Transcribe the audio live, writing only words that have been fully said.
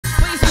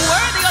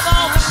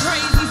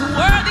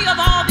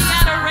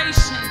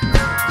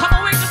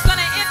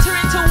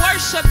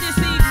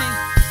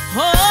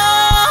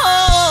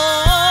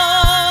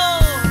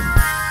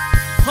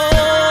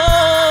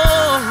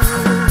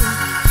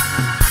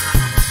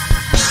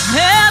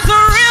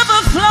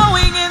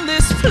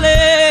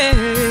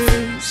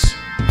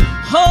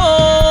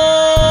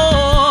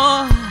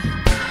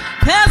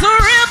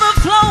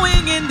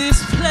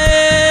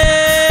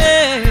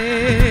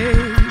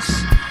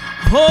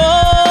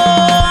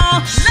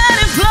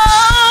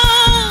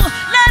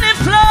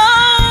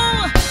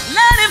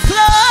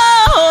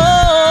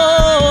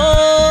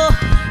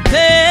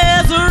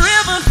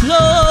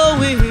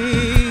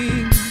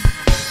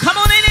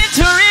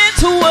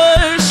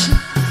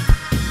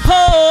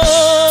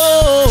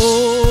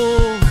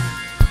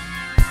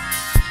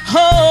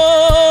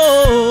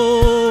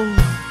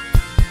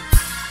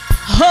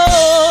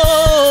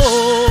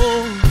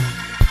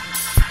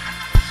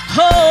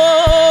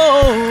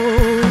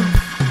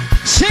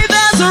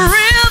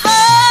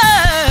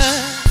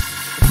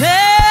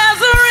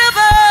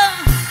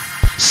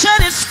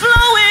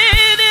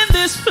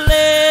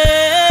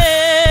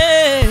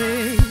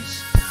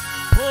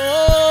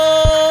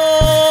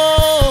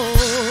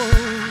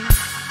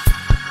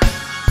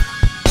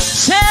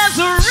There's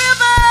a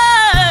river,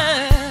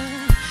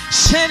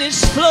 said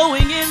it's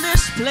flowing in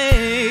this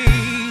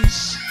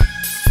place.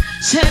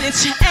 Said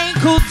it's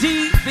ankle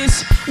deep,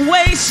 it's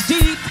waist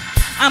deep.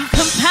 I'm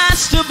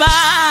compassed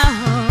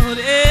about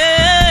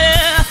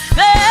it.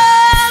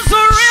 There's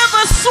a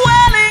river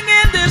swelling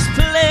in this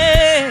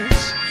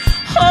place.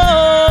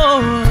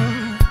 Oh,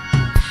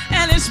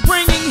 and it's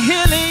bringing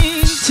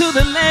healing to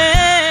the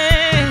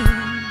land.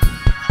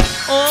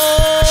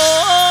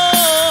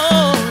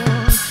 Oh,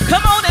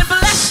 come on and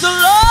bless the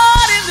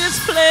Lord in this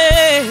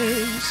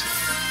place.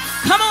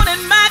 Come on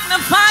and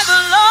magnify the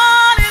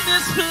Lord in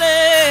this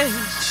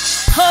place.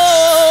 Oh,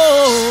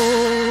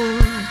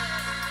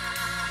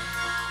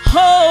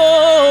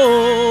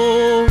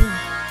 oh,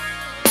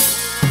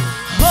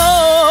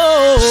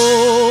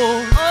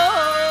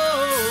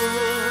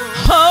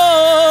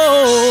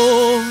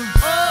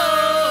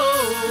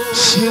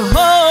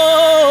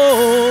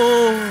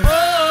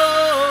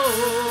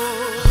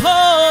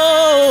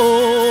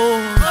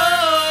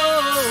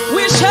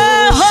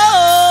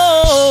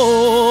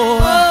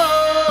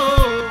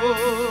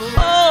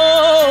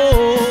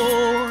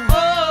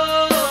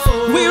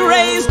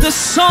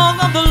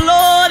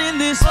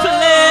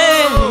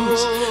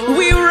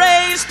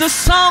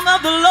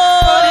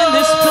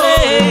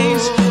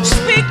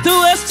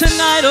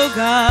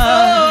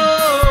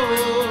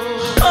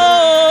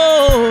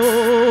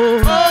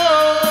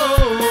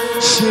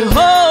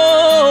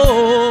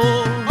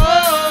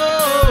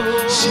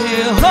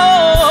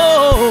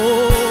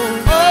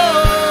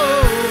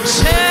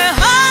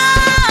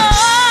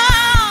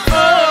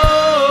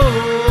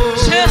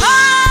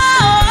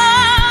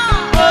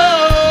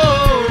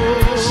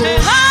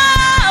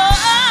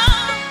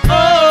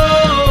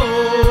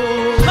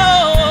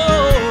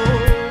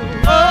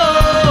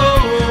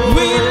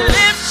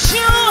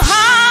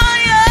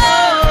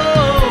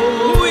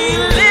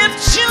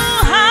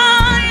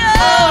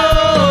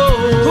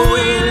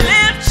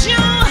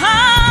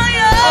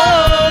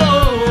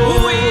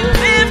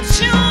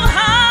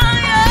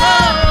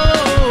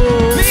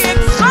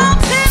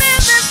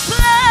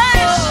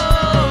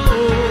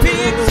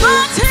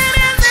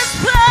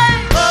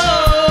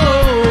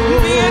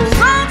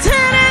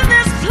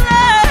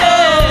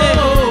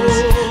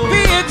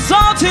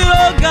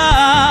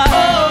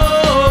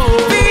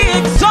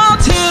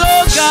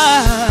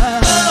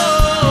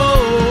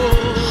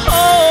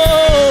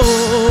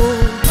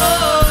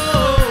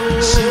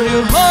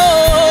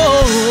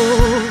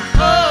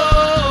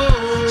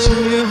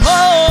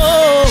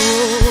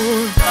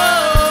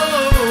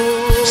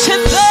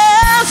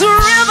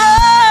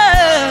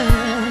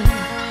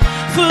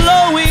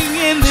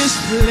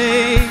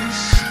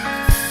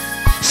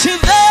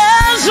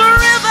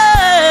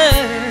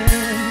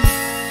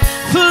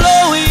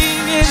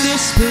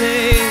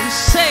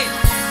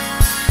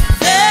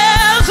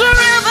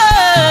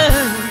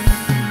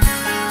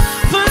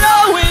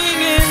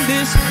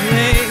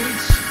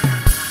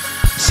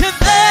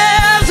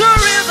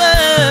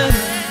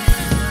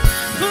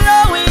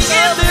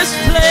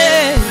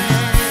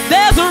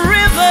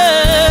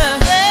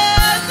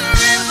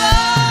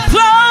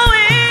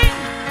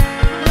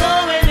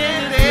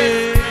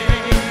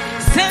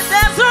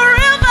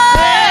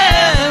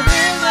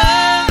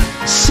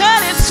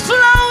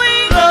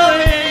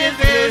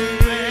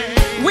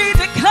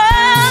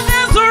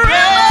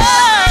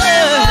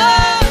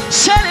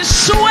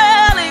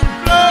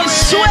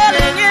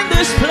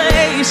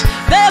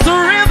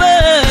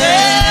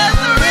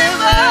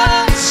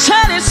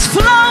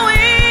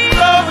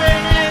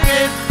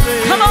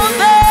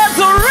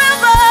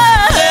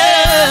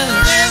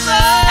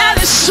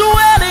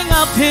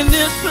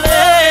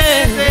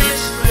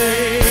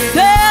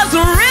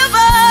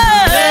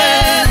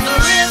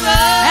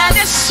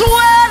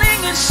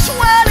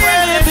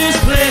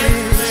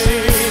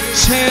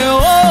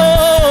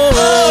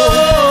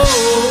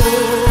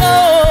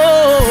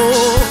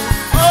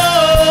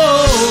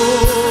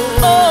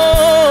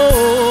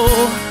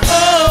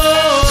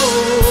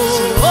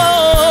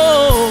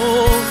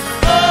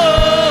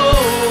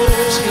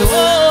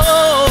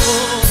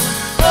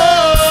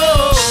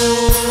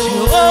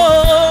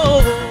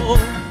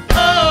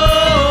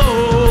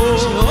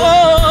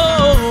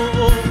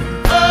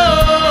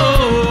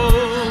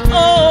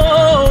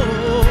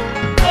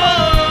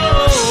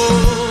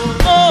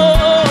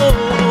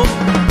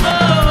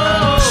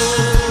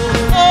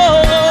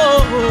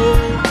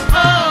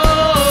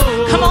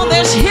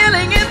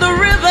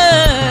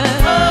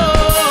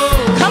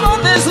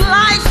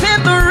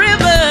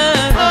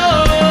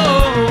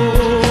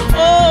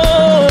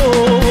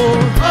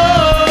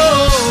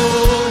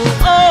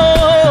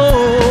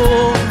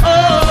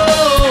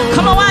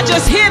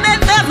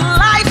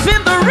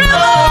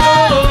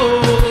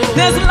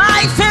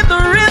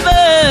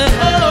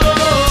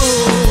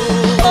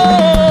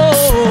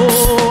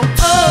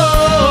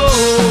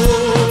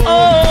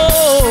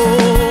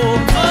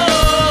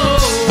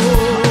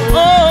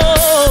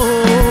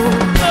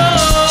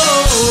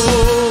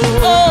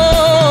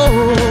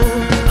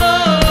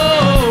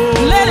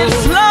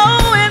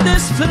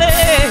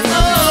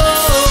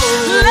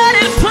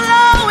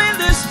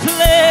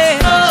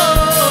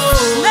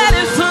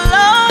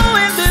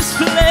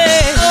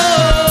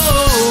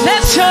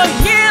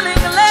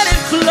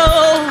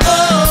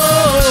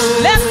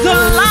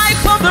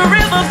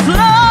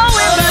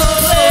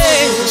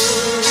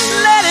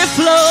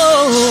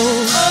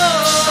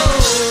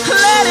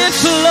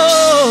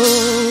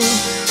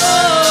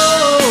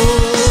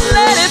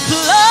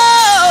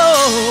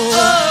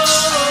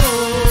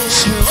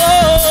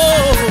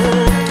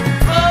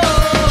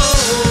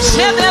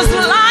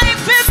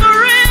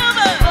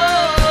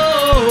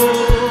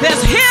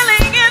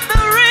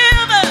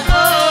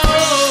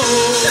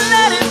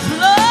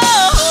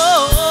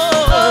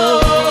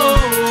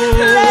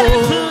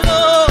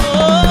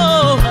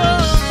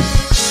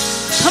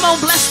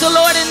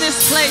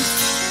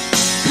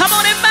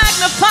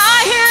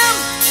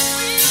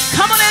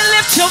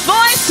 your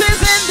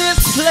voices in this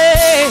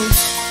place,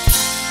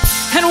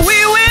 and we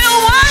will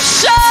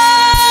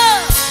worship.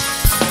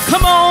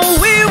 Come on,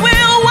 we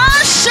will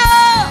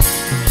worship.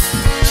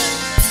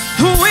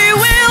 We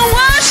will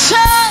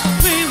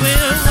worship. We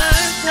will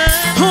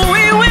worship.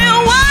 We will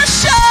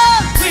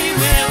worship. We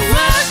will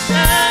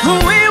worship.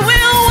 We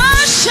will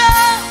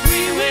worship.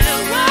 We will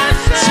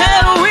worship.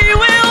 Said we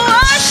will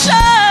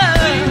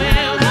worship. We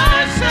will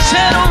worship.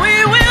 Said we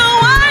will worship.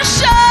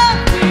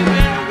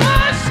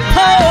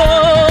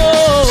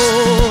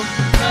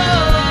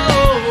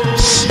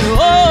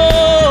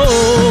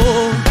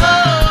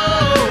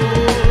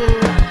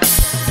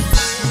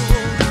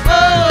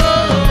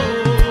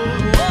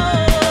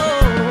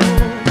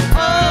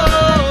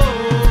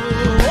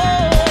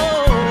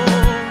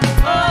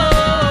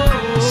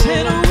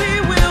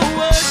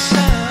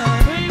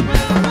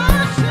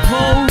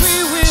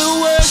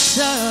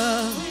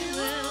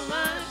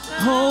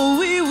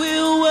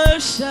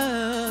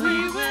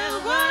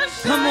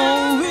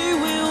 We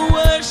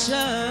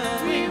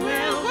will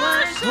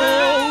worship.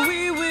 Oh, oh,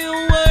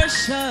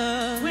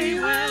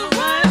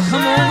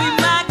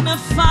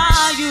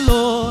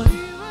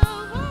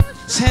 oh,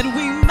 said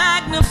we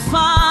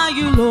magnify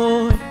you,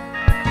 Lord.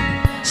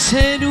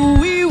 Said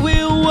we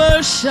will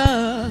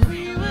worship.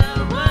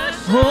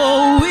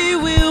 Oh, we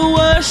will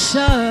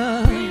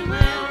worship.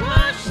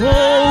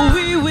 Oh,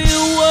 we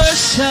will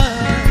worship.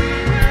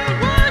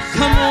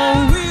 Come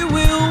on, we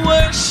will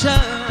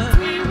worship.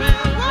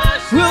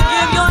 We'll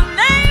give your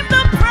name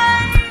the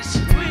praise.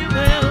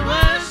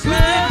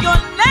 We'll give your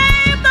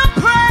name the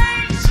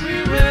praise.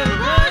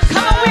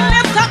 Come on, we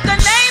lift up the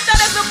name that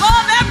is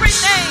above every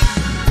name.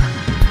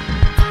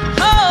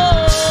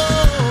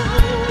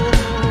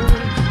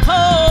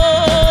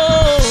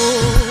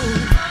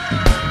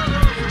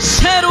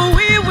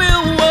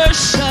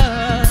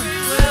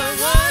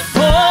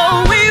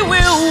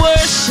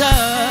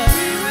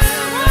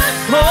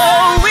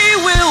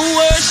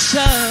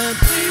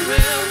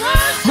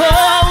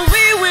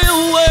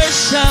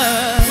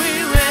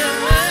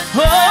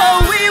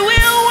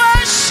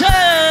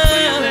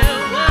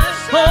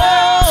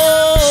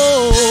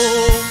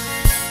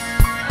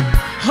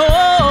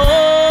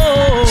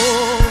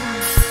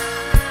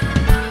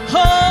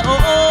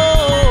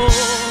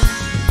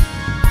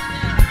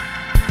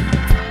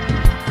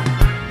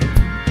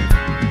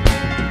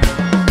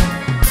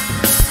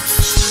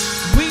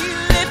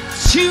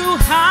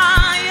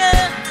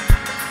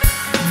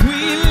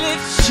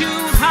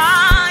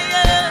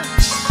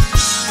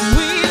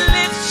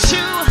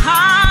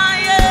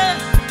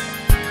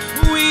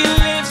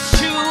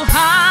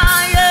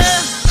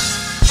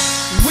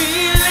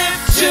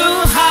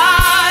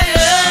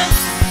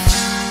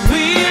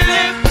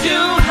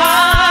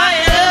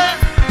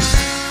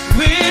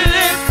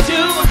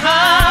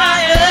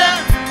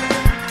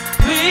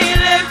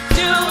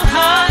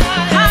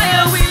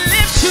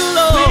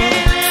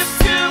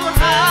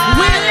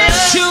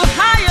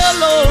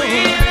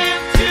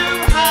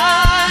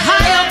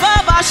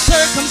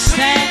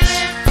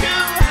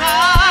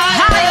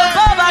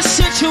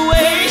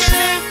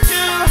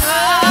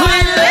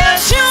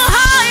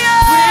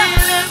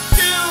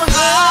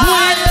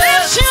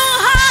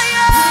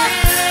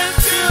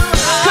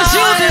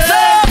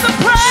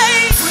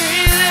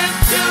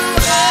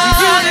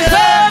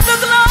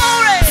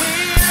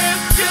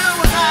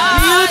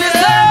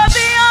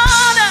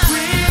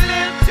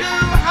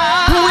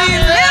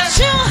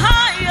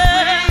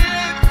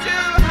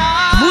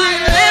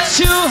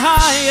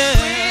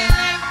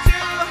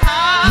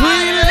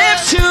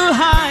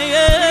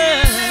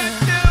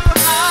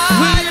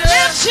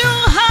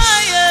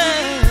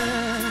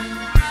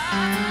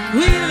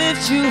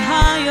 You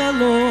higher,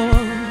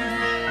 Lord.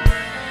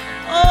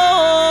 Oh,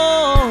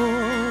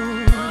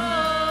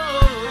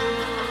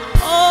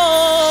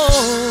 oh,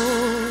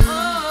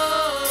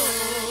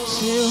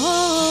 say,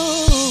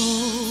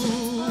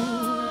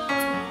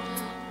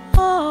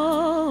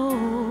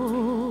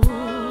 oh,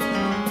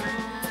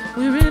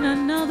 we're in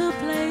another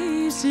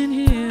place in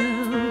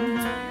Him,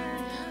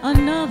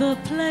 another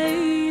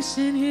place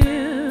in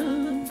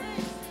Him,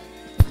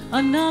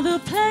 another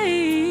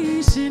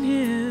place in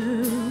Him.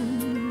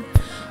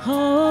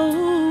 Oh,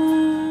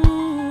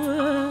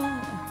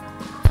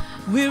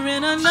 we're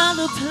in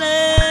another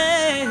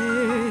place.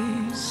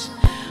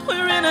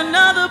 We're in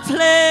another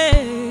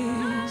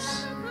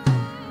place.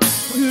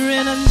 We're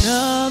in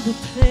another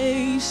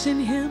place in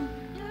Him.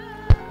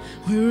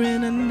 We're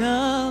in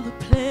another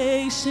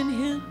place in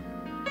Him.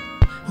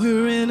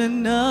 We're in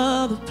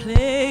another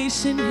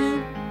place in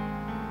Him.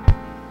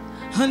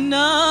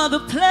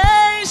 Another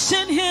place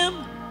in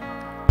Him.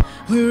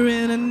 We're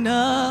in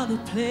another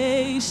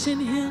place in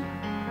Him.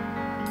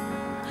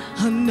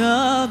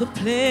 Another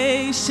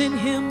place in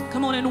Him.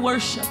 Come on and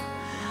worship.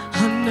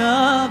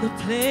 Another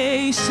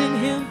place in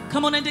Him.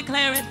 Come on and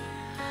declare it.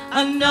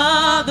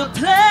 Another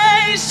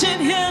place in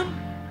Him.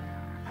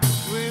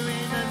 We're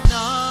in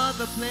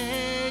another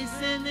place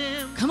in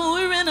Him. Come on,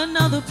 we're in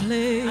another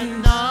place.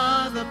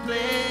 Another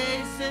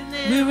place in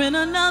Him. We're in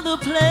another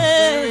place.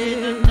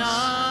 We're in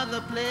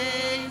another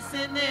place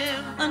in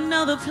Him.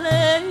 another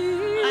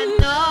place.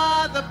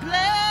 Another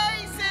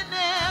place in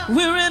Him.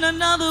 We're in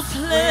another We're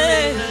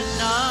place. in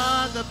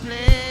another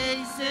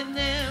place in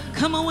Him.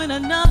 Come on, in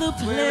another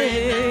We're in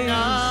place.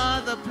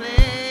 another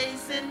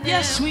place in Him.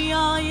 Yes, we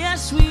are.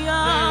 Yes, we We're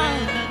are.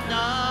 in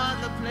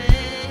another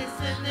place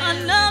in Him.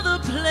 Another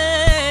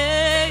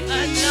place.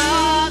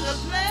 Another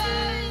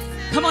place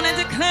in Come on and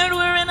Him. declare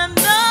we're in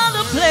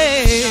another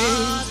place.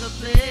 Another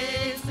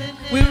place in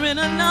Him. We're in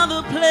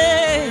another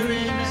place. We're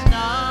in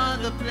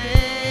another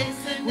place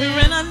in We're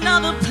Him. in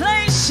another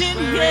place in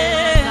We're in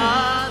here.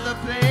 another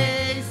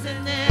place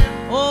in Him.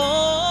 Oh,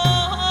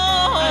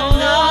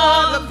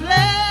 Another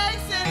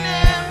place in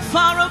Him.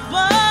 far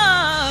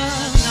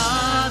above.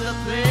 Another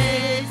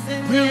place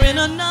in Him. We're in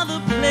another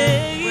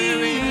place.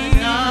 We're in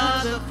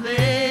another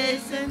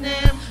place in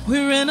Him.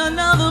 We're in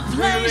another We're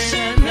place in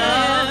in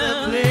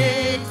another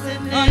here. place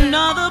in Him. Another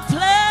Another place.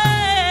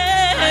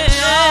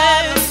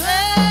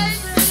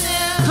 place in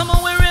Him. Come on,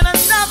 we're in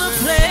another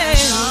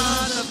place.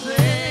 Another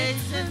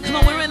place in Him. Come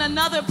on, we're in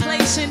another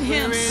place in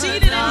Him. We're in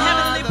Seated in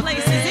heavenly another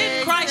places in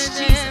place Christ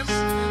in Jesus.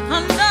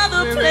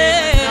 Another We're in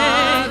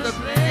another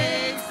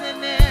place. place in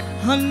Him.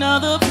 Another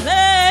Another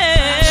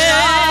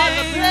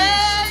place.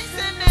 place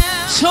in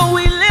Him. So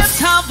we lift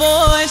our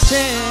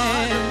voices.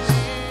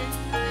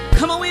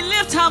 Come on, we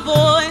lift our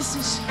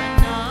voices.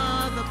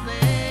 Another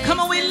place. Come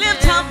on, we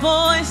lift our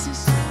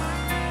voices.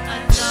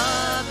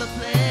 Another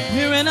place.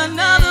 We're in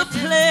another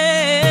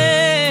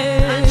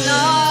place.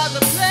 Another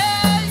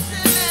place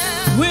in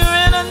Him. We're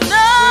in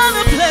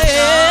another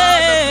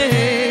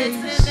place.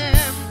 Place in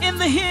Him. In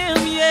the hymn,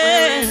 We're in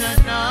yeah.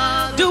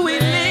 another Do we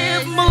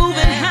live, move,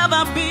 and have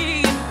our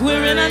being?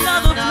 We're in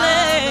another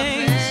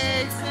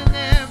place. in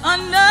Him.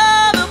 Another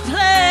Another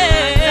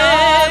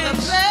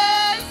place.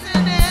 place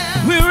in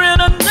Him. We're in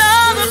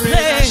another We're in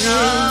place.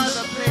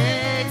 another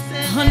place in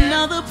Him.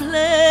 Another We're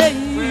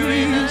in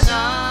place.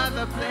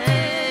 another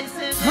place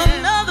in Him.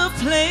 Another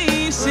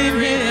place in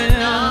We're in here.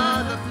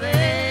 another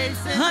place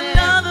in Him.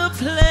 Another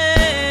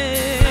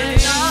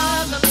place.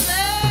 Another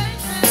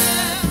place in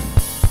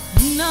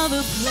Him.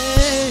 Another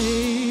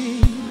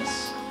place.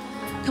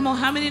 Come on,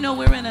 how many know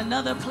we're in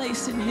another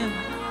place in Him?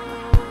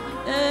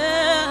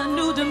 Yeah,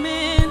 new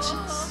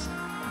dimensions.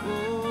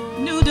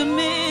 New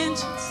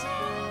dimensions.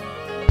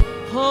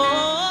 Oh,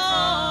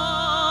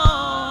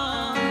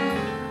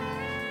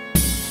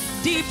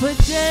 deeper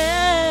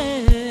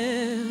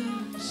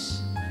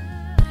depths.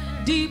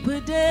 Deeper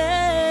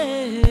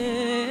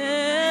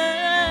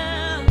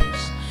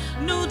depths.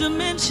 New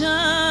dimensions.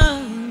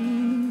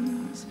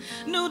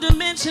 New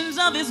dimensions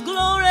of His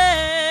glory.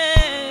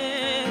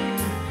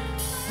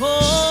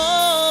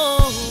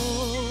 Oh,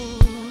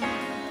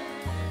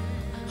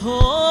 oh,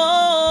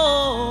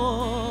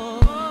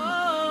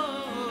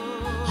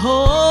 oh,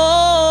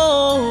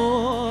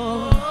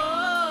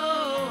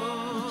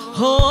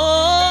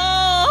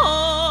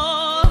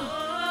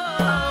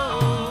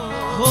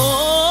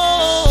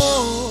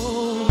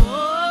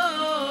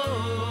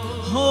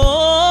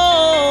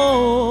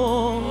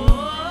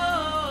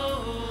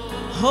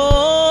 oh, oh.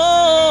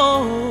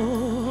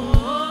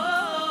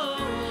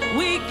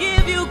 We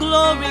give you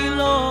glory,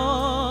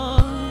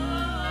 Lord.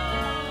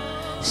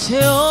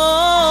 Say,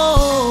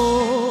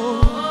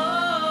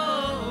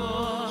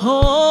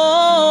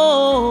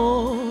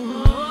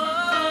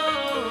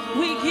 oh,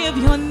 we give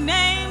your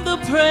name the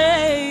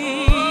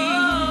praise.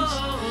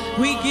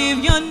 We give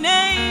your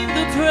name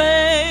the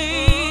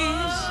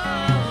praise.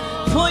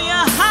 For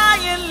you're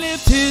high and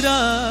lifted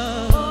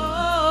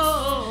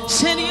up.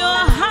 Said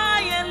you're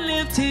high and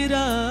lifted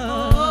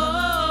up.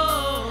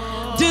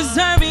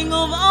 Deserving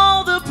of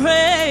all the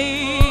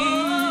praise.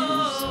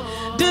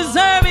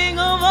 Deserving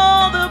of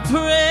all the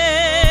praise.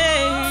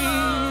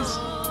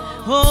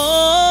 Oh,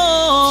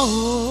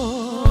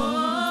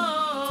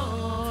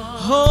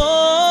 oh,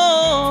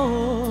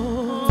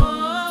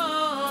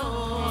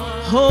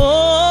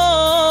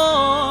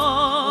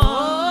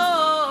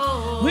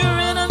 oh. We're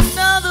in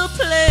another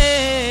place.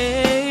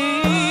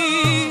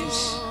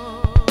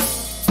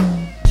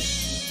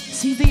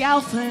 See the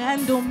Alpha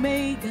and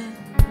Omega.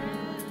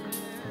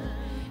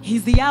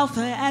 He's the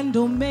Alpha and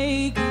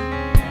Omega.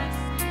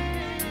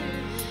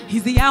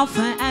 He's the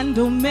Alpha and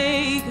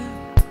Omega.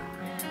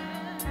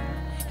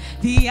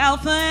 The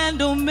Alpha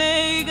and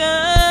Omega.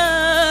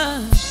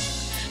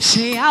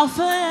 Say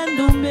Alpha and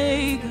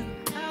Omega.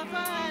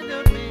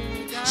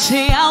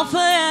 Say Alpha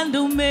and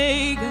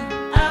Omega.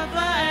 Alpha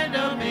and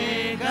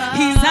Omega.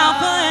 He's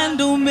Alpha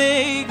and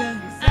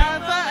Omega.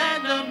 Alpha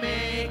and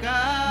Omega.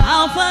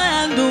 Alpha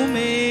and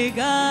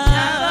Omega.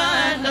 Alpha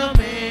and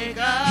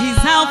Omega. He's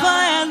Alpha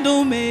and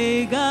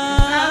Omega.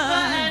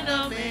 Alpha and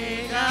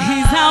Omega.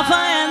 He's Alpha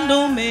and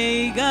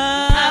Omega.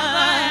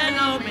 Alpha and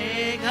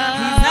Omega.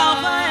 He's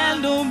Alpha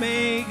and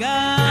Omega.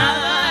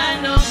 Alpha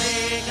and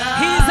Omega.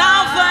 He's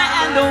Alpha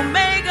and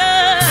Omega.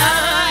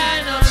 Alpha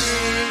and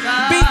Omega.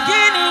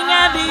 Beginning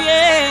and the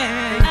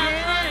end.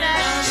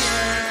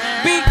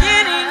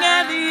 Beginning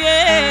and the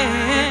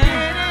end.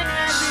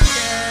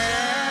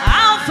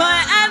 Alpha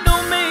and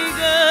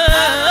Omega.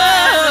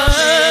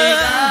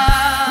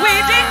 We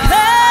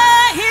declare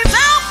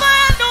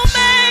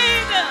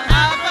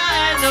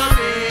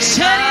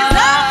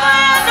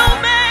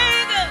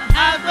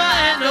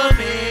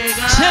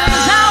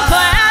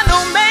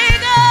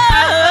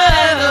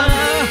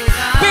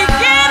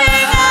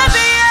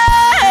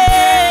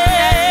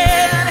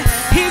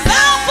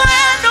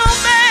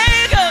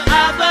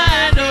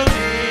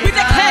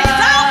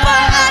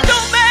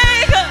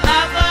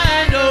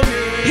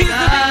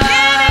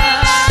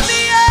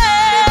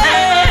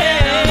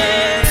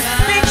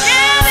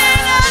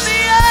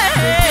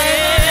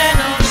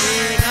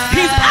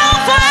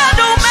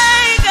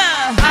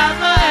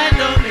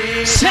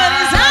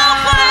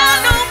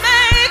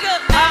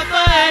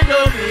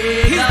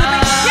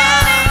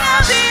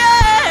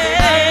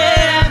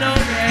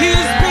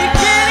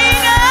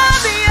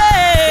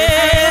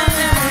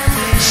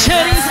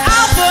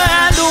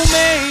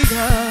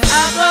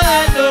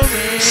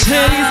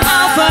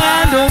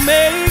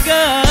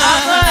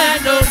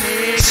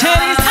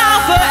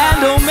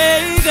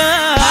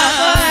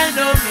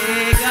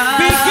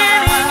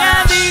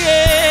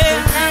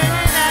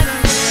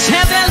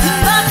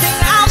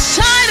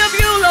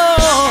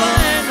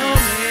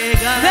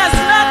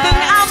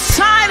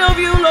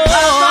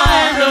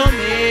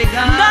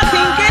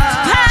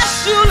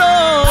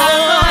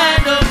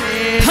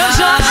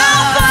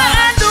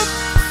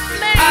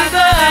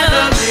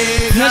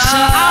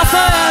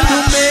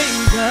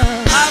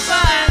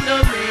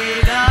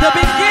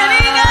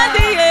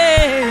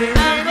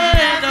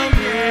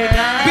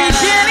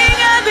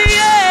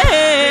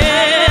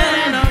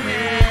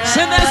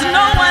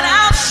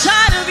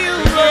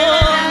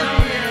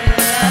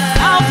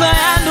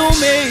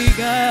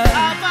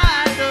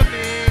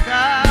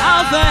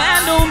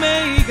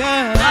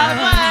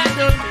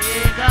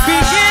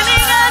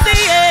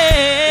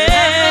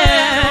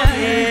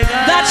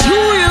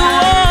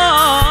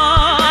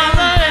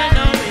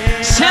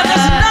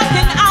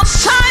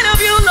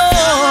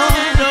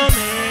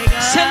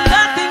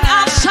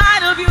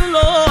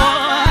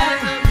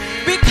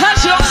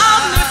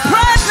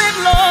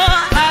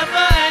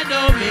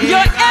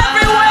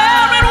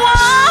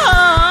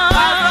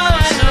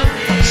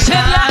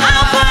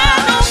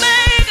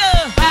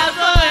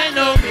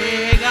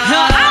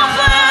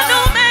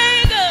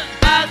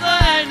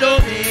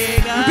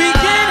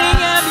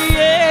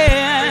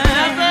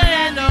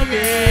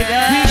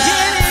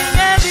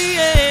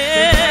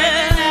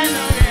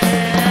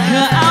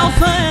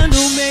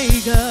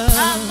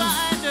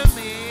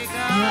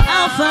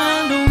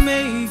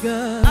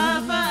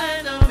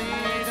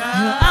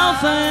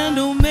Alpha and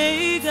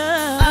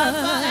Omega.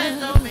 Alpha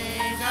and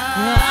Omega.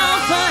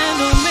 Alpha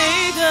and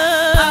Omega.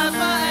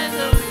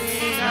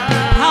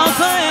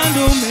 Alpha and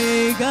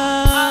Omega.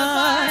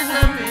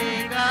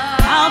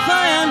 Alpha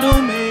and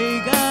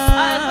Omega.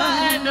 Alpha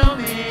and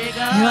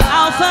Omega. You're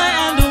Alpha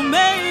and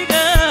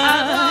Omega.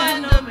 Alpha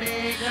and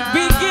Omega.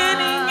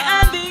 Beginning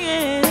and the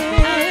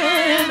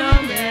end.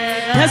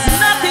 Omega. There's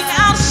nothing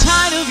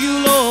outside of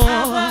you, Lord.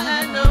 Alpha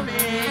and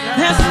Omega.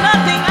 There's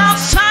nothing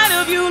outside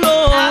of you,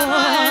 Lord.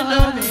 Alpha and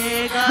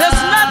Omega.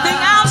 There's nothing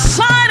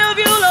outside of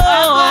you,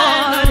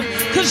 Lord.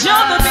 Cause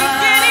you're the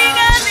beginning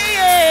and the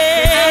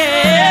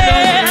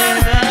end.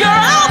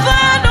 You're Alpha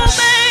and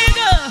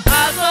Omega.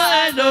 Alpha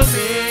and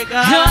Omega.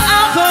 You're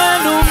Alpha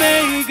and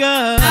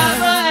Omega.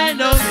 Alpha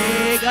and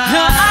Omega.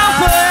 You're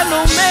Alpha and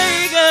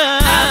Omega.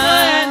 Alpha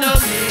and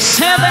Omega.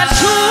 Say that's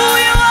who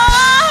you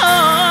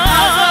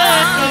Alpha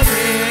and are.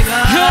 Omega.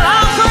 You're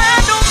Alpha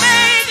and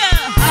Omega.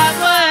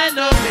 Alpha and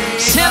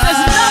Omega. Say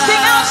there's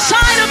nothing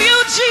outside of you,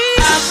 Jesus.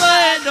 Alpha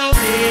and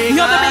Omega.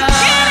 You're the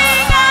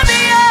beginning and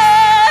the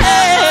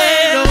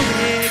end.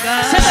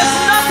 Say there's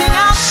nothing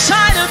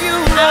outside of you,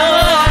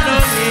 Lord.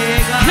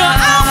 You're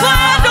Alpha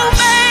and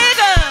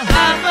Omega.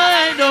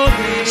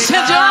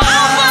 Said you're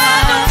Alpha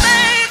and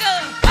Omega.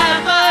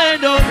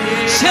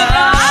 Said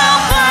you're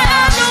Alpha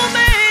and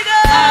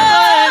Omega.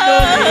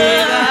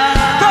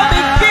 The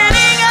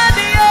beginning and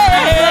the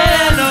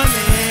end.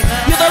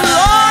 You're the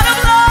Lord of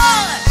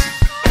Lords.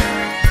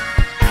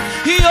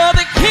 You're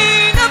the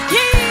King of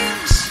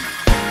Kings.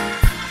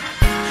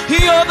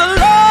 You're the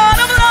Lord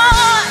of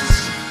Lords.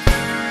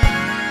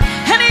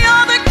 And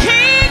you're the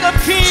King of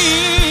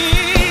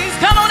Kings.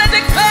 Come on and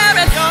declare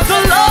it.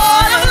 The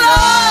Lord of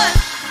Lords.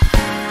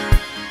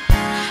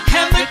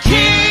 And the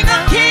King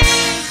of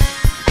Kings.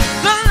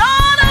 The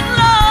Lord of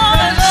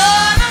Lords.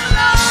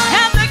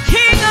 And the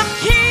King of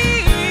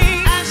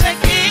Kings.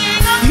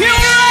 You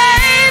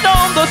reign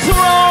on the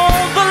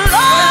throne. The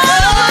Lord of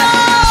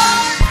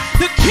Lords.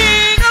 The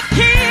King of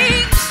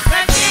Kings.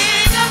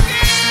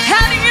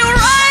 And you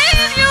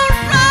reign, you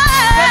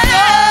reign.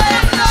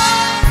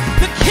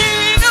 The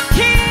King of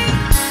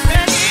Kings.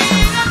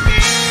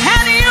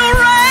 And you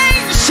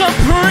reign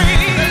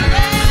supreme.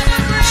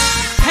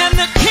 And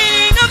the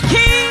King of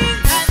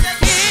Kings.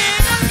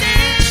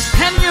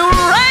 And you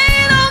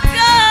reign, oh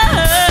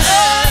God.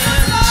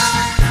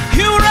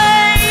 You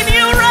reign,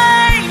 you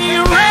reign,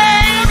 you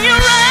reign, you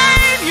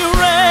reign, you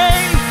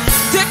reign.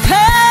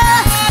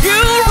 Declare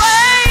you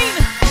reign.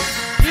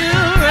 You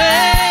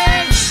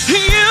reign.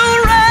 You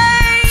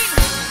reign.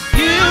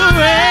 You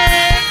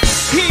reign.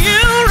 You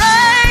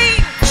reign.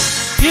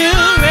 You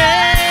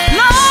reign.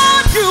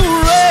 Lord, you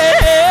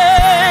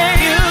reign.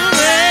 You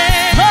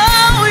reign.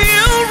 Oh,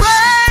 you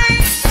reign.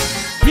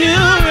 You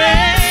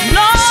reign.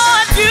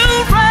 Lord, you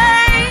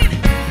reign.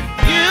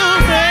 You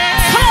reign.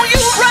 Come on,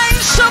 you reign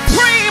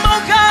supreme,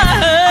 oh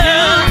God.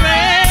 You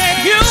reign.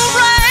 You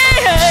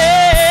reign.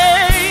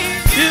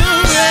 You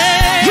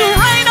reign. You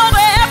reign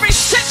over every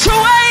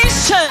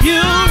situation.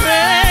 You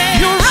reign.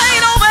 You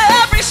reign over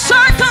every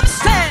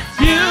circumstance.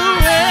 You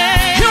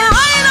reign. You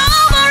reign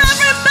over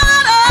every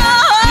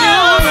battle. You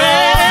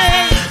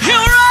reign. You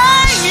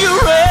reign. You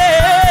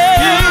reign.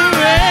 You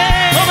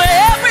reign. Over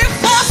every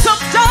force of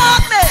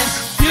darkness.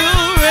 You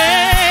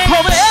reign.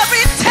 Over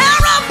every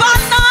terror by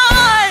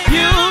night.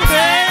 You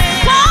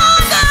reign.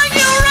 Father,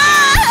 you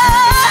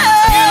reign.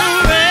 You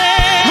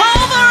reign.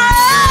 Over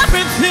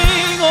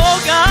everything, oh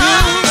God. You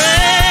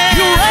reign.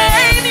 You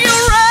reign. You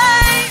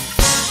reign.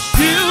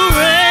 You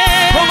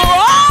reign. Over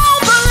all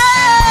the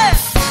land.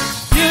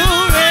 You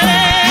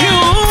reign. You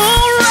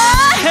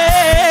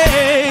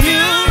reign.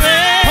 You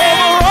reign.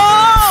 Over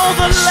all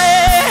the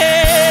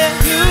land.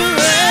 You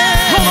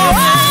reign. Over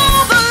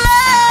all the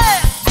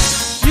land.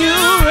 You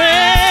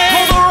reign.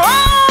 Over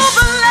all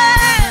the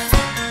land.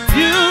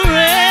 You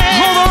reign.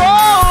 Over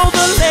all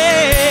the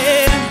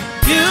land.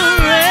 You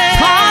reign.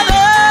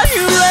 Father,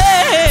 you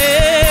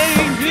reign.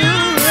 You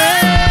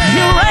reign.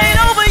 You reign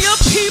over your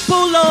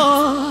people,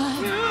 Lord.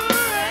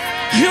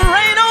 You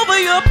reign over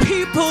your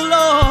people,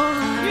 Lord.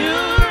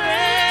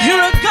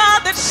 You're a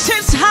God that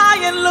sits high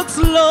and looks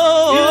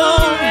low.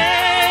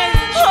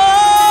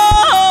 Oh,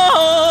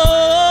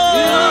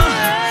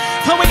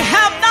 and we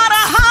have not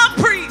a high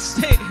priest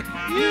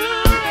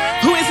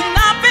who has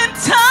not been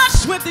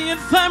touched with the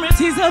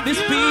infirmities of his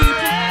people.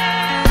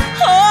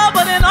 Oh,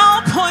 but in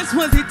all points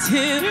was he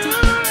tempted,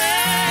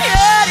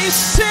 yet he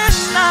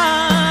sinned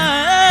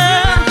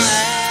not.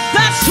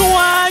 That's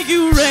why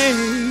you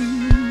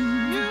reign,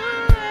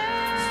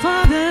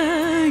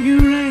 Father, you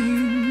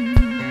reign.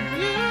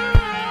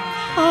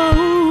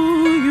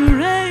 Oh, you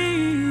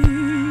reign,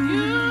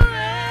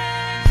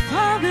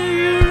 Father,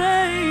 you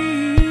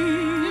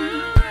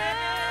reign.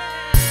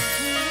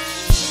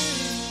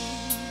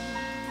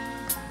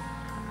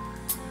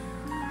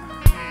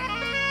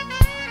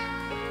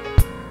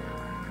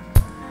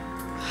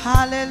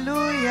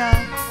 Hallelujah.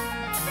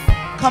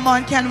 Come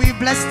on, can we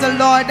bless the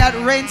Lord that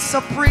reigns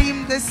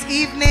supreme this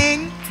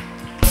evening?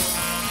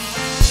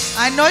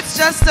 I know it's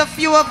just a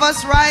few of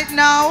us right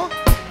now,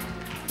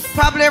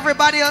 Probably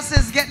everybody else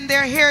is getting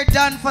their hair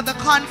done for the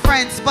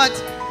conference, but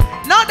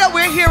now that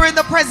we're here in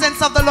the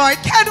presence of the Lord,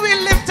 can we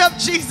lift up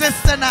Jesus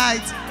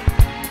tonight?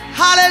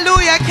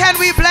 Hallelujah. Can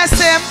we bless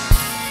him?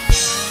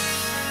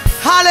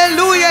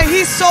 Hallelujah.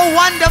 He's so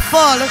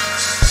wonderful.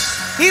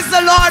 He's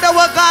the Lord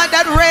our God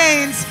that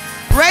reigns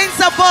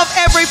above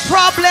every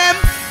problem,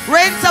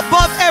 reigns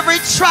above every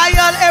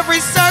trial,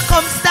 every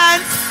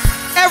circumstance,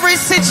 every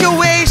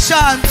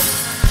situation.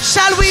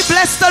 Shall we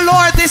bless the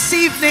Lord this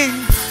evening?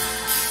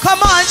 Come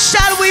on,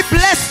 shall we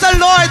bless the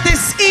Lord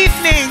this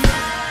evening?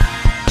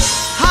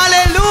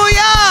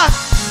 Hallelujah.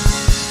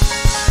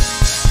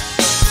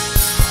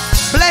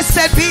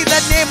 Blessed be the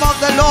name of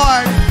the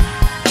Lord.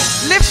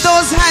 Lift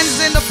those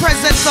hands in the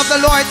presence of the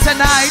Lord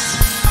tonight.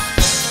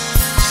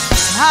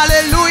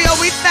 Hallelujah.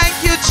 We thank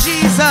you,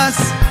 Jesus.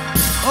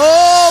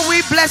 Oh,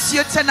 we bless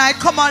you tonight.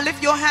 Come on,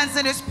 lift your hands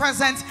in his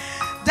presence.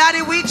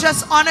 Daddy, we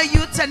just honor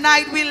you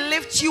tonight. We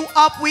lift you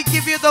up. We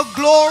give you the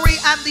glory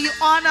and the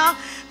honor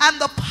and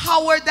the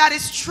power that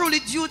is truly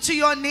due to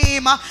your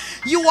name.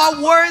 You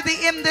are worthy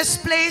in this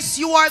place.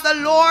 You are the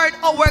Lord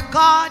our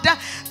God,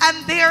 and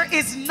there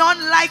is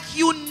none like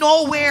you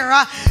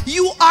nowhere.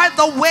 You are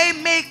the way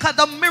maker,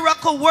 the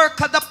miracle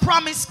worker, the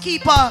promise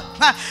keeper.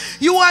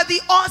 You are the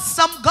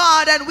awesome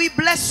God, and we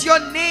bless your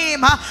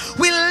name.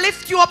 We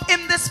lift you up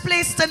in this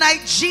place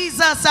tonight,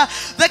 Jesus,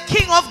 the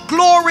King of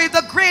glory,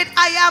 the great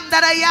I am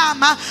that I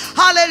am.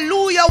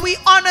 Hallelujah. We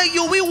honor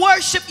you. We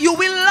worship you.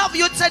 We love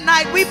you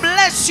tonight. We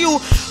bless you.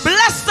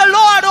 Bless the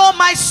Lord, oh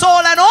my soul,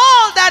 and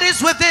all that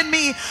is within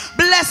me.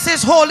 Bless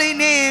his holy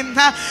name.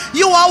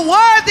 You are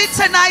worthy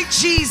tonight,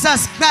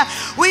 Jesus.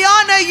 We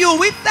honor you.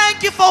 We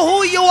thank you for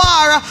who you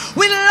are.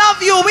 We love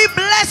you. We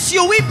bless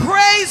you. We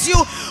praise you.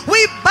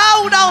 We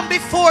bow down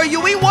before you.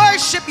 We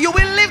worship you.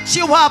 We lift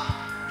you up.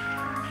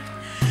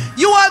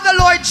 You are the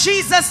Lord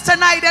Jesus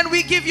tonight, and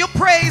we give you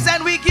praise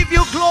and we give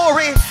you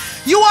glory.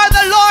 You are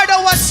the Lord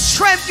our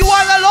strength. You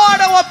are the Lord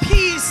our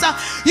peace.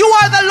 You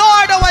are the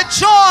Lord our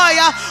joy.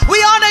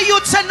 We honor you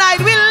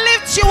tonight. We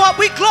lift you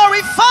up. We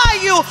glorify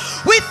you.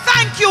 We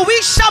thank you. We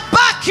shall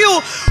back you.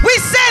 We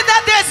say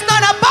that there's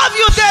none above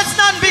you. There's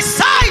none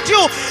beside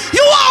you.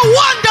 You are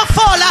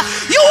wonderful.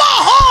 You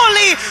are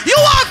holy. You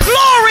are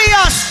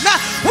glorious.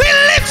 We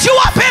lift you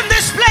up in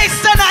this place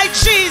tonight,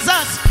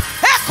 Jesus.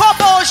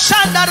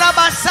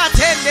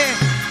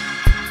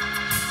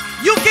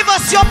 You give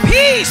us your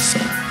peace.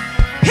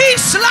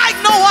 Peace like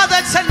no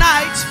other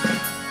tonight.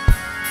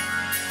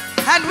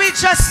 And we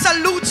just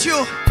salute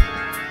you.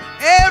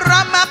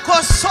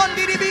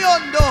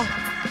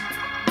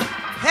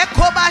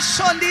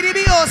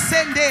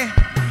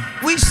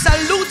 We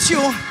salute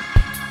you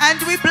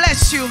and we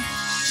bless you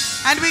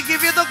and we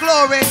give you the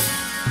glory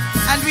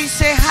and we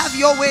say, have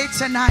your way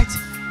tonight.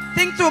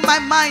 Think through my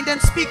mind and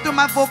speak through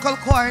my vocal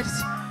cords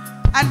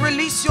and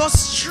release your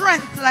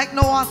strength like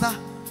no other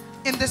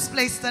in this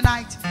place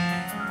tonight.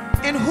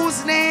 In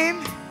whose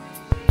name?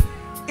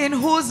 In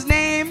whose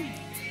name?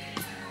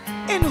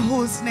 In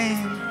whose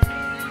name?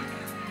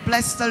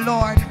 Bless the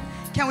Lord.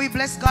 Can we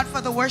bless God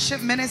for the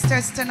worship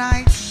ministers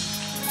tonight?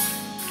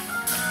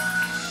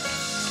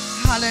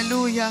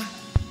 Hallelujah.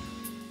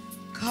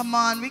 Come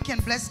on, we can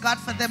bless God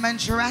for them in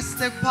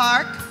Jurassic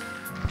Park.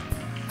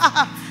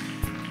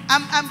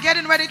 I'm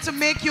getting ready to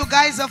make you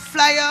guys a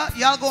flyer.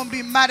 Y'all gonna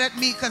be mad at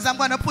me because I'm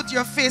gonna put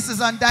your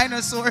faces on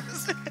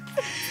dinosaurs.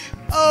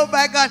 Oh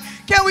my God.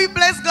 Can we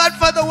bless God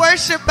for the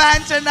worship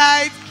band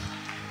tonight?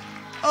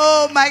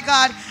 Oh my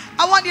God.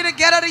 I want you to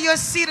get out of your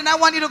seat and I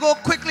want you to go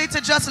quickly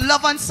to just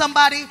love on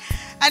somebody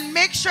and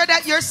make sure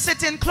that you're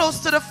sitting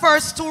close to the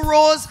first 2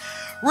 rows.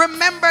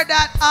 Remember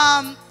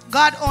that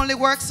God only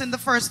works in the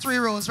first 3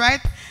 rows, right?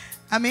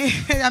 I mean,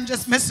 I'm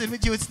just messing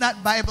with you. It's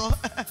not Bible.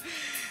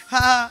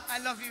 I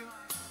love you.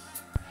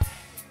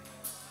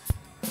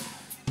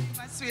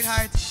 My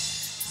sweetheart.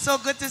 So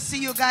good to see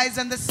you guys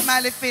and the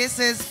smiley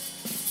faces.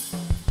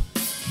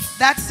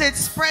 That's it.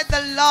 Spread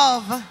the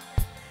love.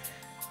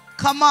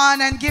 Come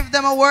on and give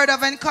them a word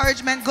of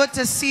encouragement. Good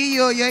to see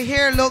you. Your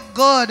hair look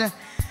good.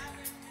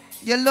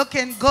 You're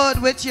looking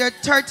good with your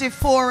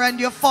 34 and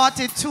your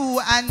 42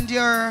 and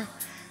your,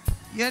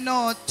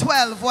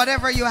 12,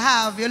 whatever you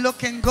have. You're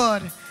looking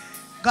good.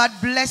 God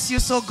bless you.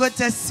 So good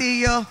to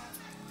see you.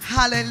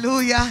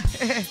 Hallelujah.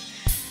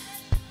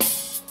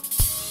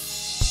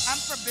 I'm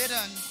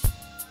forbidden.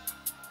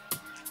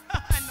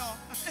 I know.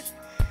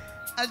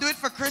 I'll do it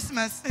for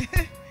Christmas.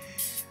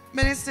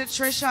 Minister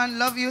Trishan,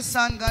 love you,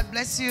 son. God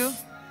bless you.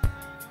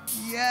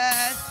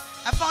 Yes.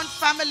 I found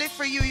family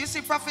for you. You see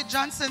Prophet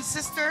Johnson's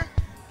sister?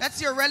 That's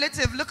your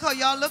relative. Look how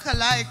y'all look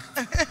alike.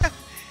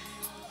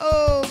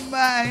 Oh,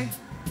 my.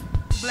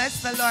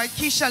 Bless the Lord.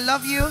 Keisha,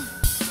 love you.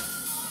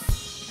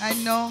 I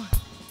know.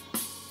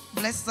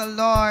 Bless the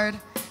Lord.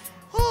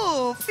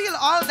 Oh, feel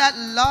all that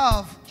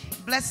love.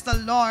 Bless the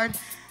Lord.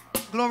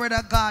 Glory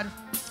to God.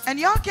 And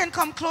y'all can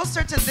come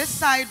closer to this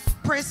side,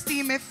 praise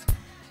team, if,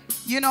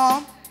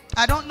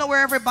 I don't know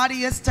where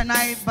everybody is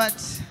tonight, but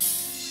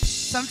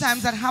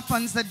sometimes that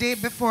happens the day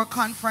before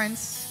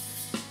conference,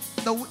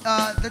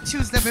 the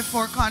Tuesday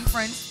before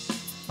conference.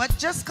 But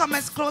just come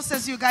as close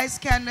as you guys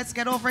can. Let's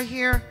get over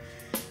here.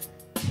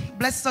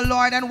 Bless the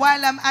Lord. And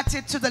while I'm at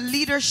it, to the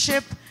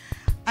leadership,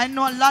 I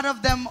know a lot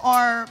of them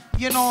are,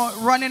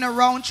 running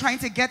around trying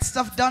to get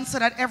stuff done so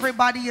that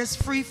everybody is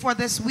free for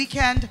this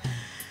weekend.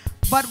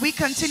 But we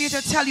continue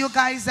to tell you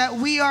guys that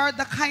we are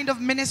the kind of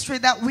ministry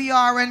that we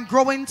are and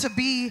growing to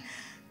be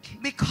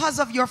because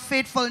of your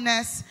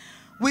faithfulness.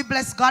 We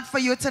bless God for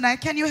you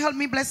tonight. Can you help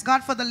me bless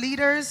God for the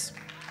leaders?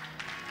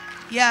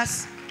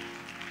 Yes.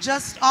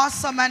 Just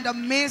awesome and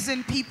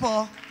amazing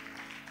people.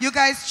 You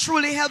guys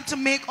truly help to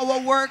make our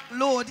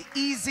workload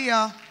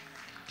easier.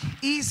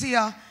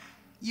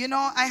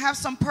 I have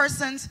some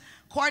persons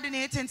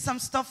coordinating some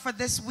stuff for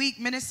this week,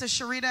 Minister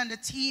Sharita and the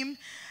team,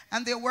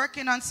 and they're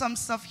working on some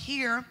stuff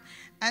here.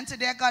 And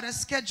today I got a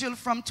schedule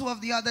from 2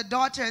 of the other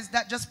daughters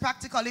that just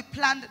practically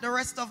planned the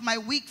rest of my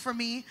week for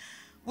me,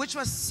 which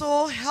was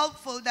so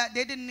helpful that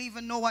they didn't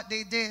even know what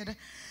they did.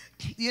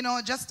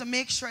 Just to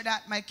make sure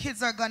that my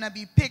kids are going to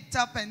be picked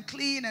up and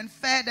clean and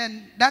fed,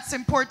 and that's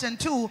important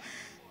too.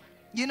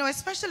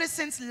 Especially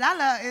since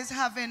Lala is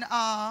having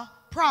a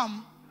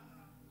prom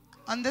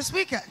on this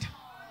weekend.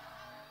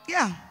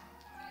 Yeah,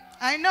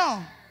 I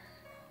know.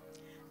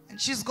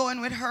 And she's going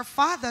with her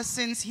father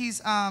since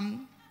he's,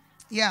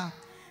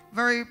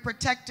 very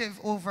protective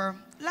over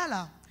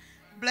Lala.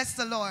 Bless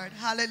the Lord.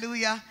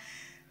 Hallelujah.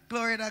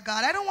 Glory to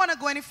God. I don't want to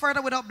go any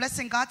further without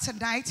blessing God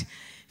tonight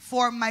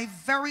for my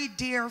very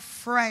dear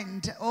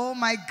friend. Oh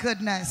my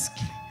goodness.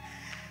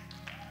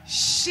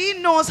 She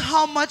knows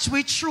how much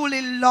we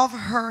truly love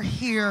her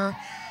here.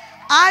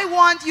 I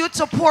want you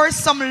to pour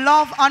some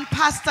love on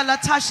Pastor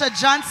Latasha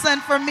Johnson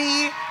for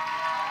me.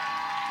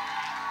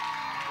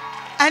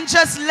 And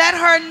just let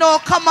her know,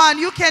 come on,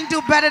 you can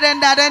do better than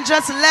that. And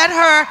just let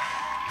her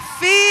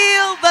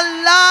feel the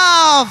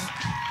love.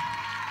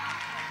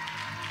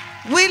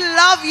 We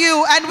love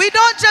you. And we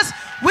don't just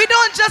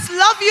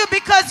love you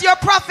because you're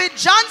Prophet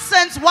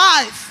Johnson's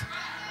wife.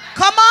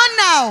 Come on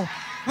now.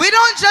 We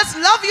don't just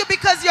love you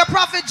because you're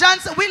Prophet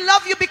Johnson. We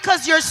love you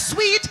because you're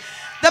sweet.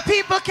 The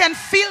people can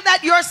feel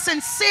that you're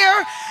sincere.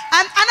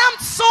 And I'm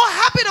so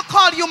happy to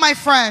call you my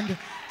friend.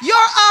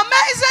 You're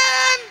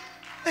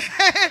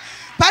amazing.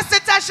 Pastor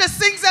Tasha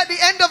sings at the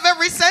end of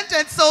every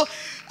sentence. So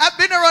I've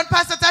been around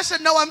Pastor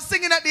Tasha. Now I'm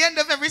singing at the end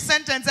of every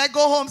sentence. I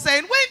go home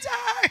saying, winter.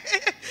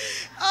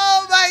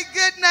 Oh my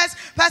goodness.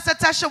 Pastor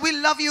Tasha, we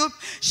love you.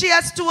 She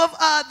has 2 of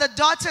the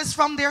daughters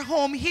from their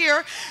home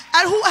here.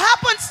 And who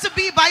happens to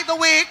be, by the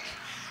way,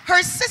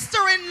 her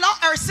sister-in-law,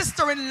 or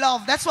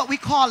sister-in-love. That's what we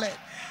call it.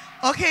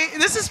 Okay,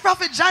 this is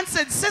Prophet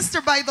Johnson's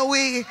sister, by the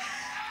way.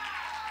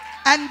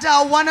 And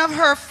one of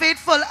her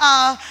faithful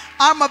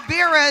armor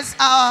bearers,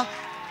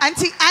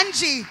 Auntie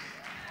Angie.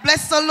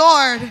 Bless the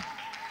Lord.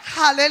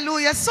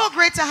 Hallelujah. So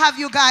great to have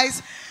you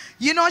guys.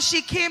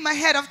 She came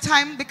ahead of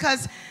time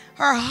because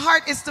her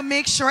heart is to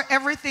make sure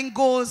everything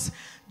goes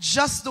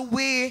just the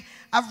way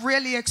I've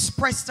really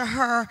expressed to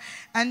her,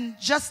 and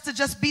just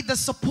to be the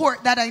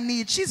support that I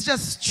need. She's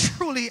just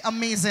truly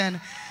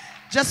amazing.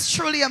 Just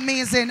truly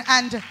amazing.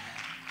 And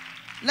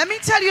let me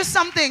tell you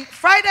something.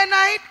 Friday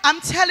night,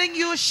 I'm telling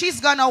you, she's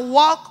going to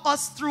walk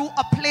us through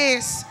a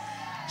place.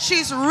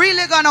 She's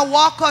really going to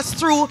walk us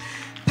through.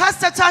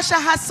 Pastor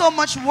Tasha has so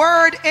much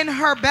word in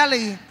her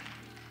belly.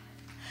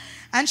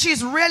 And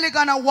she's really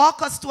going to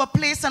walk us to a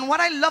place. And what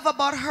I love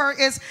about her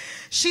is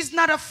she's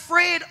not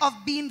afraid of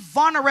being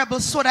vulnerable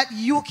so that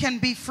you can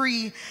be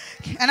free.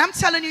 And I'm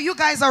telling you, you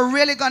guys are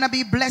really going to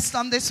be blessed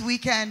on this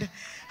weekend.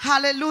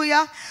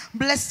 Hallelujah.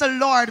 Bless the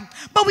Lord.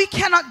 But we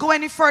cannot go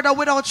any further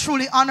without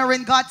truly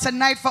honoring God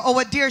tonight for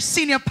our dear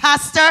senior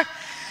pastor,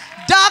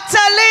 Dr.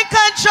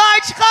 Lincoln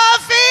George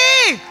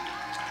Coffee.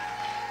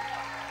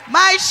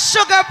 My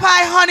sugar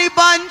pie honey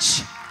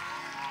bunch.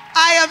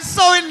 I am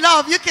so in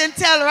love. You can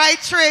tell, right,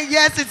 Trey?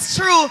 Yes, it's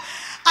true.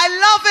 I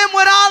love him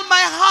with all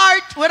my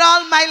heart, with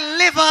all my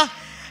liver,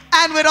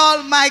 and with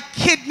all my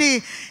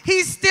kidney.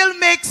 He still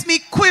makes me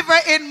quiver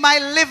in my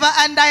liver,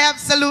 and I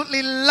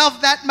absolutely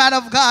love that man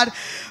of God.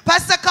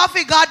 Pastor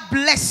Coffee, God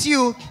bless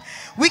you.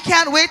 We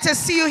can't wait to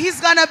see you. He's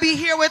going to be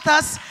here with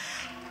us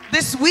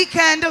this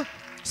weekend,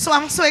 so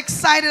I'm so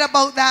excited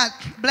about that.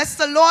 Bless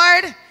the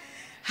Lord.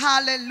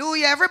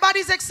 Hallelujah.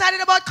 Everybody's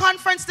excited about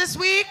conference this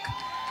week?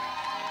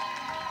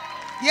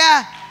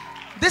 Yeah,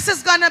 this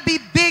is going to be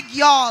big,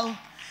 y'all.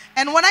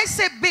 And when I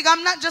say big,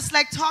 I'm not just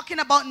like talking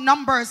about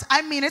numbers.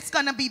 I mean, it's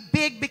going to be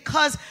big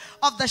because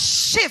of the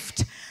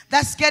shift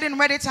that's getting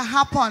ready to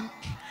happen.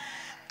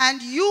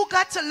 And you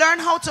got to learn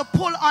how to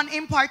pull on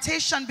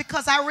impartation,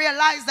 because I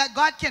realize that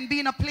God can be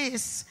in a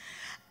place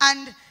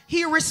and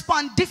he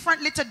responds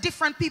differently to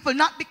different people.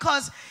 Not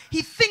because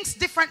he thinks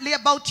differently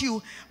about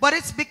you, but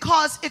it's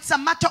because it's a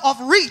matter of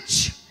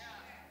reach.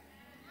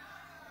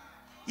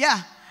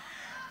 Yeah.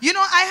 You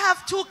know, I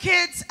have 2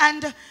 kids,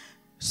 and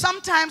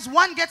sometimes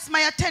one gets my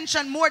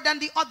attention more than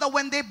the other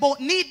when they both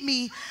need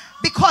me,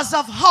 because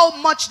of how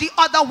much the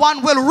other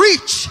one will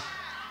reach.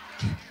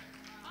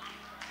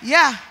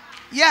 Yeah,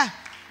 yeah.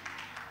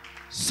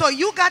 So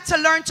you got to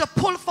learn to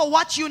pull for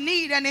what you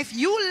need. And if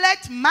you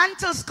let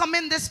mantles come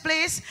in this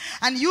place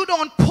and you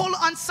don't pull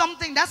on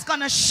something that's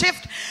going to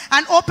shift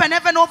and open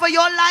heaven over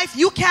your life,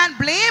 you can't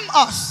blame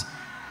us.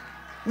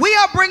 We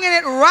are bringing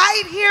it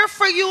right here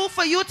for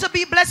you to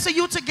be blessed, for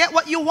you to get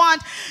what you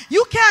want.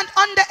 You can't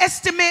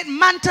underestimate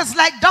mantles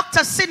like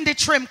Dr. Cindy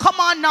Trim. Come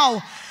on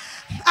now.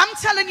 I'm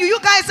telling you, you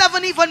guys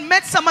haven't even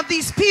met some of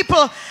these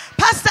people.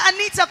 Pastor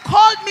Anita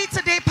called me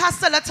today,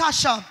 Pastor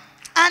Latasha.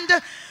 And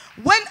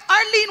when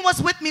Arlene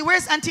was with me,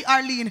 where's Auntie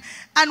Arlene?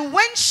 And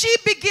when she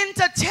began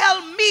to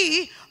tell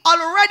me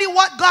already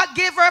what God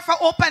gave her for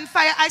open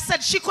fire, I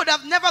said she could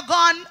have never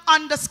gone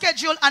on the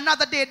schedule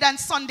another day than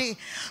Sunday,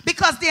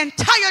 because the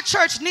entire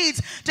church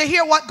needs to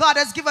hear what God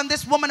has given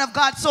this woman of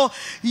God. So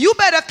you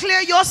better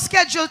clear your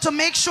schedule to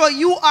make sure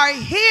you are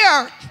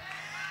here.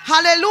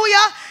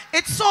 Hallelujah.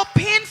 It's so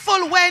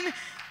painful when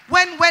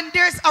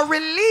there's a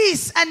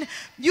release and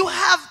you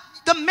have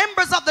the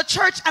members of the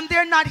church and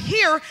they're not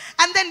here,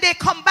 and then they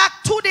come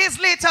back 2 days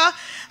later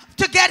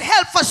to get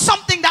help for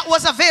something that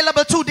was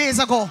available 2 days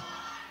ago.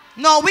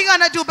 No, we're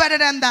going to do better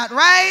than that,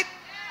 right?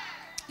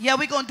 Yeah,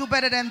 we're going to do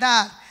better than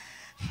that.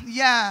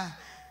 Yeah.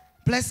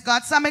 Bless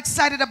God. So I'm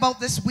excited about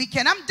this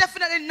weekend. I'm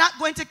definitely not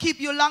going to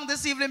keep you long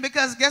this evening,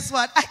 because guess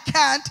what? I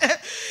can't,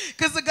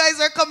 because the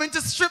guys are coming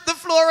to strip the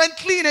floor and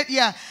clean it.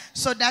 Yeah.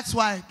 So that's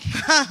why.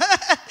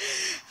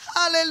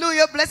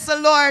 Hallelujah. Bless the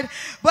Lord.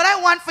 But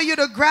I want for you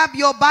to grab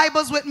your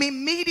Bibles with me.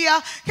 Media.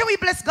 Can we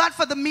bless God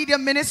for the media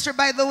ministry,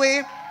 by the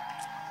way?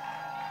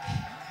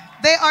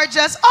 They are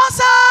just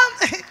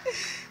awesome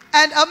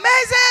and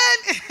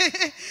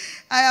amazing.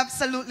 I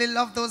absolutely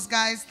love those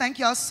guys. Thank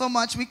you all so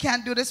much. We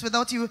can't do this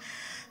without you.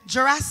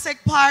 Jurassic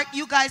Park,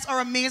 you guys are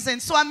amazing.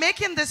 So I'm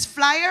making this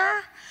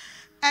flyer,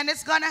 and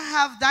it's going to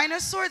have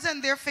dinosaurs,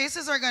 and their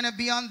faces are going to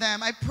be on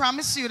them. I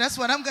promise you, that's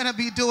what I'm going to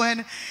be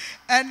doing.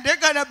 And they're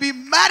going to be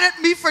mad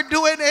at me for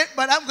doing it,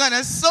 but I'm going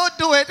to so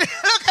do it.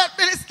 Look at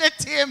Minister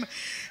Tim.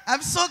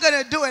 I'm so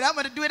going to do it. I'm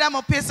going to do it. I'm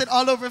going to paste it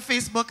all over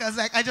Facebook.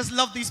 I just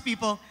love these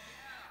people.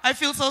 I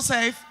feel so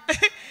safe.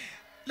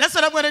 That's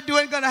what I'm going to do.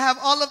 I'm going to have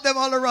all of them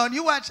all around.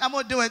 You watch. I'm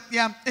going to do it.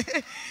 Yeah.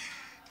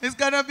 It's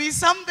going to be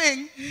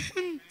something.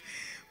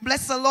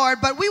 Bless the Lord.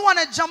 But we want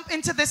to jump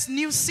into this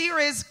new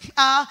series.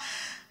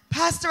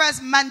 Pastor has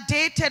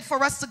mandated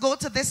for us to go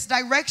to this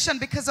direction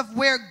because of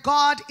where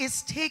God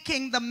is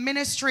taking the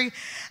ministry.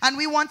 And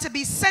we want to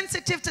be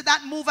sensitive to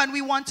that move, and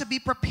we want to be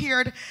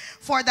prepared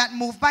for that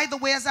move. By the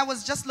way, as I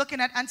was just looking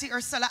at Auntie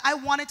Ursula, I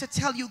wanted to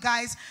tell you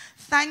guys,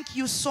 thank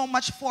you so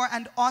much for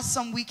an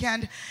awesome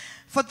weekend.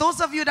 For those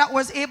of you that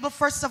was able,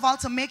 first of all,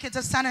 to make it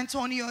to San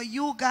Antonio,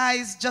 you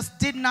guys just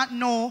did not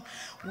know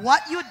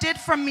what you did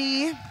for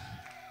me.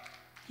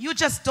 You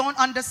just don't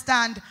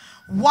understand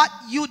what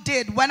you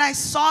did. When I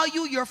saw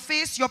you, your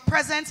face, your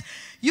presence,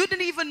 you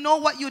didn't even know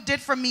what you did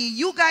for me.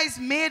 You guys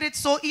made it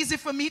so easy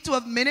for me to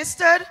have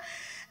ministered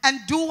and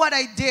do what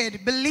I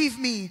did. Believe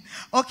me,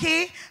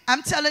 okay?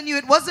 I'm telling you,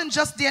 it wasn't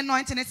just the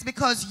anointing. It's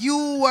because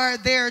you were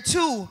there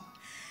too.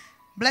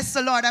 Bless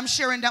the Lord. I'm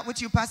sharing that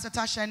with you, Pastor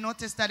Tasha. I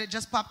noticed that it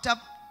just popped up.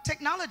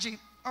 Technology.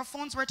 Our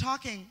phones were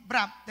talking.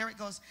 Brah, there it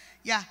goes.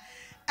 Yeah.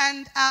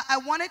 And I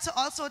wanted to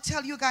also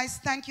tell you guys,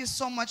 thank you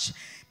so much,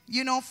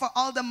 you know, for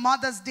all the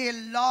Mother's Day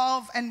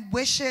love and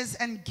wishes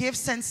and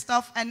gifts and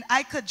stuff. And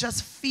I could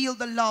just feel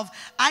the love.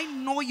 I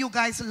know you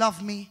guys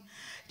love me.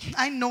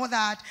 I know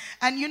that.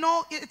 And you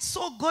know, it's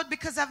so good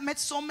because I've met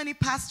so many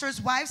pastors'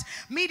 wives.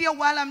 Media,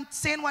 while I'm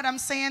saying what I'm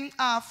saying,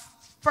 1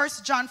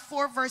 John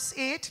 4 verse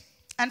 8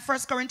 and 1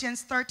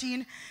 Corinthians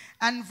 13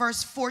 and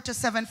verse 4 to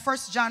 7. 1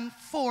 John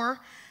 4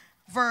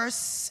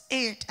 verse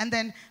 8 and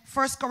then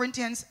 1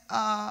 Corinthians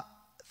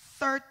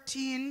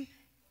 13.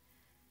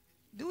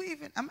 Do we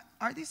even,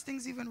 are these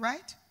things even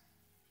right?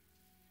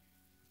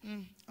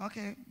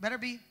 Okay, better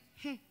be.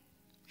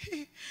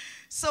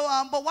 So,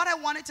 but what I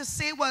wanted to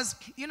say was,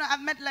 you know,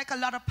 I've met like a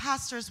lot of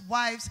pastors'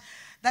 wives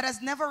that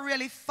has never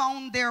really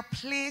found their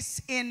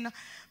place in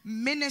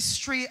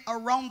ministry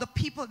around the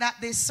people that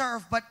they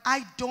serve. But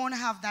I don't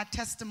have that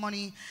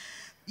testimony,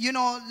 you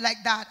know,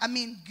 like that. I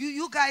mean,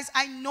 you guys,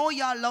 I know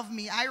y'all love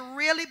me. I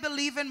really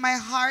believe in my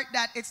heart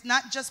that it's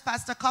not just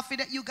Pastor Coffee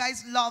that you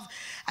guys love.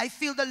 I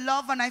feel the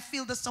love and I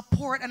feel the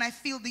support and I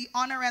feel the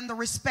honor and the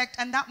respect,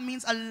 and that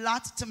means a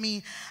lot to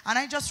me. And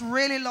I just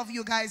really love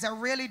you guys. I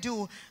really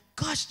do.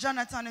 Gosh,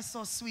 Jonathan is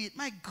so sweet.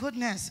 My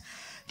goodness.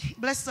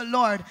 Bless the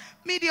Lord.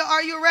 Media,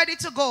 are you ready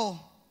to go?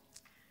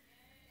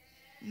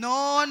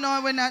 No,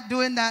 we're not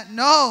doing that.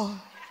 No.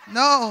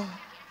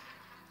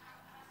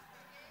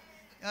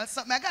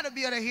 Something I gotta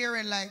be able to hear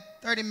in like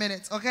 30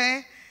 minutes,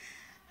 okay?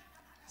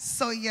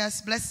 So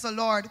yes, bless the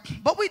Lord.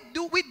 But we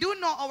do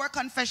know our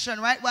confession,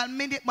 right? While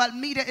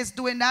media is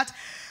doing that,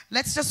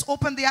 let's just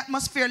open the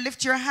atmosphere.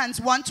 Lift your hands.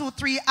 1, 2,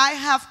 3. I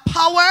have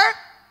power.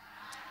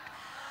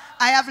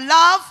 I have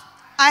love.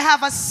 I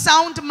have a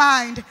sound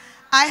mind.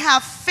 I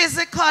have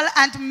physical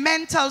and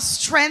mental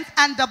strength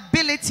and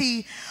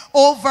ability.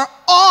 over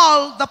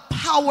all the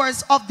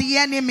powers of the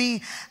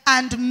enemy,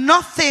 and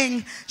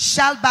nothing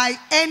shall by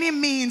any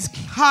means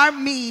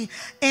harm me,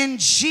 in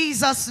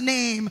Jesus'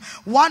 name.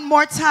 One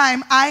more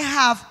time. I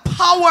have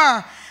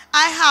power.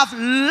 I have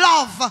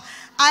love.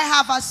 I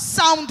have a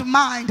sound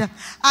mind.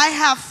 I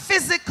have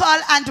physical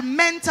and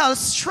mental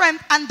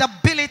strength and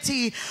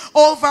ability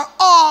over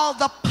all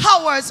the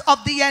powers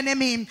of the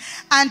enemy,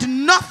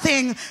 and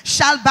nothing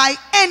shall by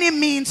any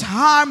means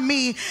harm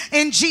me,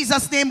 in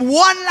Jesus' name.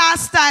 One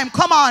last time.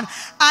 Come on.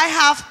 I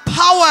have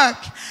power.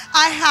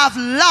 I have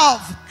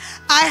love.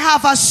 I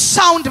have a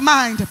sound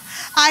mind.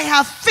 I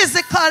have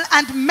physical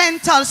and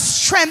mental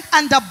strength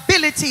and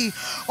ability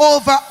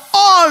over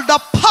all the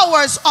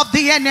powers of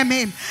the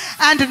enemy,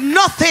 and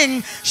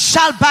nothing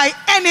shall by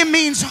any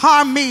means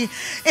harm me,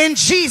 in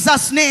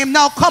Jesus' name.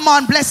 Now come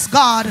on, bless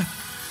God.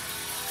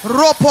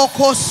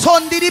 Ropoko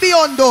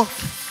sondiribiondo.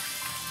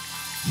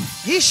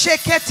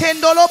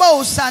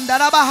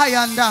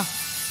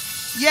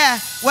 Yeah,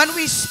 when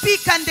we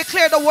speak and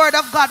declare the word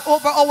of God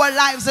over our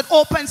lives, it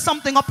opens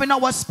something up in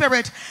our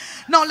spirit.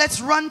 Now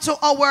let's run to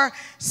our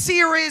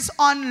series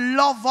on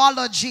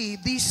loveology,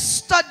 the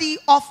study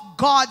of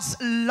God's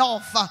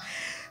love.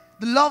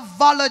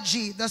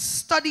 Loveology, the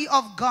study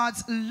of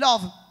God's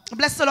love.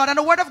 Bless the Lord. And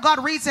the word of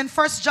God reads in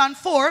 1 John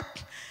 4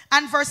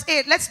 and verse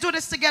 8. Let's do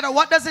this together.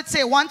 What does it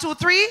say? 1, 2,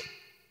 3.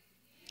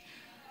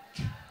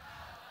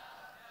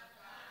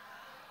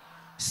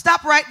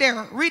 Stop right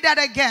there. Read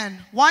that again.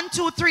 1,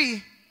 2,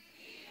 3.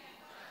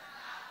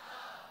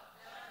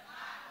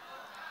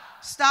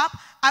 Stop.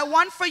 I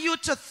want for you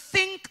to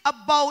think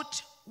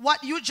about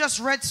what you just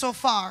read so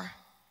far.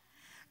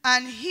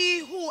 And he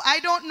who, I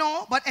don't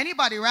know, but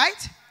anybody,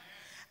 right?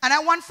 And I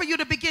want for you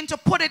to begin to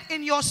put it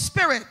in your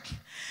spirit,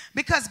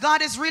 because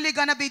God is really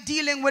going to be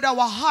dealing with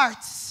our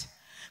hearts.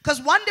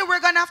 Because one day we're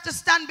going to have to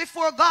stand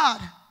before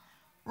God.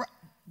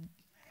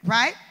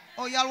 Right?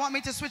 Oh, y'all want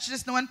me to switch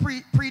this now and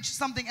preach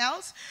something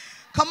else?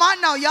 Come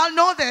on now, y'all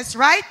know this,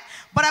 right?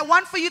 But I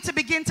want for you to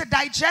begin to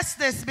digest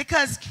this,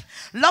 because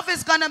love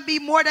is going to be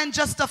more than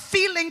just a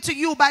feeling to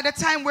you by the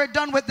time we're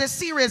done with this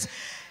series.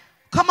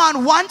 Come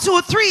on, 1,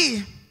 2,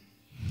 3.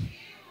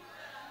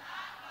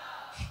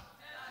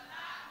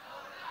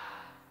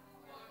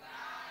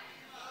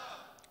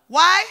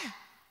 Why?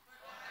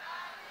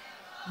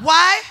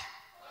 Why?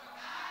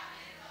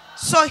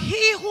 So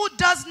he who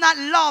does not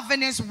love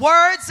in his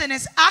words, in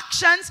his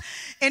actions,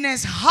 in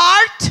his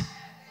heart,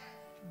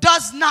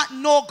 does not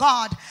know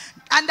God.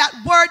 And that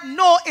word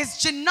know is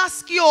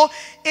ginoskio.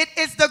 It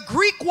is the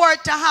Greek word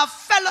to have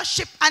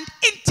fellowship and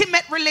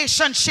intimate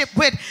relationship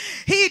with.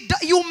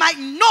 You might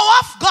know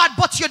of God,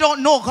 but you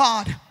don't know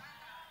God.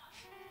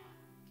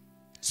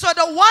 So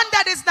the one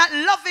that is not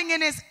loving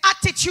in his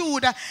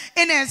attitude,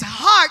 in his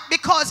heart,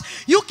 because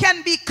you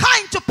can be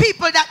kind to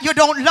people that you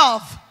don't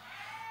love.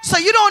 So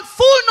you don't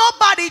fool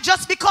nobody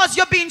just because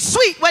you're being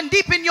sweet, when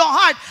deep in your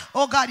heart,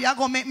 oh God, you're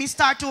going to make me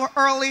start too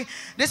early.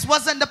 This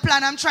wasn't the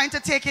plan. I'm trying to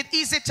take it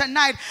easy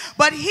tonight.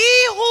 But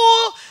he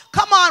who,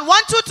 come on,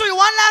 1, 2, 3,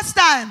 one last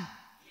time.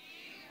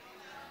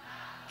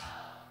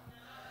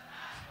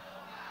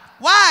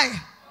 Why?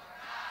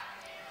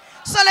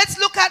 So let's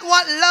look at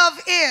what love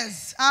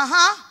is.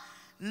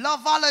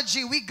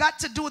 Loveology. We got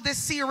to do this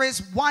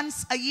series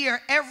once a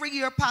year. Every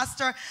year,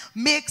 Pastor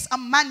makes a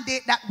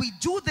mandate that we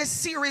do this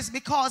series,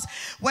 because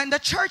when the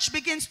church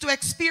begins to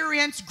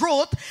experience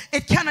growth,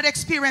 it cannot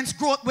experience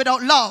growth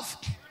without love.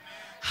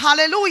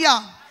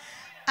 Hallelujah.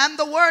 And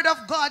the word of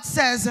God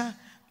says,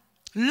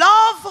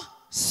 love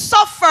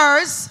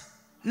suffers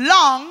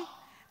long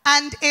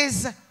and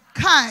is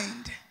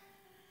kind.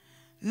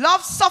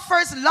 Love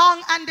suffers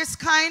long and is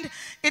kind.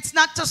 It's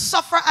not to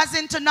suffer as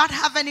in to not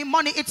have any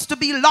money. It's to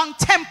be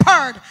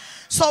long-tempered.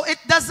 So it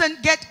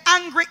doesn't get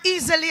angry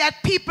easily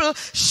at people,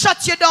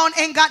 shut you down,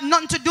 ain't got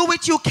nothing to do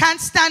with you,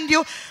 can't stand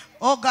you.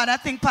 Oh God, I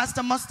think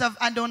Pastor must have,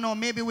 I don't know,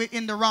 maybe we're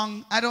in the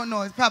wrong, I don't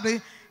know, it's probably,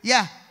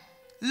 yeah.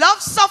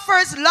 Love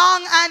suffers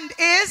long and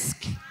is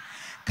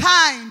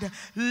kind.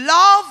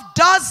 Love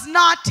does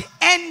not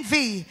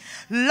envy.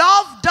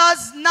 Love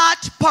does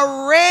not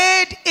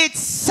parade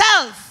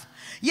itself.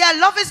 Yeah,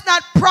 love is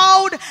not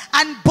proud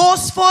and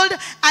boastful,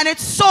 and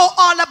it's so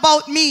all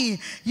about me.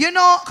 You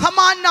know, come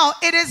on now.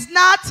 It is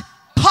not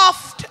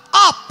puffed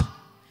up.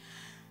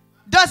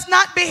 Does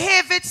not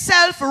behave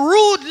itself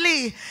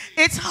rudely.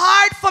 It's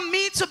hard for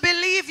me to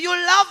believe you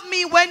love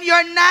me when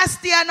you're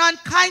nasty and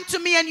unkind to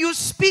me and you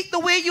speak the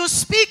way you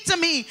speak to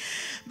me.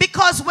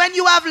 Because when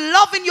you have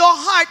love in your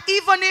heart,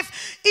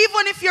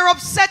 even if you're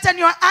upset and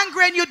you're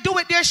angry and you do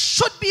it, there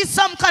should be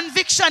some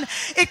conviction.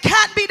 It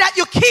can't be that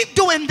you keep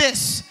doing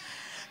this.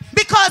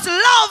 Because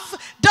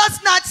love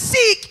does not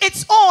seek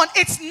its own.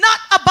 It's not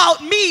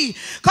about me.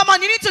 Come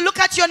on, you need to look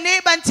at your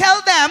neighbor and tell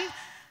them,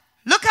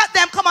 look at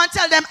them, come on,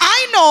 tell them,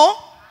 I know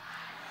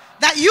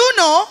that you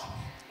know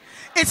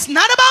it's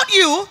not about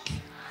you,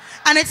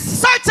 and it's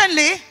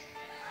certainly,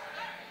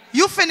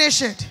 you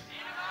finish it.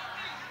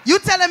 You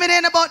tell them it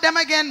ain't about them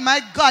again. My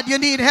God, you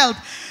need help.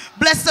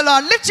 Bless the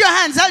Lord. Lift your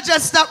hands. I'll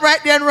just stop right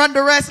there and run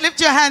the rest. Lift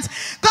your hands.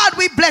 God,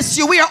 we bless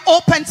you. We are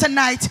open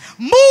tonight.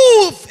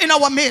 Move in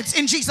our midst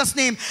in Jesus'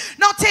 name.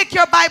 Now take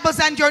your Bibles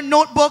and your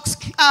notebooks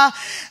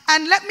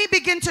and let me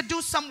begin to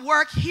do some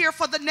work here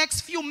for the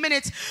next few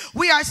minutes.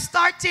 We are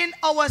starting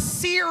our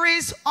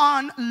series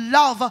on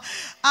love.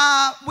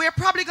 We're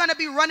probably going to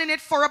be running it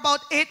for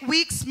about 8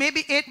 weeks.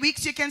 Maybe 8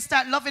 weeks you can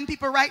start loving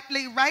people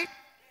rightly, right?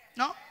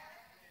 No?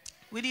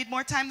 We need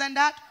more time than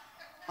that?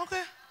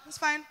 Okay, that's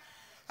fine.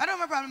 I don't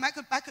have a problem.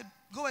 I could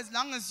go as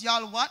long as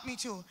y'all want me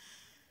to.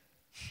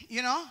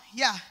 You know?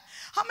 Yeah.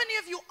 How many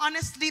of you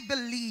honestly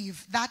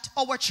believe that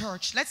our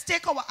church, let's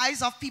take our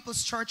eyes off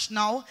People's Church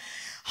now.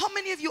 How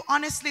many of you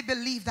honestly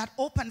believe that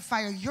Open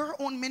Fire, your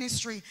own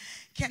ministry,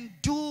 can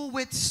do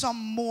with some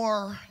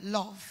more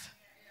love?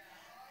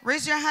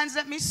 Raise your hands,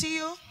 let me see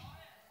you.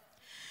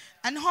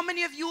 And how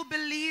many of you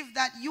believe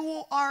that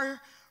you are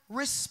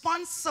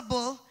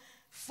responsible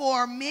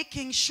for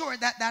making sure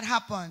that that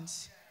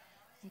happens?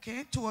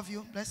 Okay, 2 of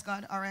you, bless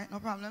God. All right, no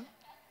problem.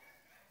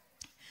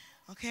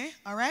 Okay,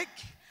 all right.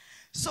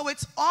 So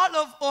it's all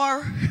of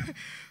our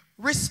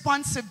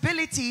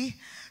responsibility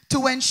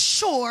to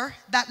ensure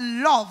that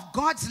love,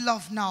 God's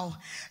love now,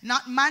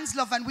 not man's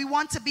love. And we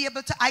want to be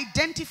able to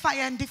identify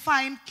and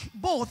define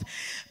both,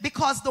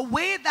 because the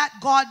way that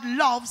God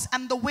loves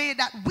and the way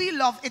that we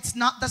love, it's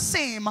not the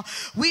same.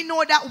 We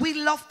know that we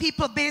love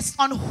people based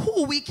on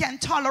who we can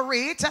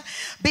tolerate,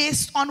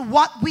 based on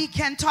what we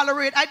can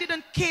tolerate. I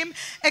didn't came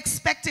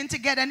expecting to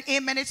get an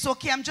amen. It's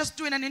okay. I'm just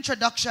doing an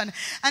introduction.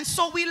 And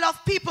so we love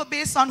people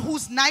based on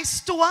who's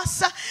nice to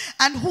us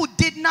and who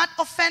did not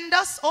offend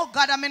us. Oh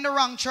God, I'm in the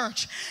wrong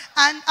church.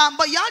 And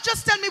but y'all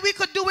just tell me we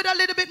could do with a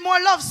little bit more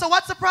love. So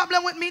what's the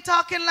problem with me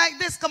talking like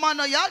this? Come on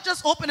now, y'all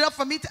just open it up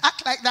for me to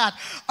act like that.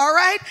 All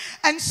right?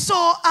 And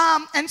so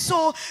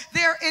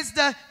there is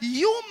the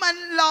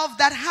human love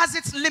that has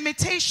its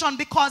limitation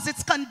because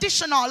it's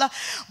conditional.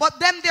 But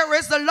then there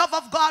is the love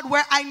of God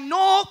where I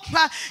know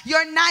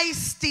you're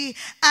nasty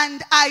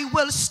and I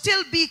will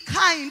still be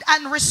kind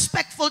and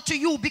respectful to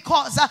you,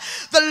 because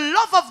the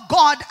love of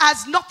God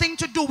has nothing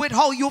to do with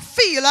how you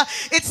feel.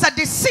 It's a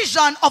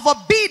decision of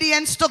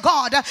obedience to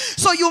God.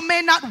 So you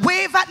may not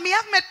wave at me.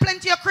 I've met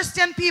plenty of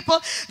Christian people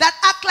that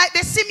act like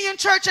they see me in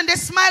church and they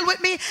smile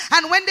with me,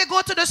 and when they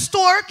go to the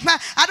store,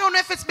 I don't know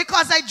if it's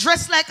because I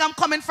dress like I'm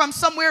coming from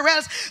somewhere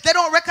else, they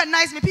don't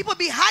recognize me. People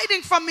be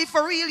hiding from me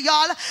for real,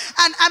 y'all.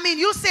 And I mean,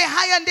 you say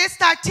hi and they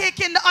start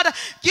taking the other.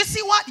 You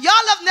see what? Y'all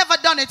have never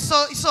done it.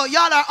 So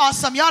y'all are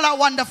awesome. Y'all are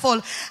wonderful.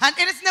 And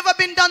it's never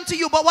been done to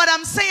you. But what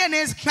I'm saying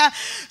is,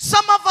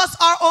 some of us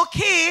are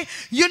okay,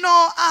 you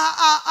know,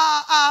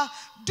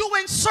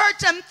 doing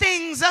certain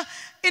things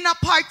in a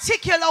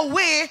particular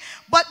way,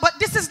 but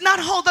this is not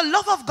how the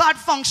love of God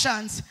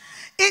functions.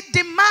 It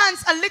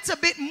demands a little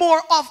bit more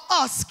of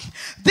us.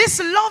 This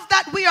love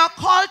that we are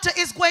called to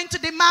is going to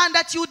demand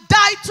that you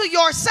die to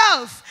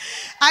yourself.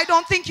 I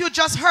don't think you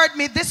just heard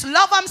me. This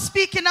love I'm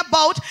speaking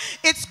about,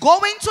 it's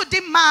going to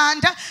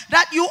demand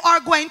that you are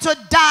going to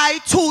die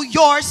to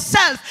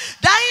yourself.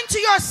 Dying to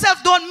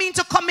yourself don't mean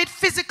to commit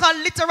physical,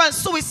 literal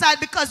suicide,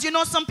 because you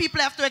know some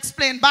people have to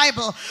explain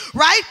Bible,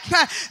 right?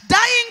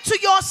 Dying to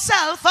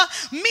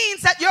yourself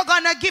means that you're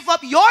going to give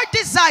up your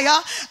desire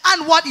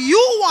and what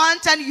you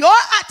want and your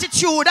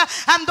attitude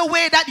and the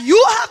way that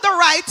you have the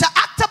right to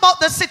act about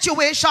the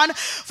situation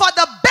for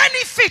the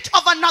benefit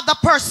of another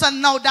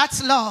person. Now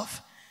that's love.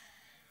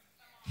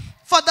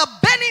 For the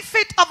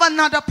benefit of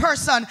another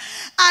person.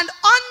 And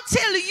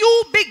until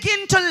you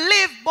begin to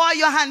live, boy,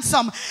 you're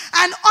handsome.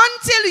 And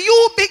until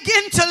you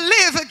begin to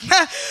live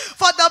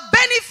for the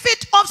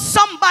benefit of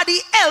somebody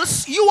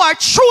else, you are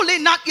truly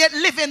not yet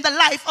living the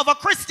life of a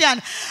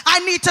Christian. I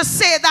need to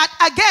say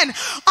that again.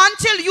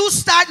 Until you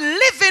start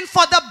living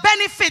for the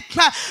benefit.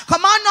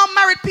 Come on now,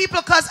 married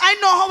people, because I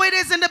know how it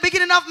is in the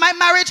beginning of my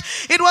marriage.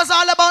 It was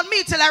all about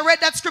me till I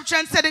read that scripture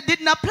and said it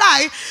didn't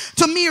apply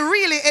to me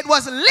really. It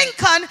was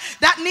Lincoln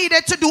that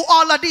needed to do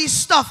all of these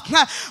stuff.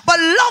 But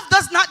love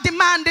does not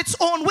demand its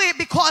own way,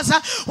 because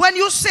when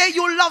you say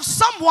you love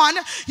someone,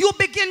 you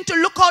begin to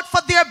look out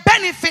for their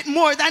benefit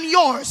more than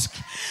yours.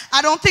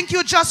 I don't think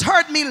you just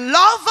heard me.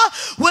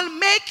 Love will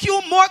make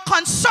you more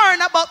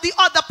concerned about the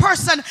other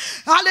person.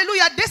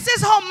 Hallelujah. This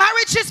is how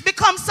marriages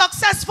become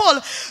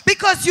successful,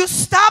 because you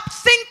stop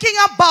thinking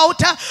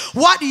about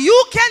what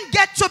you can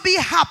get to be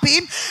happy,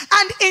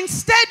 and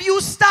instead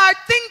you start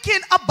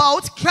thinking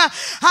about,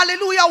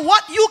 hallelujah,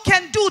 what you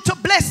can do to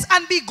bless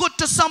and be good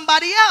to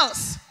somebody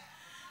else.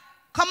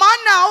 Come on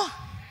now.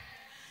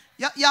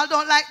 Y'all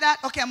don't like that?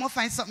 Okay, I'm going to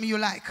find something you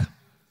like.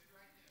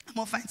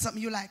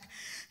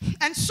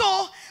 And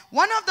so,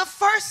 one of the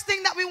first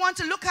things that we want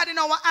to look at in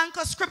our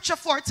anchor scripture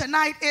for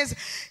tonight is,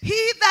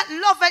 he that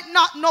loveth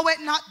not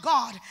knoweth not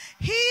God.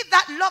 He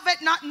that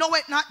loveth not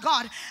knoweth not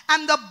God.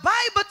 And the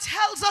Bible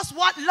tells us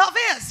what love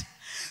is.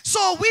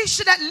 So we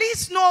should at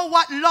least know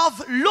what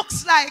love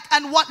looks like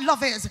and what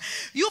love is.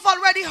 You've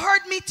already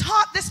heard me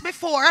taught this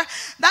before,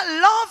 that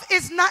love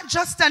is not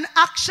just an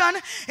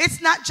action,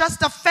 it's not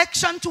just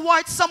affection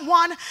towards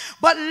someone,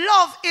 but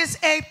love is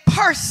a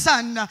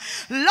person.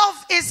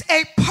 Love is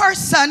a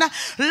person.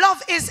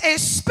 Love is a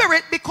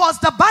spirit, because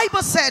the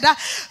Bible said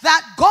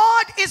that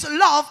God is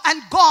love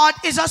and God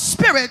is a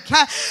spirit.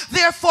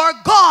 Therefore,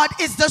 God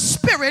is the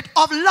spirit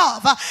of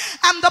love.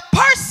 And the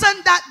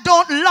person that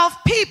don't love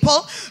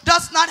people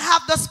does not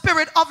have the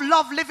spirit of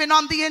love living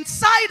on the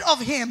inside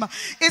of him.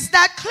 Is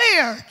that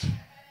clear?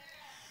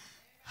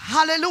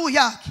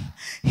 Hallelujah.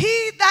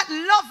 He that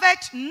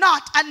loveth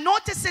not, and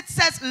notice it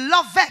says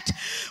loveth,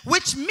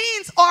 which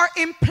means or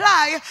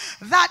imply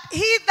that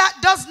he that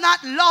does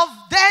not love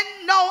then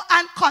know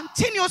and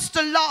continues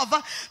to love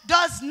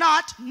does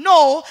not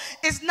know,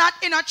 is not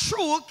in a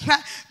true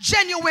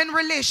genuine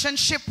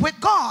relationship with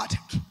God.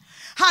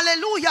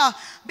 Hallelujah.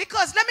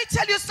 Because let me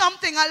tell you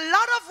something, a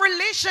lot of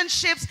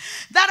relationships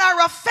that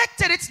are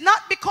affected, it's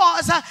not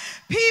because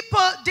people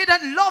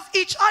didn't love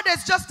each other,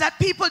 it's just that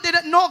people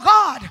didn't know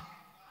God.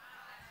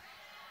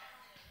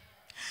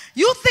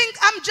 You think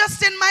I'm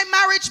just in my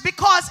marriage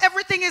because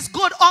everything is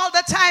good all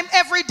the time,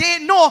 every day?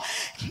 No,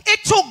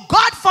 it took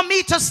God for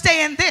me to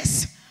stay in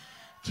this.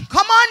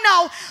 Come on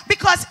now,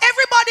 because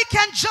everybody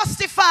can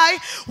justify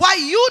why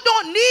you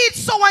don't need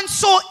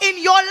so-and-so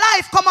in your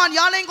life. Come on,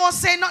 y'all ain't gonna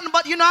say nothing,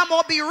 but you know I'm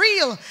gonna be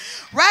real,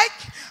 right?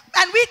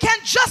 And we can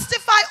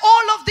justify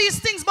all of these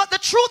things, but the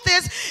truth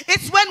is,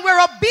 it's when we're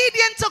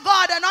obedient to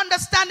God and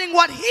understanding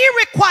what He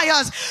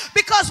requires.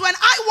 Because when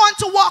I want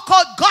to walk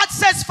out, God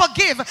says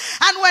forgive.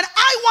 And when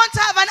I want to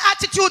have an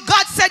attitude,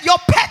 God said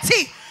you're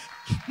petty.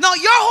 No,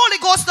 your Holy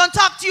Ghost don't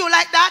talk to you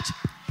like that.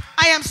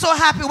 I am so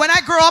happy. When I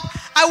grow up,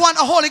 I want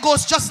a Holy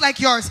Ghost just like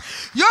yours.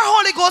 Your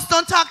Holy Ghost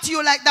don't talk to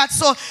you like that.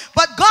 So,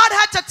 but God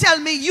had to tell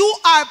me, you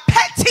are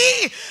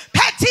petty,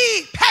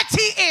 petty,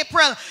 petty,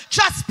 April.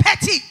 Just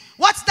petty.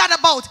 What's that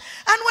about?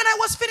 And when I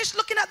was finished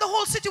looking at the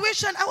whole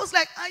situation, I was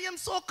like, I am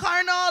so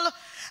carnal.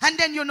 And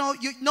then you know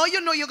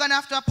you're going to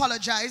have to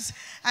apologize.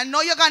 And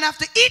you're going to have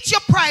to eat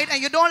your pride.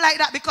 And you don't like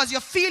that because you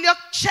feel your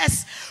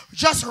chest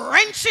just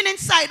wrenching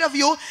inside of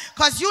you.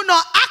 Because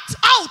act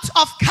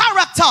out of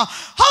character.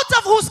 Out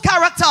of whose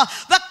character?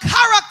 The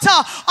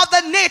character of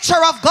the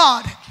nature of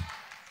God.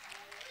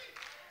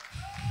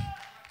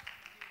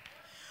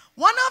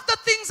 One of the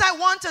things I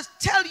want to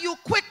tell you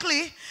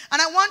quickly, and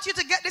I want you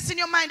to get this in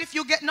your mind if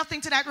you get nothing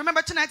tonight.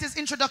 Remember, tonight is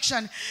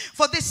introduction.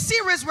 For this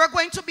series, we're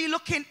going to be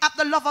looking at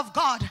the love of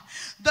God.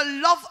 The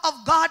love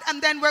of God,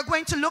 and then we're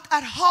going to look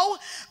at how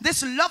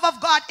this love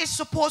of God is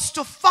supposed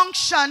to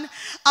function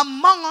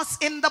among us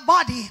in the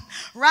body.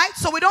 Right?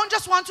 So we don't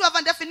just want to have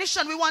a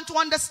definition. We want to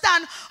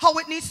understand how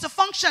it needs to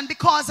function.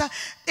 Because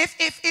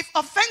if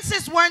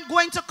offenses weren't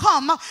going to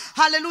come,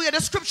 hallelujah, the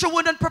scripture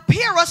wouldn't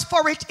prepare us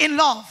for it in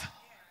love.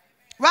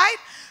 Right?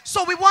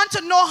 So we want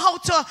to know how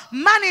to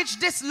manage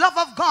this love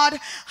of God,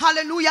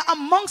 hallelujah,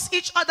 amongst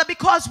each other,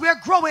 because we're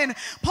growing.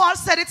 Paul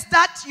said it's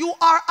that you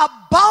are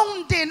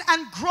abounding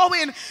and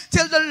growing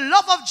till the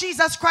love of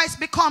Jesus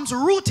Christ becomes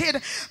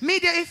rooted.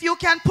 Media, if you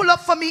can pull up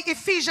for me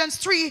Ephesians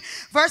 3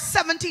 verse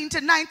 17 to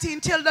 19,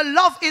 till the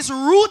love is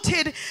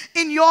rooted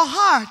in your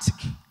heart.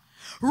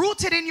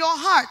 Rooted in your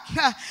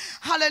heart.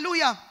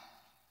 Hallelujah.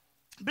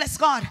 Bless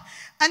God.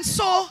 And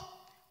so,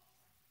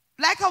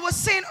 like I was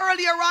saying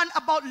earlier on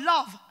about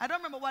love. I don't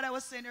remember what I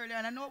was saying earlier,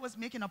 and I know it was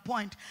making a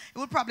point. It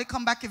will probably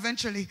come back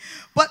eventually.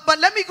 But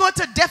let me go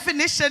to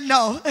definition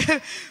now.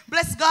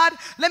 Bless God.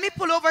 Let me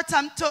pull over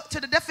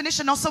to the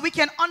definition now so we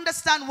can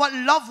understand what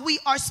love we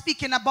are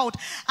speaking about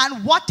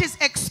and what is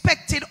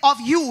expected of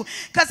you.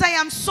 Because I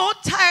am so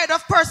tired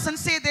of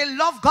persons say they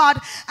love God,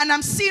 and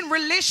I'm seeing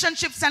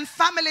relationships and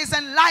families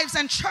and lives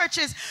and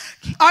churches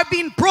are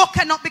being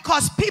broken up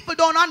because people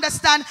don't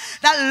understand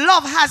that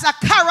love has a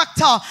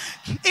character.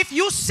 If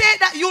you say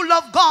that you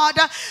love God,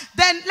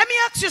 then let me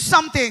ask you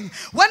something.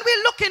 When we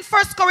look in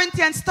 1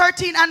 Corinthians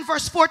 13 and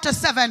verse 4 to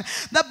 7,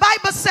 the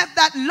Bible said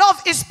that love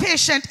is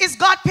patient. Is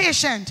God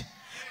patient?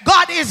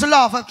 God is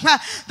love.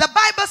 The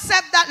Bible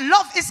said that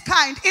love is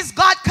kind. Is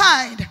God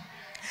kind?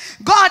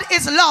 God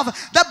is love.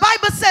 The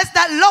Bible says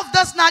that love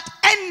does not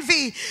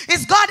envy.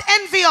 Is God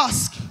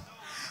envious?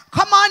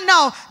 Come on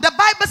now. The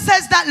Bible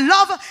says that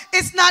love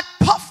is not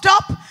puffed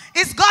up.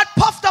 Is God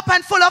puffed up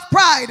and full of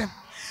pride?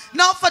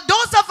 Now, for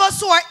those of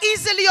us who are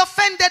easily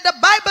offended, the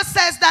Bible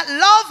says that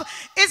love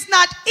is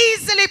not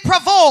easily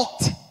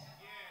provoked.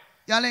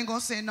 Y'all ain't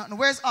gonna say nothing.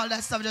 Where's all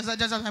that stuff? Just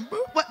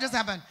what just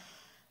happened?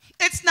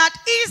 It's not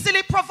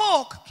easily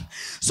provoked.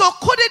 So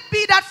could it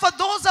be that for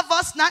those of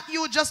us, not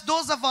you, just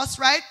those of us,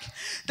 right,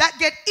 that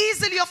get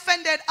easily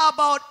offended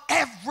about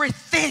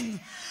everything,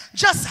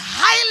 just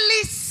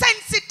highly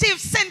sensitive,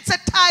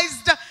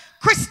 sensitized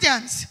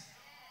Christians,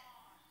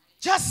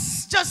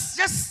 just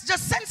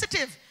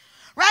sensitive,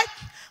 right?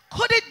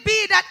 Could it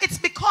be that it's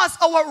because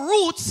our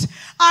roots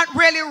aren't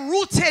really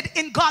rooted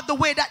in God the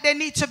way that they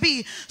need to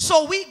be?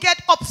 So we get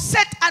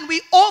upset and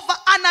we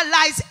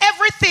overanalyze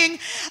everything.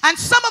 And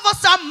some of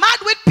us are mad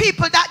with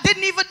people that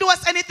didn't even do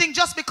us anything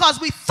just because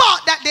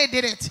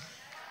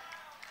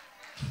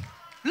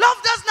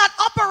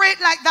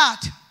operate like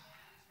that.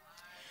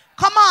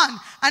 Come on.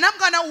 And I'm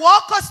going to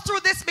walk us through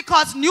this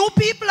because new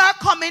people are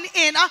coming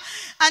in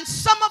and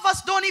some of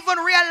us don't even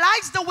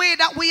realize the way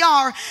that we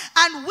are.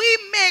 And we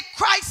make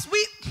Christ,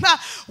 we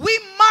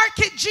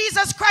market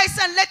Jesus Christ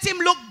and let him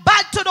look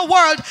bad to the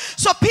world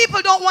so people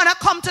don't want to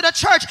come to the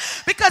church.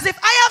 Because if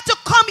I have to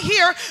come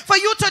here for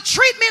you to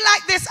treat me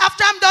like this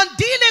after I'm done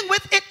dealing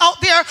with it out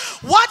there,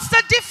 what's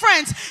the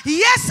difference?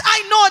 Yes,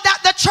 I know that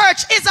the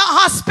church is a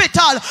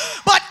hospital,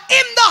 but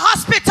in the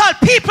hospital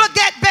people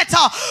get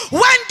better.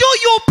 When do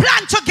you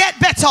plan to get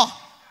better?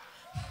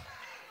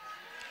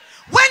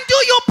 When do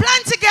you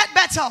plan to get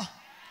better?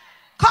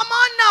 Come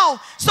on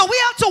now. So we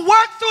have to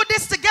work through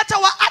this to get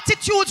our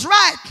attitudes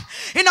right.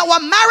 In our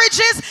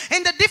marriages,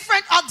 in the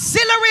different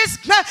auxiliaries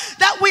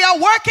that we are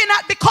working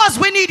at, because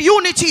we need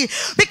unity.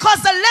 Because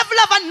the level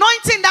of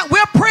anointing that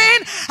we're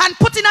praying and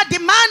putting a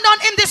demand on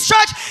in this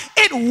church,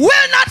 it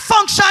will not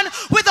function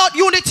without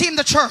unity in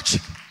the church.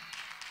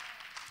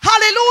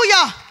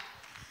 Hallelujah.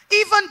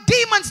 Even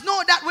demons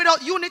know that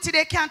without unity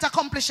they can't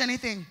accomplish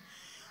anything.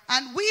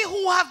 And we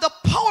who have the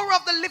power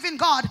of the living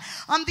God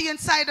on the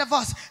inside of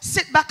us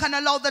sit back and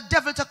allow the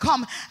devil to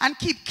come and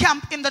keep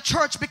camp in the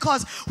church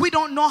because we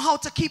don't know how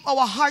to keep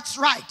our hearts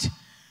right.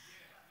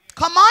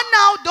 Come on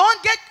now,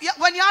 don't get,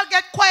 when y'all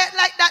get quiet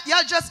like that,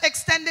 y'all just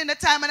extending the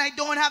time and I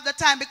don't have the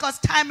time because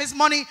time is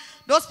money.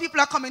 Those people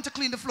are coming to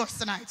clean the floors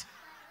tonight.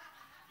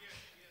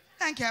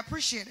 Thank you, I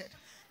appreciate it.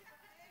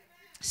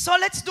 So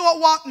let's do a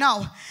walk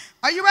now.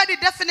 Are you ready?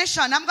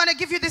 Definition. I'm going to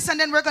give you this and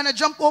then we're going to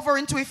jump over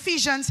into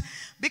Ephesians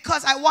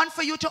because I want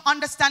for you to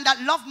understand that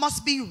love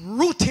must be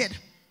rooted.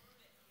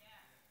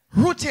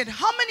 Rooted.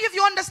 How many of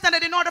you understand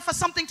that in order for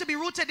something to be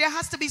rooted, there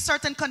has to be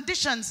certain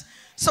conditions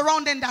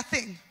surrounding that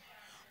thing?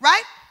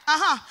 Right?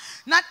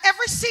 Not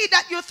every seed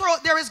that you throw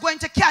there is going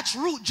to catch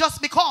root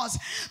just because.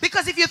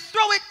 Because if you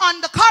throw it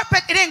on the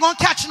carpet, it ain't going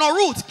to catch no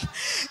root.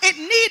 It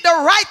needs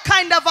the right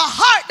kind of a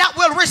heart that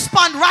will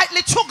respond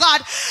rightly to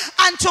God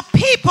and to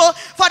people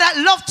for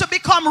that love to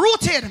become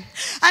rooted.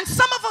 And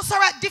some of us are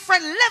at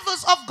different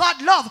levels of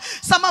God love.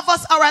 Some of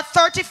us are at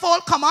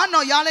 30-fold. Come on,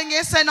 no, y'all ain't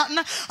say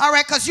nothing. All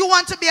right, because you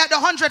want to be at the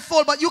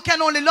 100-fold, but you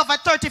can only love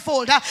at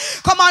 30-fold.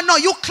 Come on,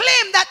 no, you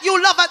claim that you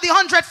love at the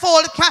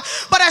 100-fold,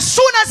 but as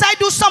soon as I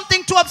do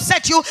something to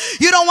upset you,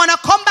 you don't want to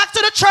come back to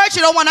the church,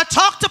 you don't want to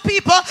talk to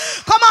people.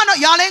 Come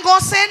on, y'all ain't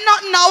gonna say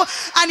nothing now.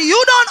 And you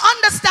don't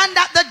understand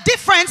that the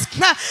difference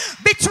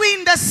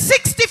between the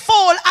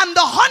 60-fold and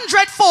the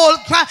 100-fold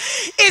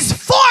is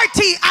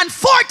 40, and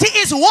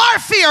 40 is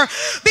warfare,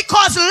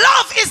 because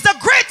love is the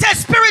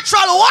greatest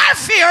spiritual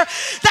warfare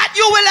that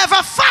you will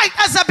ever fight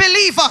as a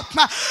believer.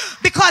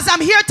 Because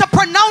I'm here to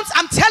pronounce,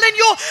 I'm telling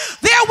you,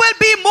 there will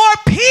be more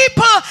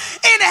people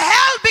in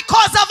hell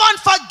because of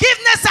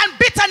unforgiveness and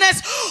bitterness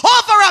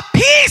over a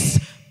piece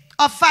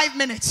of 5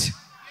 minutes.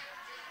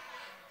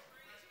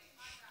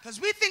 Because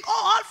we think,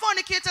 oh, all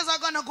fornicators are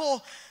going to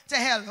go to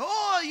hell.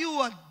 Oh,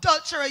 you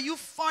adulterer, you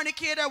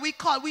fornicator,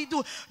 we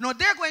do. No,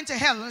 they're going to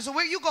hell. So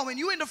where are you going?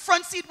 You in the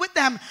front seat with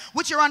them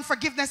with your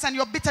unforgiveness and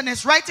your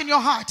bitterness right in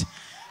your heart.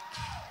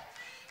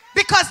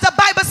 Because the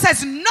Bible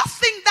says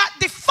nothing that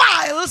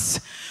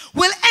defiles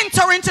will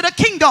enter into the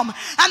kingdom.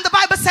 And the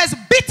Bible says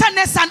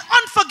bitterness and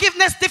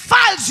unforgiveness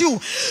defiles you.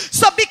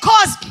 So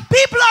because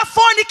people are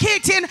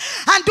fornicating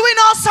and doing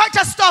all sorts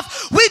of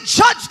stuff, we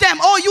judge them.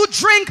 Oh, you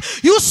drink,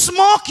 you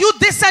smoke, you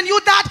this and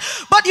you that,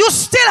 but you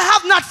still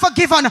have not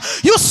forgiven.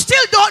 You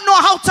still don't know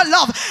how to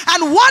love.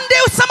 And one day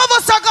some of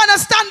us are going to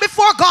stand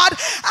before God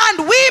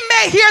and we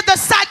may hear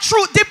the sad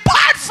truth.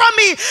 Depart from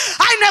me,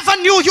 I never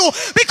knew you.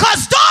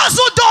 Because those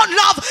who don't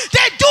love,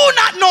 they do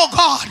not know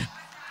God.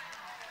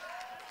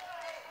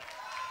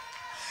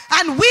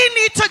 And we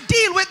need to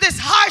deal with this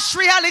harsh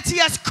reality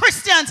as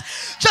Christians.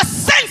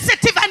 Just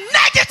sensitive and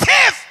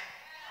negative.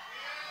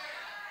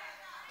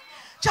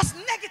 Just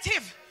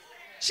negative.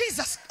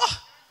 Jesus. Oh,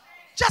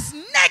 just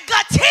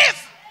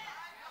negative.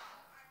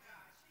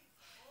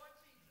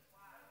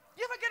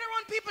 You ever get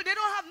around people, they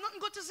don't have nothing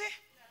good to say?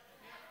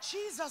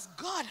 Jesus,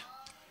 God.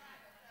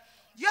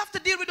 You have to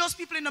deal with those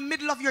people in the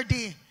middle of your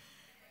day.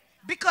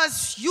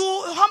 Because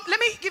let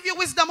me give you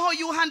wisdom how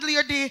you handle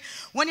your day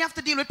when you have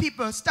to deal with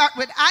people. Start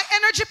with high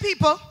energy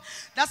people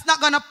that's not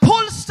going to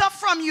pull stuff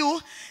from you.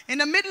 In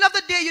the middle of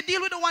the day, you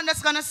deal with the one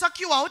that's going to suck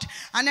you out.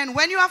 And then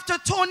when you have to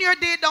tone your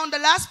day down, the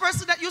last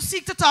person that you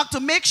seek to talk to,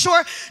 make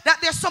sure that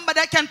there's somebody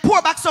that can pour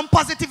back some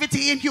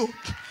positivity in you.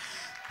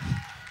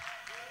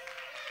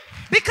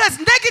 Because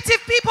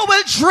negative people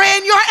will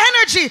drain your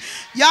energy.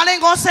 Y'all ain't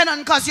gonna say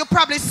nothing because you're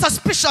probably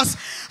suspicious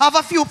of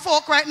a few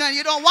folk right now.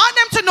 You don't want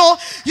them to know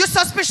you're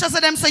suspicious of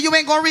them, so you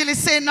ain't gonna really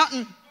say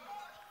nothing.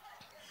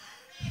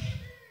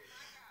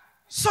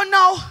 So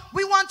now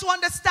we want to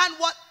understand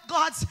what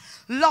God's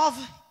love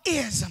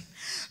is.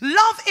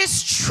 Love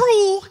is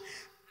true,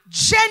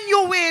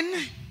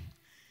 genuine,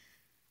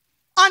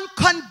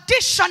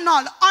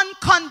 unconditional.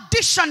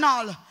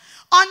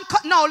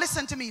 Now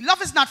listen to me.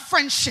 Love is not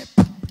friendship.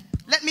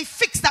 Let me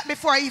fix that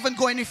before I even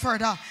go any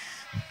further.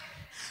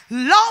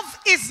 Love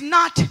is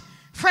not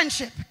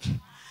friendship.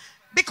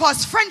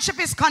 Because friendship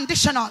is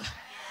conditional.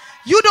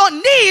 You don't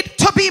need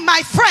to be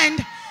my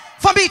friend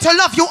for me to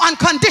love you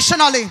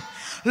unconditionally.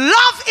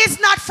 Love is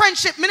not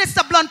friendship.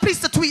 Minister Blunt, please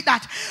to tweet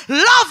that.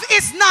 Love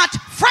is not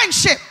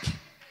friendship.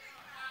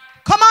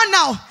 Come on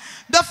now.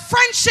 The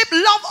friendship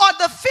love or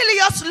the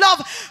filius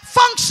love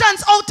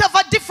functions out of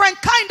a different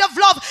kind of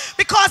love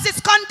because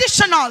it's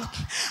conditional.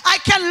 I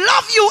can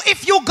love you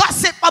if you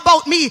gossip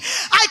about me.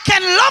 I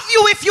can love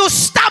you if you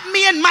stab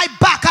me in my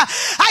back.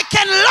 I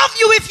can love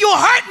you if you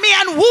hurt me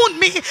and wound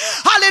me.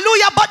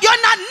 Hallelujah. But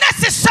you're not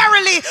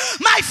necessarily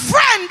my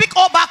friend.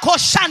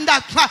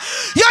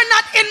 You're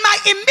not in my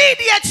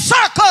immediate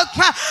circle,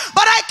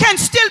 but I can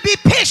still be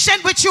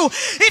patient with you.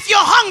 If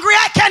you're hungry,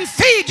 I can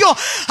feed you.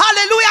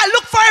 Hallelujah. I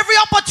look for every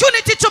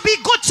opportunity to be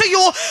good to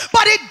you,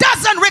 but it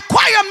doesn't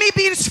require me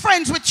being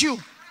friends with you.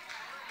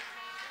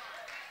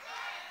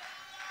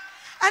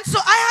 And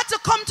so I had to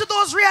come to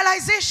those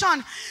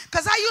realizations,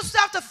 because I used to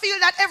have to feel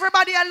that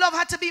everybody I love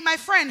had to be my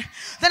friend.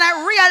 Then I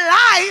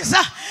realized,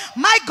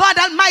 my God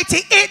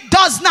Almighty, it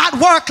does not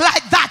work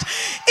like that.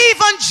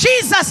 Even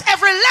Jesus,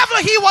 every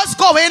level he was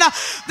going,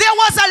 there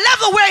was a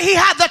level where he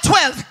had the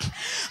 12.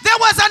 There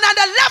was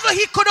another level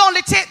he could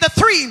only take the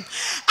 3.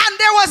 And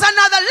there was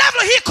another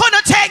level he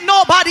couldn't take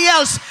nobody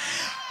else.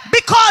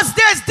 Because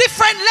there's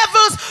different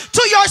levels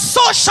to your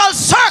social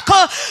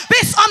circle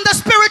based on the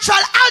spiritual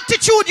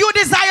altitude you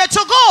desire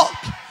to go.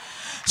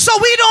 So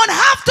we don't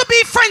have to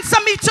be friends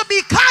of me to be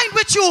kind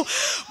with you,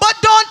 but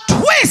don't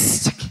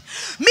twist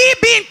me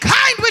being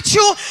kind with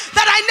you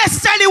that I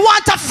necessarily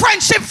want a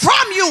friendship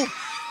from you,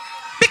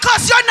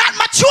 because you're not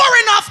mature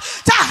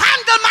enough to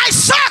handle my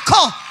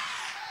circle.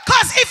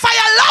 Because if I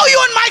allow you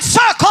in my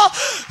circle,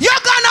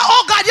 you're gonna,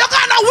 oh God, you're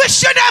gonna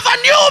wish you never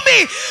knew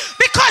me,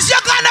 because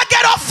you're gonna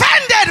get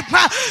offended.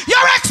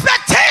 Your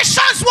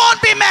expectations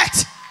won't be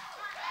met.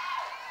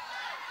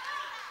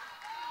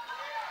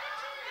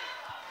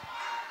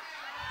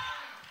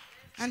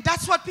 And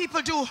that's what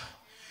people do.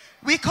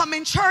 We come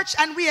in church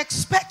and we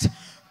expect.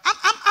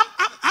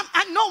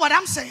 I know what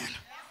I'm saying.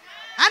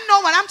 I know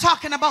what I'm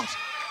talking about.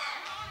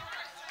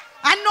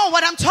 I know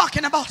what I'm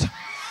talking about.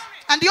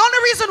 And the only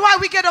reason why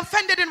we get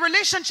offended in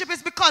relationship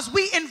is because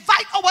we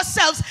invite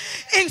ourselves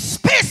in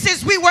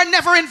spaces we were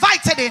never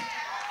invited in.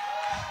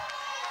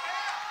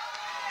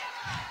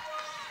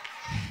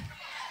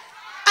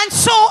 And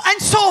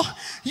so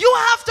you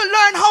have to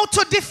learn how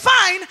to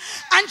define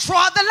and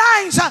draw the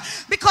lines,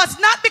 because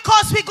not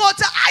because we go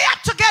to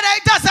IAP together,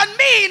 it doesn't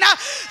mean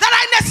that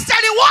I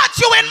necessarily want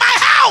you in my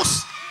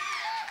house,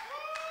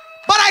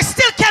 but I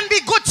still can be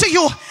good to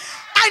you.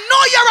 I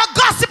know you're a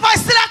gossip, I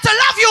still have to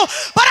love you,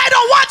 but I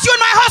don't want you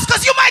in my house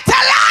because you might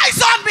tell lies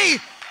on me.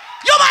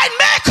 You might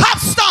make up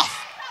stuff.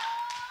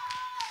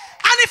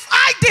 And if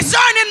I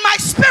discern in my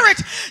spirit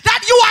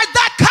that you are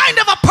that kind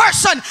of a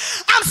person,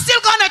 I'm still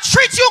going to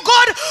treat you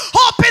good,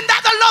 hoping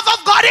that the love of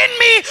God in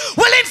me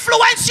will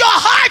influence your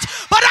heart,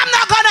 but I'm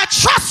not going to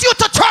trust you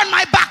to turn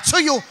my back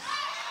to you.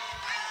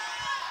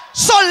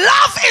 So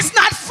love is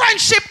not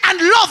friendship and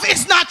love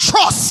is not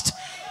trust.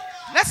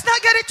 Let's not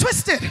get it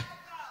twisted.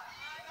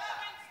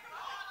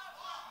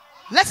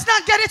 Let's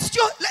not get it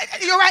stupid.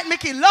 You're right,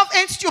 Mickey. Love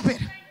ain't stupid.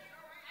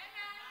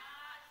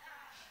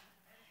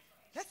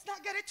 Let's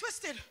not get it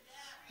twisted.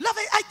 Love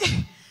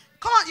it.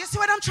 Come on, you see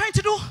what I'm trying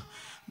to do?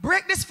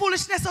 Break this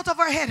foolishness out of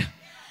our head.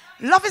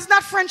 Love is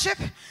not friendship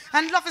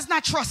and love is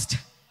not trust.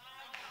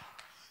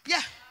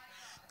 Yeah.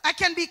 I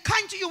can be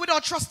kind to you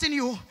without trusting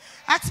you.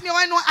 Ask me how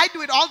I know. I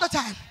do it all the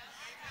time.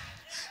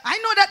 I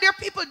know that there are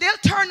people, they'll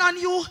turn on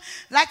you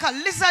like a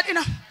lizard in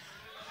a...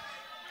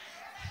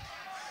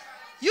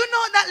 You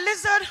know that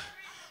lizard?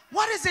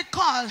 What is it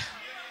called?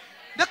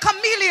 The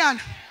chameleon.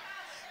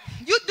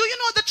 Do you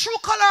know the true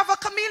color of a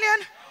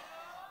chameleon?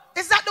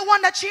 Is that the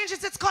one that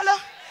changes its color?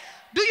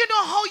 Do you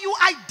know how you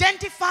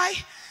identify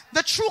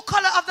the true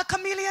color of the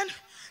chameleon?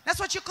 That's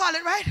what you call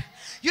it, right?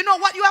 You know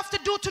what you have to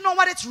do to know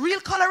what its real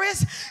color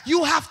is?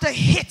 You have to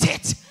hit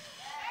it.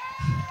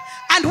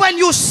 And when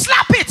you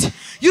slap it,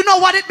 you know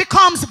what? It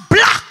becomes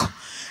black.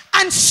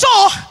 And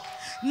so,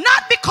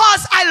 not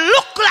because I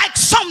look like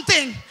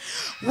something,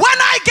 when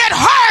I get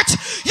hurt,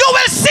 you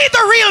will see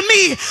the real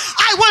me.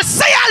 I will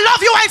say I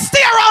love you and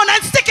stay around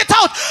and stick it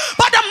out.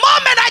 But the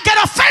moment I get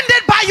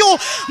offended by you,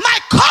 my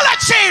color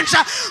changed,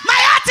 my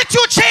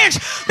attitude changed,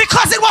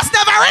 because it was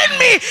never in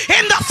me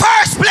in the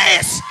first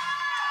place.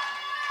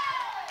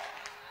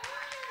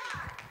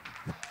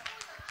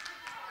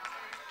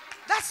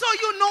 That's how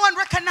you know and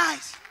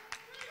recognize.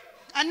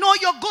 I know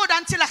you're good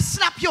until I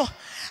slap you.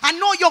 I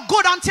know you're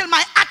good until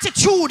my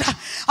attitude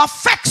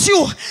affects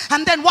you,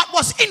 and then what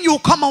was in you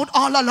come out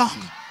all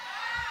along.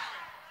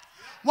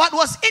 What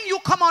was in you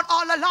come out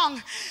all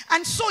along.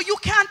 And so you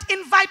can't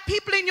invite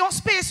people in your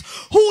space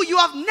who you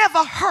have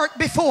never hurt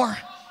before.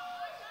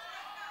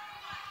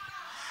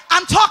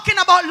 I'm talking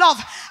about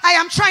love. I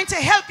am trying to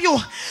help you,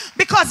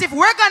 because if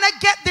we're gonna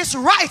get this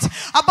right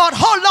about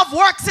how love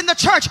works in the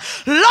church,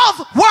 love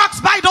works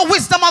by the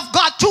wisdom of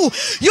God too.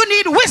 You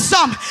need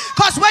wisdom,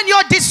 because when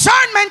your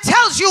discernment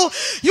tells you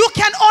you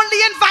can only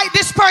invite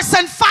this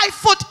person 5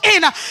 foot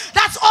in,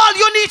 that's all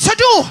you need to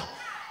do.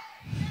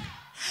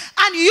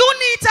 And you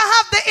need to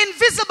have the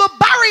invisible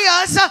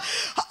barriers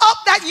up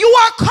that you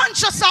are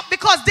conscious of,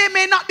 because they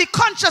may not be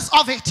conscious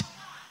of it.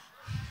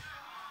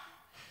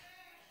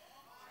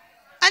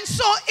 And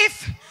so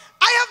if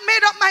I have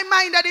made up my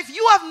mind that if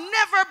you have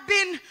never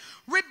been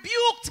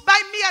rebuked by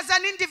me as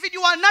an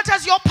individual, not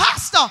as your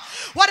pastor,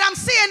 what I'm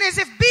saying is,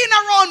 if being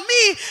around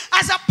me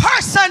as a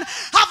person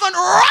haven't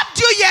robbed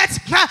you yet,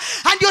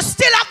 and you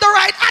still have the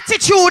right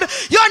attitude,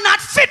 you're not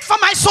fit for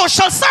my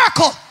social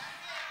circle.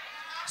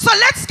 So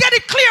let's get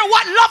it clear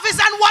what love is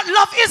and what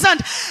love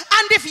isn't.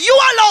 And if you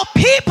allow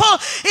people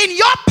in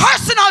your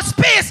personal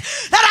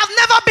space that have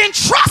never been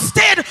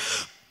trusted,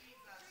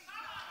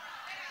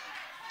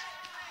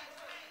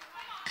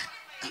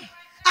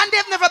 and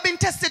they've never been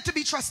tested to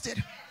be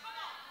trusted.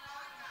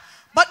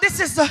 But this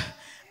is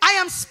I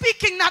am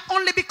speaking not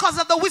only because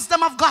of the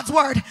wisdom of God's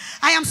word.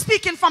 I am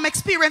speaking from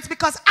experience,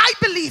 because I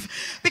believe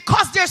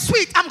because they're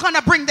sweet, I'm going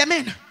to bring them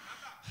in.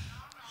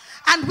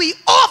 And we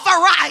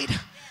override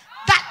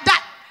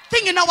that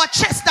thing in our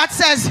chest that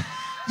says,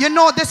 you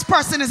know, this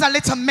person is a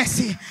little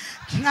messy.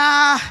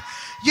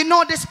 You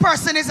know, this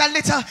person is a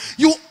little,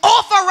 you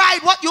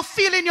override what you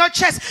feel in your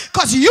chest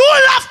because you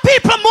love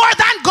people more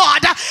than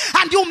God,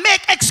 and you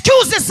make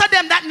excuses to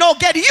them that no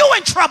get you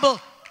in trouble.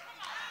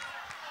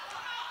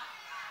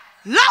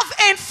 Love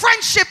ain't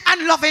friendship,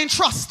 and love ain't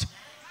trust.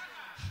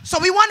 So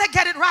we want to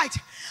get it right,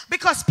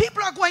 because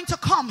people are going to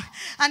come,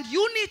 and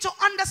you need to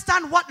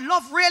understand what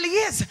love really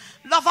is.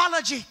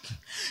 Loveology.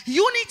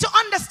 You need to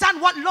understand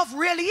what love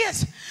really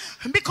is,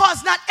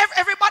 because not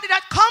everybody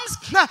that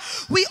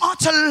comes, we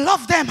ought to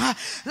love them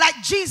like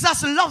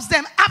Jesus loves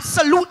them.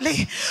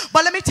 Absolutely.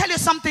 But let me tell you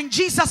something.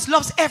 Jesus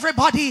loves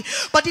everybody,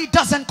 but he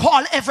doesn't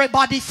call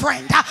everybody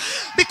friend,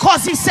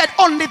 because he said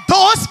only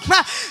those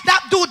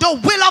that do the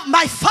will of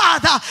my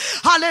Father,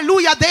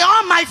 hallelujah, they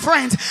are my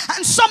friends.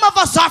 And some of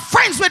us are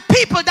friends with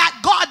people that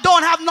God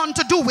don't have nothing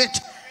to do with.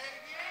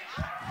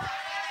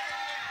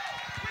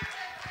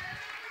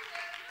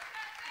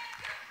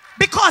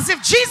 Because if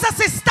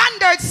Jesus'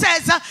 standard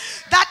says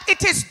that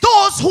it is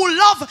those who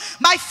love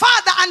my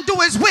Father and do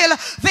his will,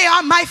 they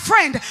are my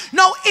friend.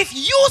 Now, if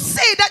you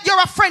say that you're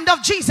a friend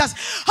of Jesus,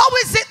 how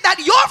is it that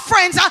your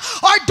friends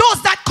are those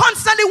that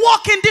constantly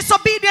walk in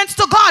disobedience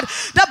to God?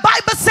 The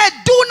Bible said,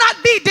 do not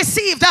be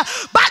deceived.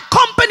 Bad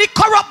company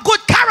corrupt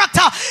good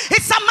character.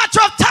 It's a matter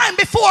of time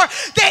before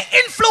they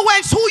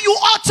influence who you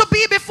ought to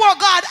be before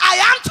God. I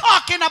am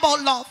talking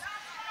about love.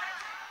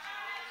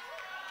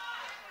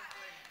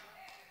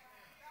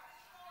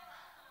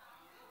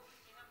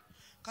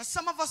 Because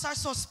some of us are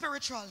so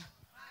spiritual,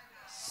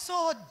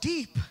 so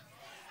deep.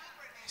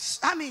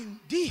 I mean,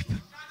 deep.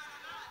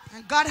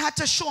 And God had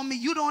to show me,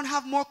 you don't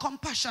have more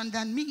compassion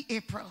than me,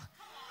 April.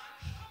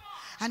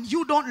 And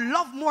you don't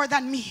love more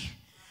than me.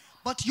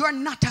 But you're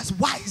not as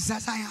wise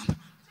as I am.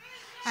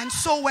 And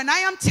so when I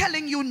am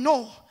telling you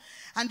no,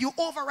 and you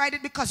override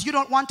it because you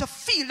don't want to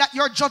feel that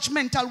you're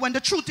judgmental, when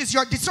the truth is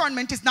your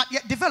discernment is not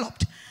yet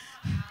developed.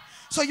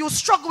 So you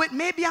struggle with,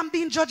 maybe I'm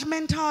being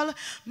judgmental.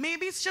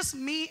 Maybe it's just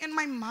me in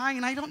my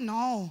mind. I don't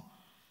know.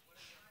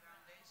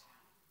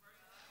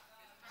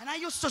 And I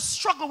used to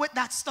struggle with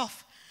that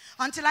stuff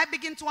until I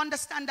begin to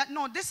understand that,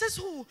 no, this is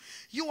who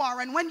you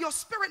are. And when your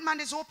spirit man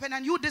is open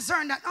and you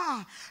discern that,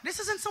 this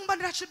isn't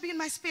somebody that should be in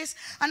my space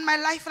and my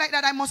life like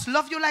that. I must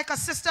love you like a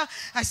sister.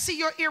 I see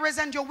your errors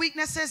and your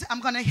weaknesses.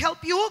 I'm going to help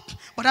you,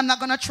 but I'm not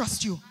going to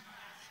trust you.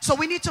 So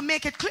we need to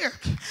make it clear.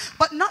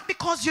 But not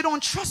because you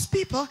don't trust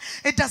people,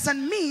 it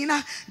doesn't mean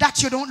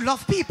that you don't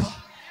love people.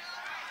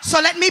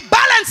 So let me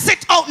balance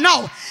it out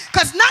now.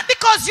 Because not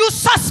because you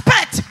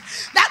suspect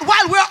that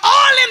while we're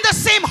all in the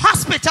same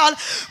hospital,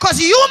 because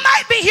you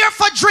might be here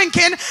for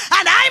drinking and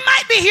I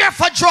might be here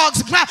for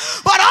drugs,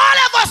 but all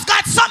of us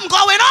got something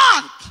going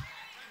on.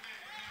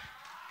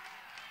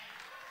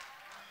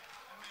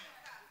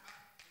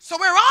 So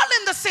we're all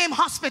in the same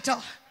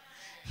hospital.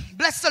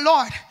 Bless the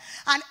Lord.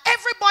 And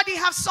everybody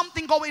has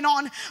something going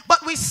on, but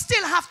we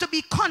still have to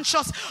be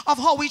conscious of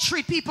how we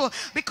treat people.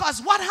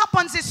 Because what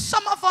happens is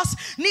some of us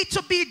need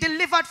to be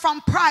delivered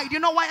from pride. You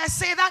know why I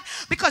say that?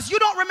 Because you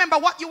don't remember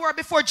what you were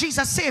before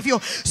Jesus saved you.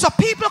 So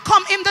people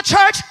come in the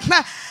church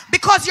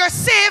because you're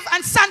saved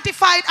and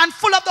sanctified and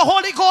full of the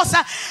Holy Ghost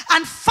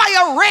and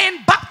fire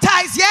rain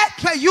baptized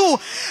you.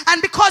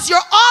 And because you're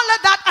all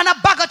of that and a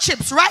bag of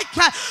chips, right?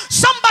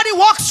 Somebody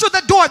walks through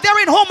the door. They're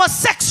in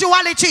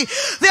homosexuality.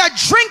 They're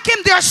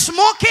drinking. They're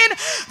smoking.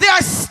 They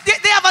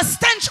have a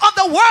stench of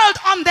the world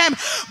on them.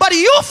 But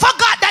you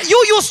forgot that you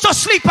used to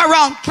sleep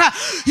around.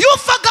 You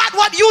forgot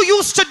what you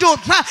used to do.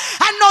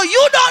 And no,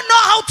 you don't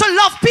know how to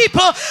love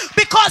people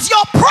because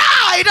your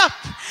pride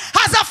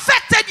has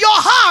affected your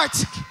heart.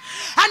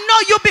 And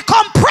now you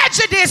become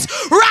prejudiced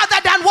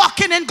rather than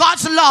walking in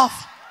God's love.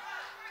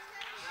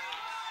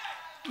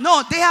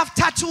 No, they have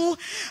tattoo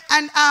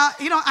and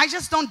I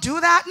just don't do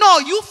that. No,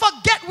 you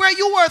forget where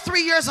you were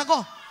 3 years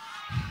ago.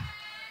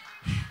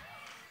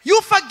 You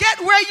forget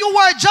where you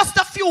were just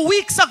a few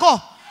weeks ago.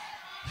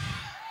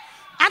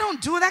 I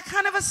don't do that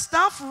kind of a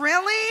stuff,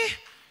 really?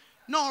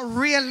 No,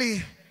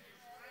 really.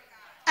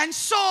 And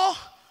so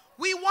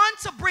we want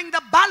to bring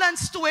the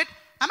balance to it.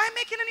 Am I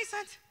making any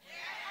sense?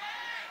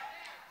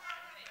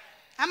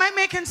 Am I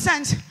making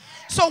sense?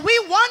 So we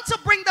want to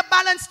bring the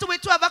balance to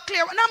it to have a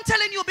clear. And I'm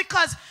telling you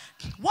because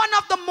one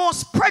of the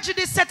most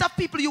prejudiced set of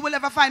people you will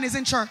ever find is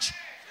in church.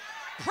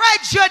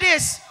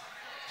 Prejudice.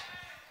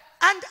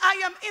 And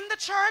I am in the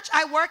church.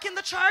 I work in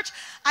the church.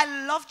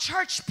 I love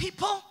church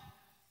people.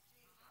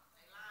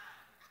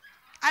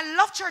 I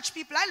love church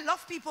people. I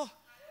love people.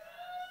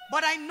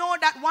 But I know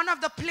that one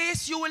of the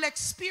places you will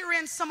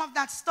experience some of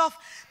that stuff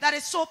that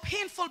is so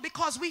painful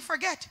because we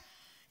forget.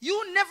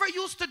 You never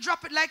used to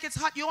drop it like it's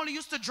hot. You only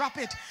used to drop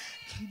it.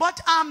 But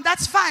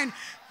that's fine.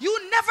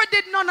 You never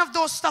did none of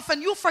those stuff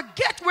and you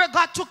forget where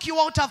God took you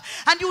out of.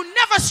 And you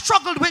never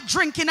struggled with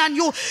drinking and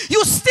you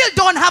still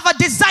don't have a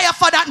desire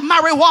for that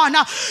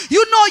marijuana.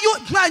 You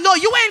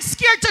ain't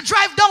scared to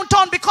drive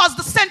downtown because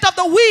the scent of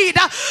the weed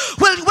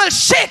will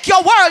shake your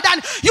world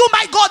and you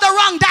might go the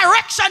wrong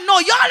direction. No,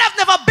 y'all have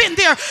never been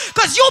there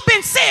because you've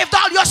been saved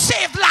all your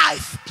saved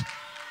life.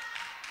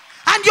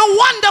 And you're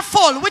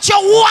wonderful with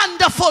your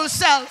wonderful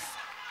self.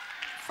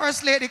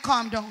 First lady,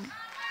 calm down.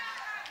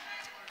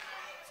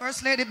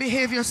 First lady,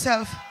 behave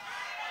yourself.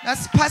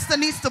 That's pastor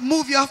needs to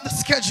move you off the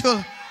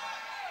schedule.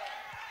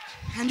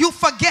 And you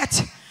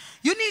forget.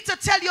 You need to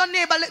tell your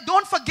neighbor,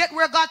 don't forget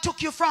where God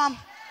took you from.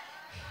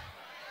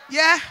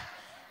 Yeah?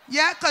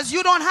 Yeah, because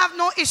you don't have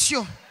no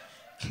issue.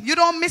 You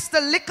don't miss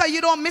the liquor. You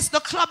don't miss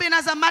the clubbing.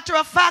 As a matter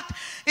of fact,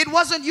 it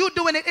wasn't you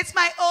doing it. It's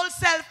my old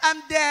self.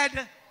 I'm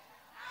dead.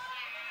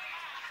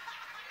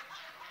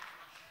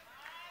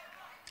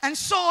 And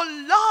so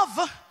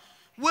love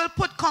will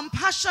put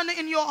compassion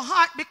in your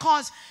heart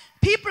because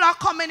people are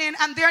coming in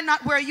and they're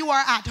not where you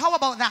are at. How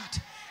about that?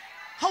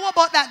 How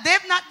about that?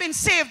 They've not been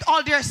saved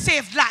all their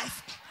saved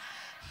life.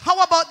 How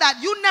about that?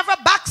 You never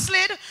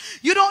backslid.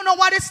 You don't know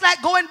what it's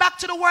like going back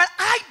to the world.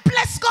 I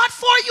bless God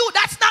for you.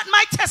 That's not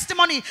my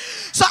testimony.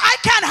 So I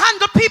can't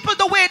handle people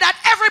the way that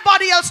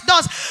everybody else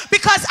does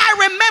because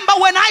I remember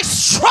when I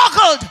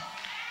struggled.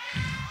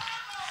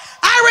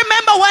 I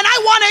remember when I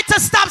wanted to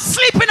stop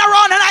sleeping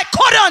around and I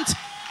couldn't.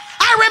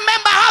 I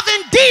remember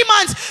having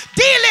demons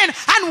dealing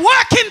and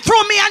working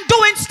through me and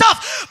doing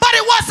stuff. But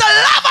it was the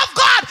love of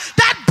God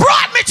that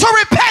brought me to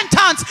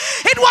repentance.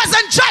 It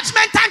wasn't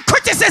judgment and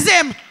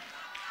criticism.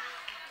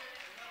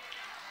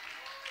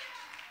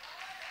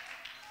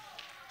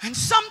 And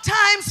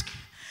sometimes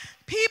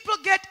people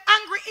get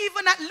angry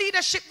even at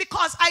leadership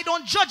because I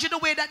don't judge you the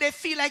way that they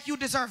feel like you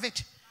deserve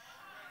it.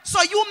 So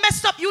you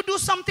messed up, you do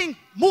something,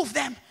 move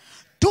them.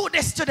 Do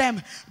this to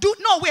them.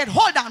 No, wait,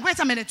 hold on. Wait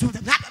a minute.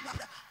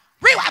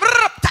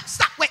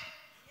 Stop, wait.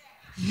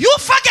 You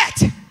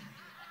forget.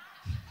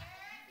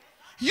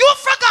 You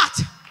forgot.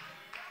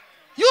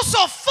 You're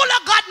so full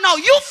of God now.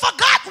 You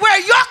forgot where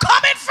you're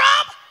coming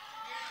from.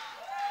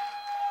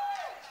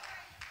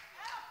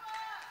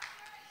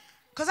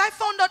 Because I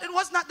found out it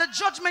was not the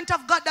judgment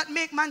of God that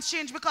made man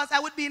change because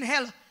I would be in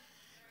hell.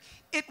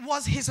 It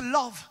was his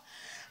love.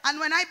 And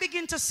when I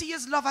begin to see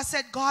his love, I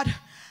said, God,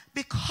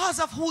 because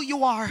of who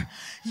you are,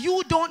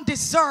 you don't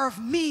deserve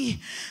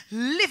me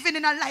living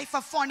in a life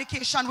of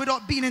fornication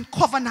without being in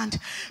covenant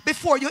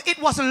before you.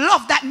 It was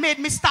love that made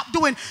me stop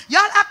doing.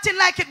 Y'all acting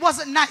like it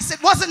wasn't nice.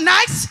 It wasn't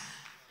nice.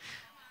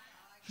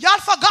 Y'all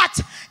forgot.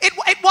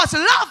 It was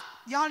love.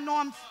 Y'all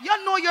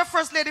know your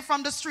first lady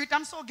from the street.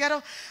 I'm so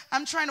ghetto.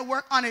 I'm trying to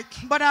work on it.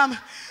 But no,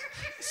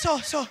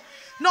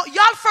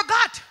 y'all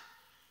forgot.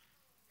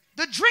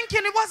 The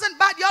drinking, it wasn't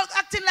bad. Y'all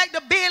acting like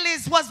the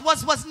Baileys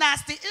was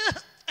nasty.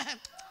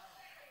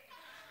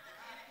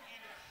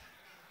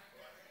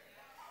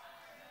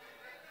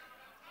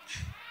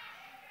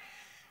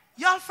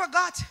 Y'all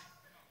forgot.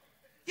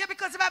 Yeah,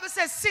 because the Bible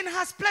says sin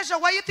has pleasure.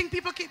 Why do you think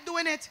people keep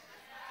doing it?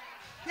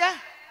 Yeah.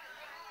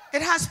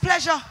 It has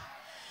pleasure.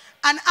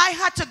 And I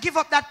had to give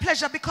up that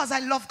pleasure because I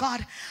love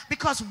God.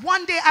 Because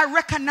one day I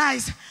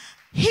recognize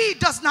he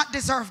does not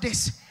deserve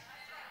this.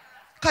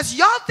 Because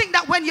y'all think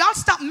that when y'all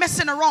stop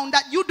messing around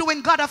that you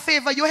doing God a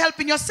favor, you're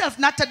helping yourself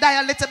not to die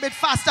a little bit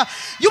faster.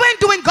 You ain't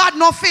doing God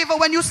no favor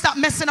when you stop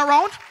messing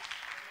around.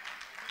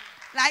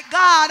 Like,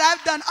 God,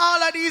 I've done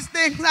all of these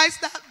things. I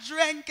stopped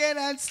drinking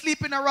and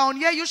sleeping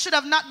around. Yeah, you should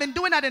have not been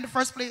doing that in the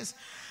first place.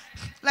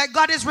 Like,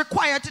 God is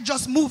required to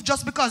just move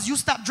just because you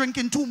stopped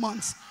drinking 2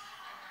 months.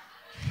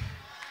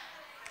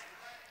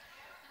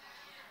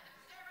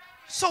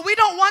 So we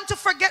don't want to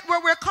forget where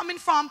we're coming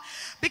from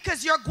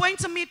because you're going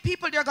to meet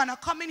people. They're going to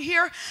come in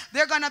here.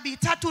 They're going to be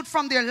tattooed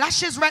from their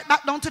lashes right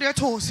back down to their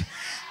toes.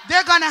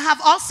 They're going to have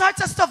all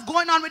sorts of stuff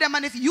going on with them.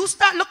 And if you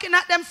start looking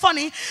at them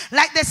funny,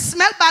 like they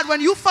smell bad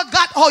when you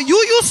forgot how you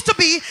used to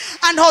be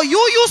and how you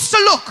used to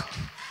look.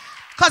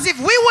 Because if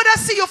we would have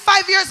seen you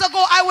 5 years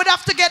ago, I would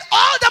have to get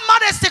all the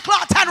modesty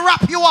cloth and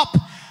wrap you up.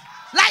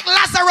 Like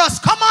Lazarus.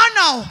 Come on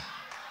now.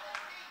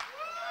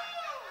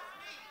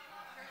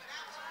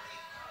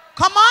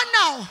 Come on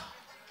now.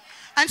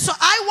 And so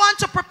I want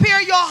to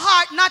prepare your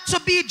heart not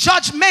to be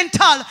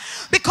judgmental,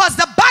 because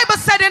the Bible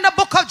said in the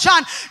book of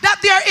John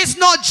that there is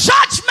no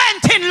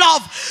judgment in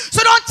love. So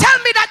don't tell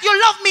me that you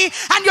love me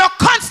and you're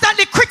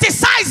constantly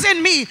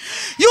criticizing me.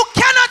 You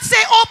cannot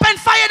say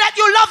open fire that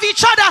you love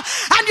each other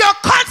and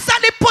you're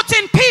constantly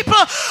putting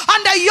people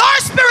under your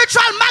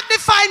spiritual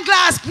magnifying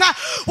glass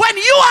when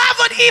you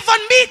haven't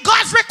even meet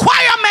God's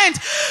requirement,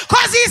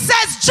 because he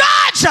says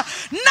judge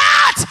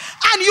not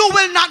and you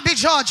will not be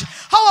judged.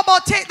 How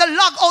about take the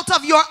log out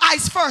of your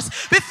eyes first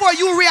before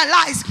you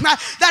realize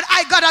that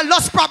I got a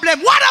lust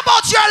problem? What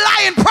about your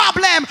lying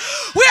problem?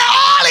 We're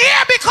all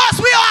here because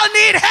we all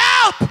need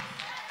help.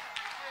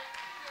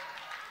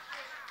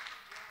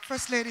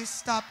 First lady,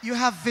 stop. You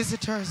have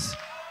visitors.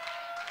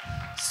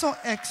 So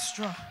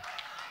extra.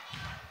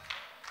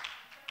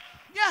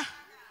 Yeah.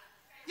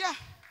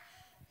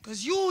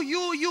 Because I'm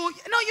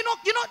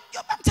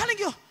telling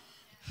you.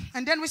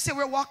 And then we say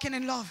we're walking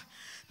in love.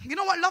 You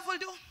know what love will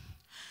do?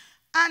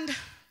 And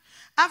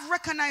I've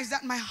recognized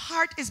that my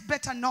heart is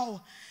better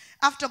now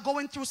after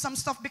going through some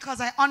stuff,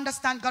 because I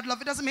understand God love.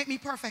 It doesn't make me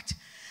perfect.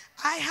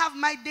 I have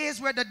my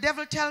days where the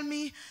devil tell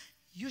me,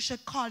 you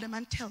should call them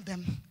and tell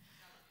them.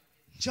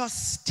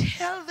 Just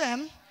tell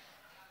them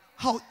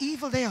how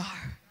evil they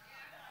are.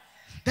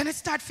 Then it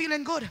start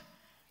feeling good.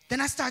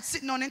 Then I start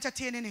sitting on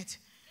entertaining it.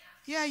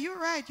 Yeah, you're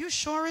right. You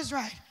sure is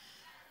right.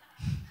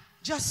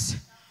 Just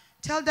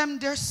tell them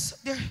they're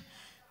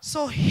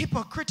so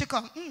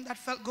hypocritical. That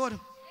felt good.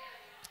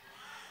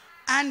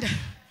 And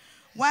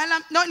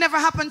while no, it never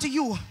happened to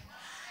you.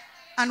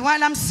 And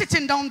while I'm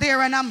sitting down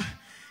there and I'm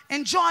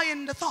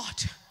enjoying the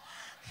thought,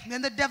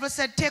 then the devil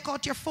said, take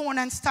out your phone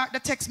and start the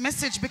text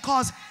message,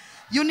 because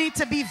you need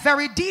to be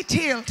very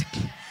detailed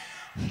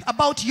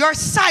about your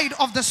side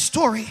of the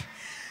story.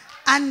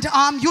 And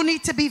you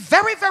need to be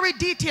very, very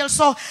detailed.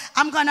 So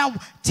I'm going to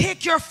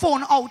take your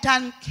phone out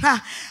and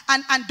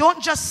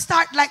don't just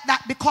start like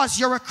that because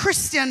you're a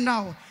Christian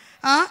now.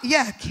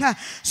 Yeah.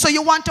 So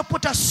you want to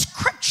put a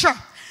scripture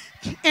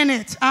in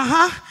it.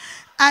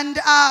 And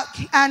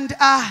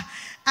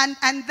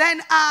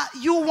then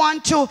you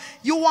want to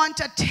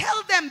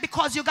tell them,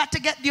 because you got to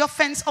get the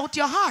offense out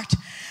your heart.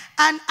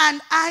 And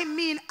I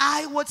mean,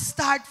 I would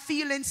start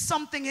feeling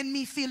something in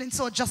me, feeling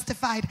so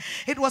justified.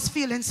 It was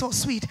feeling so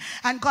sweet.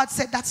 And God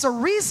said, that's the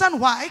reason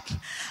why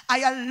I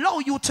allow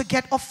you to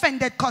get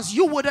offended, because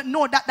you wouldn't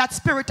know that that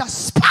spirit of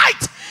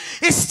spite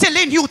is still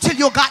in you till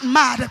you got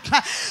mad.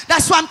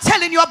 That's why I'm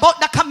telling you about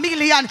the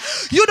chameleon.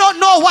 You don't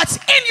know what's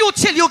in you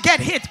till you get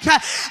hit.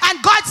 And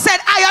God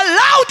said, I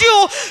allowed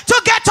you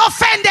to get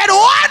offended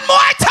one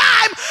more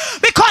time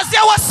because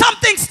there was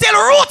something still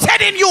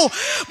rooted in you.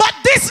 But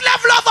this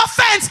level of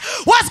offense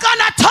was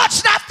gonna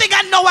touch that thing,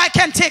 and now I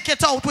can take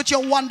it out with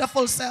your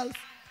wonderful self.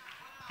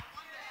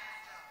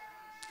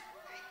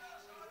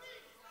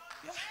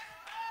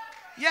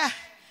 Yeah.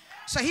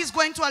 So he's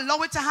going to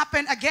allow it to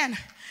happen again.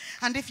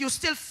 And if you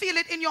still feel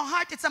it in your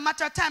heart, it's a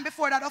matter of time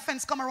before that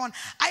offense come around.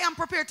 I am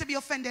prepared to be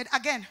offended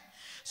again.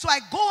 So I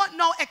go out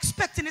now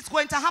expecting it's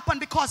going to happen,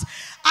 because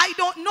I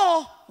don't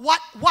know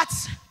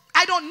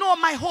I don't know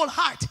my whole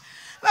heart. The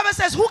Bible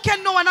says, who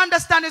can know and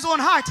understand his own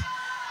heart?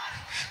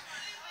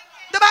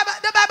 The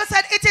Bible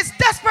said it is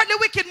desperately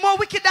wicked, more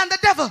wicked than the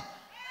devil.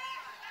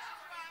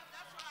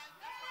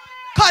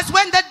 Because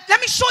let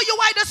me show you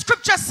why the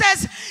scripture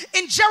says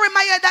in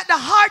Jeremiah that the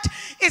heart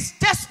is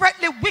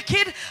desperately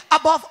wicked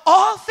above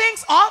all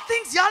things. All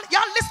things. Y'all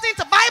listening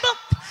to Bible?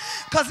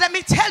 Because let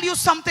me tell you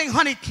something,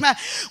 honey.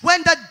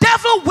 When the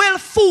devil will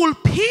fool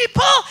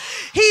people,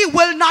 he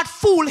will not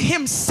fool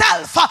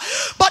himself.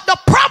 But the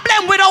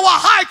problem with our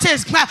heart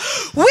is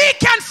we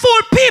can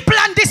fool people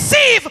and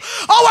deceive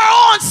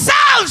our own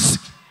selves.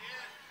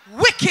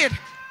 Wicked.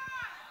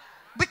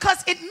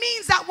 Because it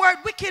means that word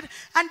wicked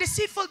and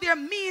deceitful there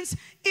means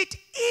it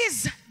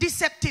is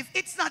deceptive.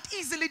 It's not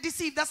easily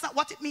deceived. That's not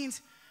what it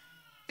means.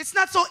 It's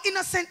not so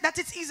innocent that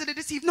it's easily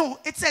deceived. No,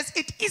 it says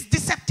it is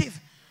deceptive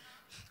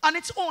on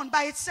its own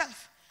by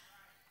itself.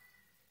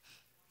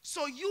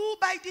 So you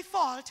by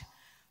default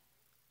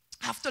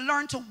have to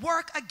learn to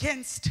work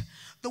against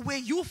the way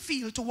you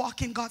feel to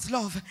walk in God's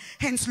love.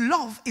 Hence,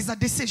 love is a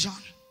decision.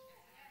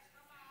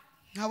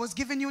 I was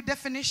giving you a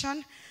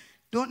definition.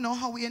 Don't know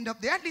how we end up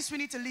there. At least we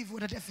need to leave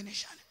with a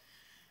definition.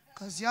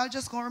 Because y'all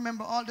just going to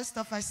remember all the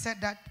stuff I said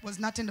that was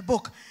not in the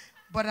book.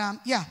 But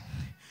yeah.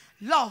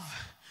 Love.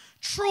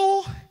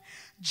 True,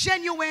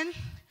 genuine,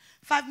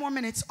 5 more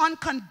minutes,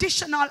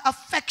 unconditional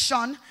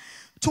affection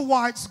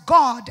towards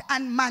God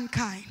and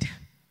mankind.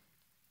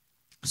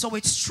 So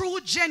it's true,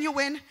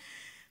 genuine,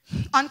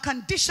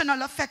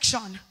 unconditional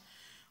affection.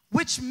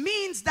 Which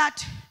means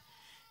that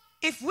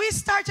if we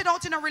started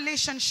out in a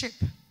relationship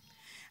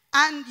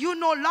and you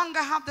no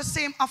longer have the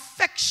same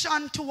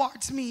affection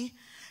towards me,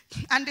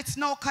 and it's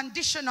now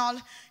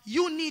conditional,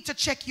 you need to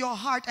check your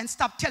heart and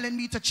stop telling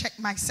me to check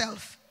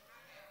myself.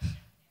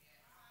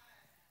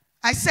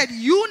 I said,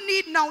 you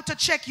need now to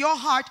check your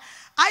heart.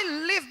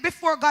 I live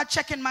before God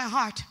checking my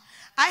heart.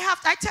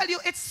 I tell you,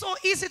 it's so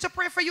easy to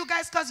pray for you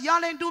guys because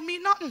y'all ain't do me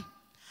nothing.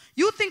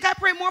 You think I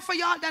pray more for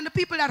y'all than the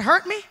people that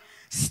hurt me,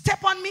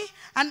 step on me,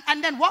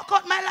 and then walk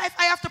out my life?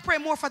 I have to pray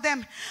more for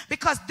them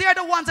because they're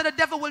the ones that the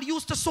devil will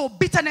use to sow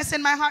bitterness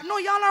in my heart. No,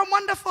 y'all are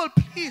wonderful,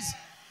 please.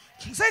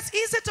 So it's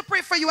easy to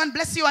pray for you and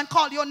bless you and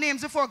call your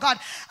names before God.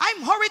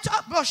 I'm hurried to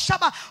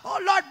Shabbat. Oh,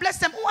 Lord, bless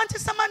them. Oh, Auntie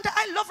Samantha,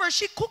 I love her.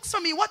 She cooks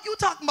for me. What you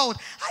talking about?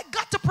 I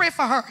got to pray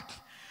for her.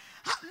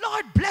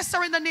 Lord, bless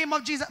her in the name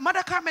of Jesus.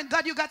 Mother Carmen,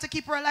 God, you got to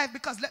keep her alive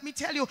because let me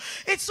tell you,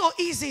 it's so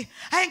easy.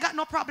 I ain't got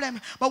no problem.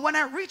 But when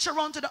I reach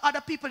around to the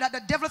other people that the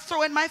devil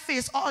throw in my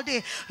face all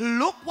day,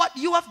 look what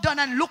you have done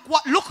and look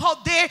how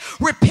they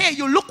repay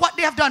you. Look what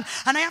they have done.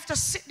 And I have to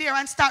sit there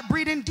and start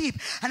breathing deep.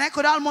 And I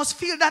could almost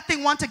feel that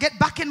thing want to get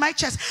back in my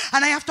chest.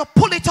 And I have to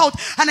pull it out.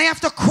 And I have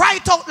to cry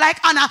it out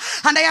like Anna.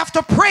 And I have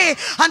to pray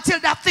until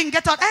that thing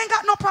get out. I ain't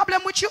got no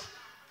problem with you.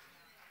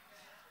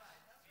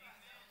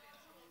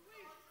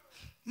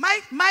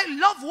 My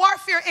love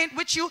warfare ain't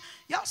with you.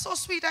 Y'all so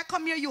sweet. I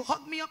come here, you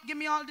hug me up, give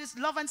me all this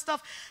love and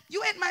stuff.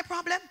 You ain't my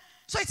problem.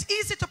 So it's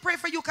easy to pray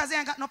for you because I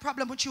ain't got no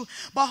problem with you.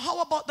 But how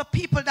about the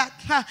people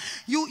that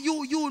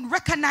you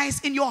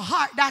recognize in your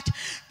heart that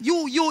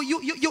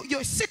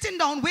you're sitting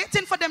down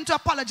waiting for them to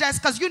apologize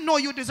because you know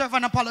you deserve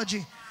an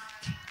apology.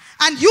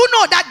 And you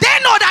know that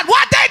they know that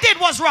what they did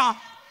was wrong.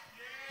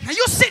 And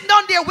you sitting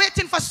down there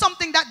waiting for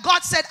something that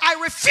God said, I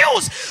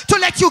refuse to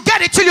let you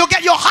get it till you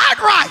get your heart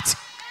right.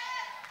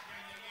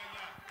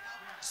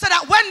 So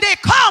that when they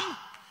come,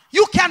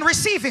 you can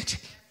receive it.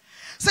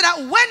 So that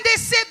when they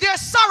say they're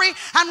sorry,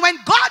 and when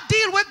God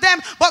deal with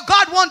them, but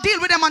God won't deal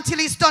with them until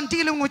he's done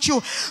dealing with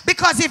you.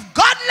 Because if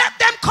God let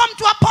them come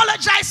to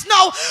apologize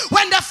now,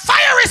 when the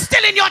fire is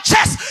still in your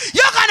chest,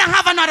 you're going to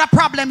have another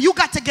problem. You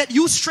got to get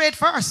you straight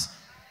first.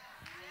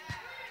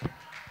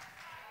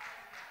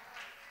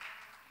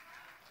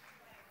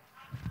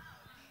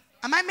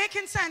 Am I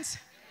making sense?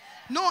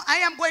 No, I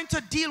am going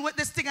to deal with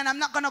this thing and I'm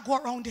not going to go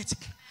around it.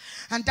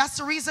 And that's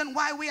the reason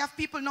why we have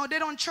people now, they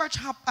don't church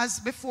hop as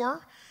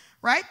before,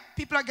 right?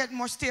 People are getting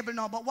more stable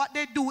now. But what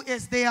they do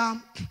is they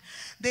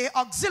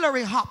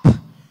auxiliary hop.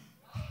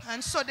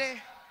 And so they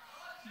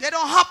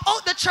don't hop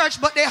out the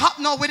church, but they hop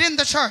now within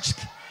the church.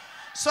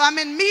 So I'm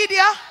in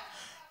media,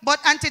 but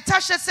Auntie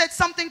Tasha said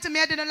something to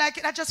me. I didn't like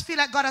it. I just feel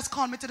like God has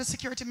called me to the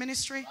security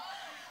ministry.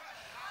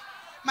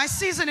 My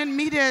season in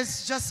media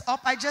is just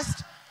up. I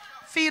just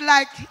feel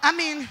like,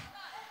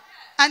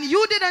 and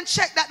you didn't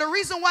check that the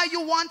reason why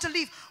you want to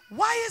leave.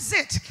 Why is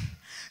it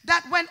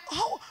that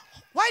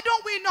why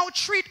don't we now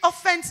treat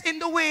offense in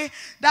the way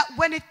that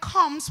when it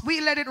comes, we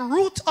let it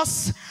root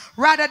us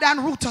rather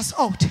than root us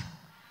out?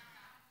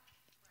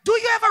 Do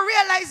you ever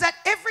realize that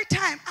every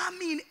time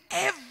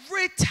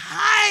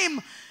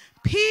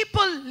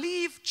people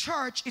leave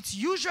church, it's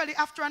usually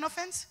after an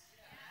offense?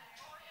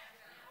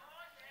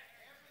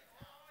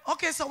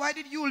 Okay, so why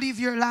did you leave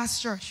your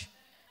last church?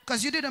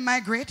 Because you didn't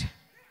migrate.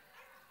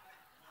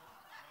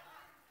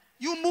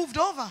 You moved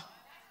over.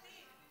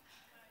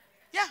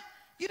 Yeah,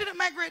 you didn't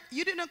migrate.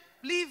 You didn't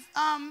leave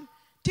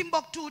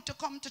Timbuktu to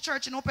come to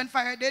church in open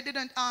fire. They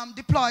didn't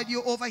deploy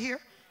you over here.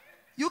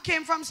 You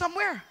came from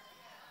somewhere.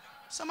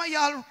 Some of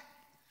y'all,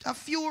 a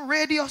few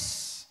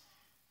radius,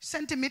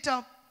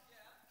 centimeter,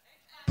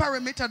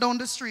 perimeter down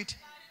the street.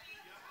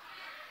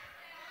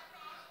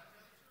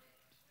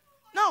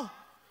 No,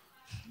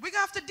 we're going to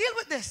have to deal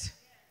with this.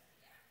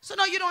 So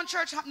now you don't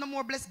church hop no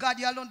more. Bless God,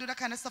 y'all don't do that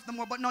kind of stuff no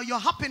more. But now you're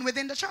hopping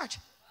within the church.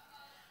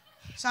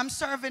 So I'm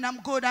serving, I'm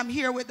good, I'm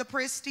here with the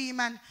praise team,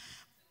 and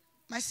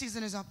my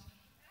season is up.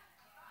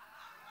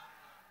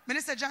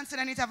 Minister Johnson,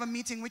 I need to have a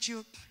meeting with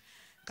you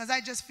because I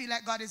just feel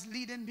like God is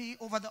leading me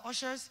over the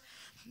ushers.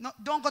 No,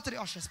 don't go to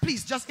the ushers,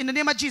 please. Just in the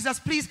name of Jesus,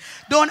 please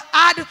don't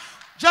add.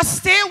 Just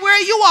stay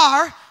where you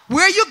are,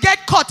 where you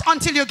get cut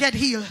until you get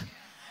healed.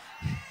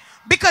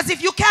 Because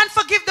if you can't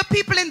forgive the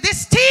people in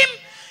this team,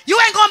 you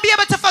ain't going to be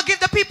able to forgive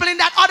the people in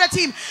that other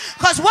team.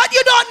 Because what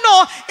you don't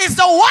know is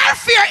the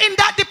warfare in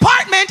that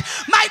department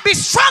might be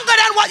stronger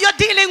than what you're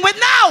dealing with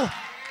now.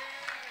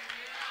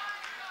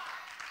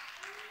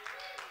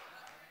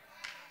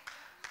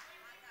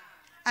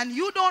 And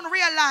you don't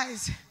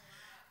realize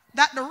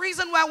that the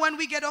reason why when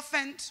we get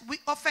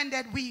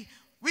offended, we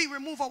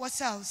remove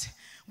ourselves.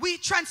 We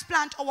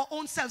transplant our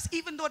own selves,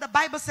 even though the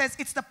Bible says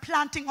it's the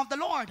planting of the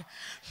Lord.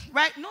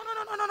 Right? No.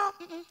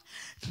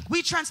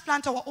 We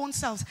transplant our own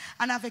selves.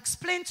 And I've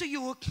explained to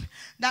you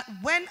that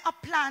when a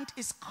plant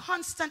is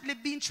constantly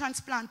being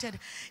transplanted,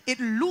 it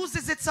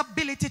loses its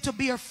ability to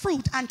bear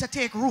fruit and to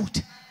take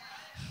root.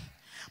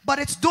 But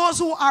it's those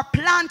who are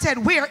planted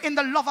where? In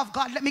the love of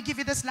God. Let me give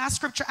you this last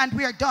scripture and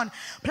we are done.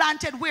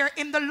 Planted where?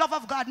 In the love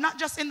of God, not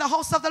just in the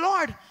house of the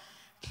Lord.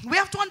 We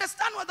have to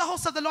understand what the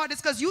house of the Lord is,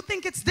 because you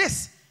think it's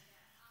this.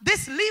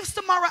 This leaves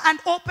tomorrow and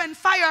open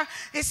fire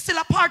is still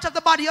a part of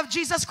the body of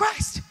Jesus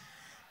Christ.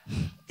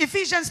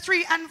 Ephesians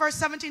 3 and verse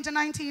 17 to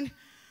 19.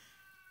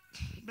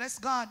 Bless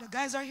God. The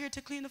guys are here to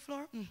clean the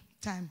floor.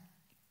 Time.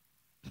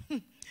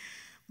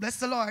 Bless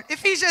the Lord.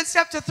 Ephesians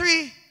chapter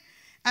 3.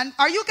 And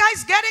are you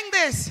guys getting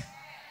this?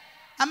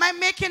 Am I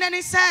making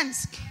any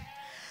sense?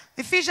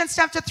 Ephesians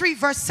chapter 3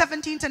 verse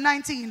 17 to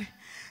 19.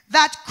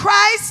 that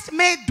Christ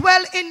may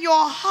dwell in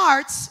your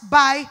hearts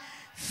by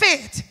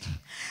faith.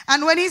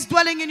 And when he's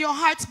dwelling in your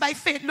hearts by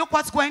faith, look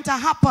what's going to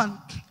happen,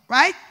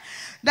 right?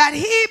 That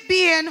he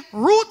being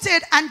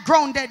rooted and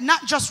grounded,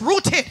 not just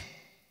rooted,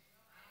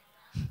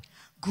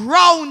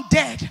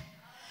 grounded.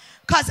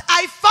 Because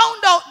I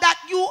found out that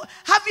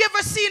have you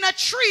ever seen a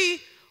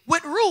tree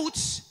with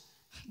roots,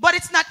 but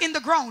it's not in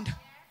the ground?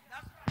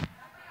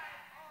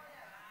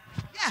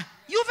 Yeah,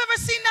 you've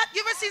ever seen that?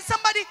 You ever seen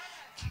somebody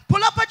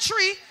pull up a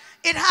tree,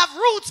 it have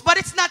roots, but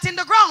it's not in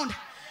the ground?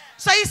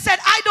 So he said,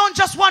 I don't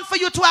just want for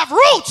you to have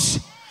roots.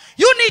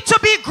 You need to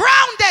be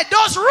grounded.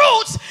 Those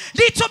roots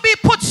need to be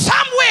put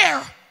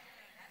somewhere.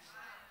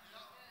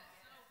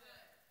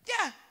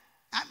 Yeah.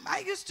 I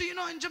used to,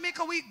 in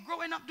Jamaica, we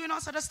growing up doing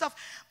all sort of stuff.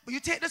 But you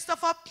take the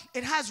stuff up,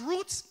 it has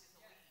roots,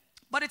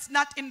 but it's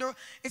not in the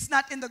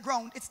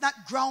ground. It's not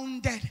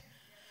grounded.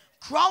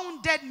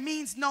 Grounded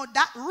means now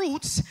that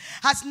roots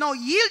has now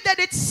yielded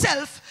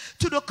itself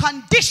to the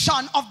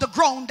condition of the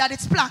ground that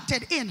it's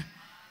planted in.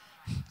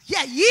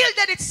 Yeah,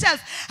 yielded itself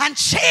and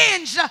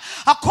changed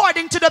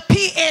according to the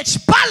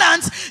pH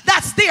balance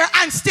that's there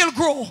and still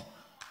grow.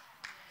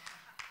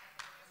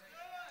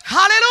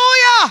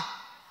 Hallelujah.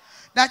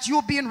 That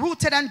you being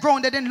rooted and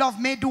grounded in love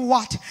may do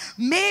what?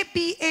 May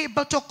be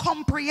able to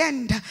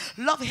comprehend.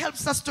 Love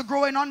helps us to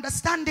grow in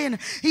understanding,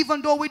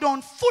 even though we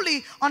don't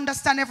fully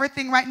understand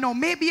everything right now.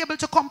 May be able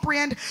to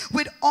comprehend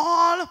with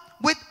all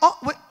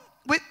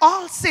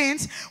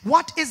saints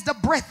what is the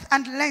breadth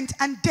and length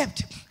and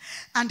depth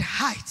and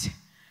height,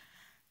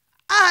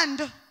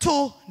 and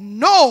to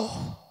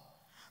know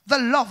the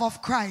love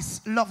of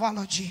Christ,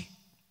 loveology.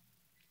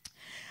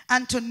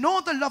 And to know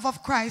the love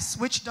of Christ,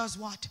 which does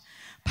what?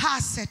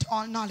 Passeth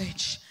all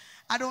knowledge.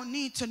 I don't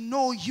need to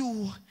know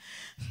you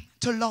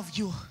to love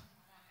you.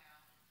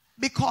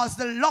 Because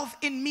the love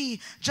in me,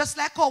 just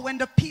like how when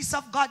the peace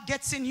of God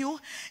gets in you,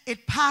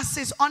 it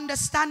passes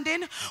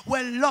understanding,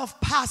 well, love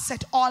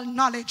passeth all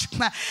knowledge.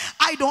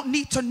 I don't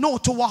need to know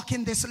to walk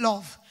in this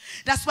love.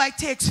 That's why it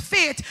takes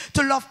faith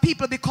to love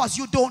people, because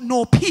you don't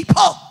know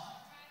people.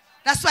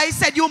 That's why he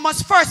said you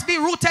must first be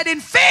rooted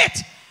in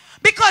faith,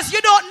 because you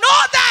don't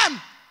know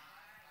them,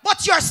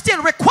 but you're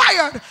still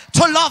required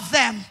to love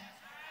them.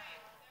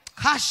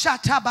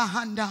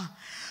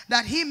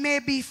 That he may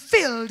be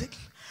filled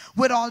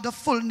with all the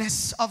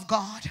fullness of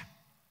God.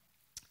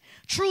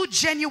 True,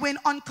 genuine,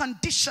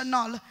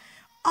 unconditional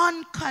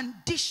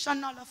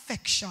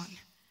affection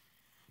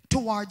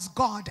towards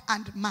God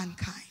and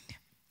mankind.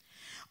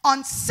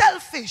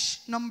 Unselfish,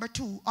 number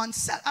 2. I'm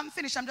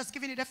finished. I'm just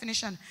giving you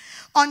definition.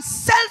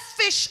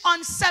 Unselfish,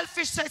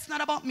 so it's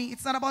not about me.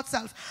 It's not about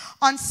self.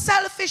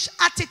 Unselfish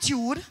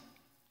attitude.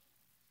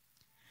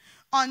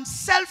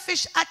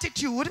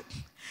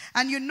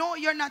 And you know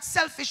you're not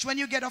selfish when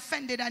you get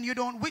offended and you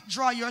don't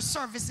withdraw your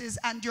services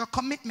and your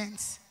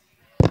commitments.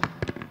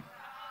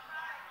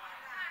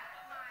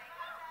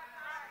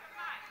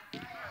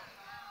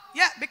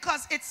 Yeah,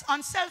 because it's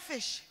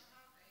unselfish.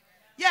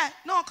 Yeah,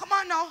 no, come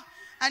on now.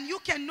 And you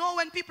can know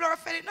when people are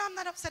offended. No, I'm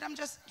not upset. I'm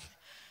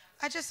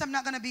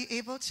not going to be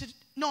able to.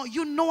 No,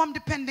 you know I'm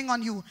depending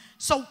on you.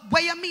 So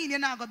what you mean you're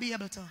not going to be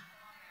able to?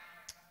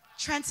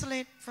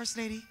 Translate, First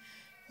Lady.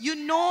 You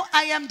know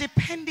I am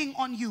depending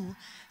on you.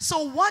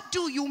 So what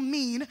do you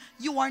mean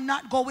you are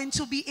not going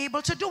to be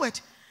able to do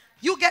it?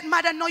 You get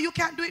mad and no, you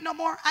can't do it no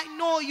more. I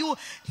know you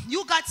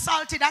got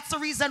salty. That's the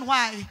reason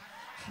why.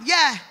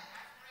 Yeah.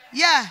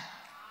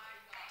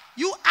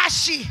 You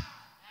ashy.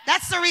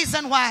 That's the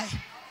reason why.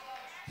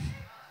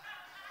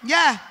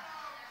 Yeah.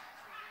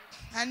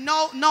 And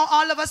no,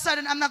 all of a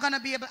sudden I'm not going to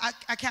be able,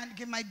 I can't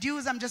give my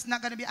dues. I'm just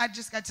not going to be, I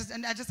just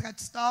got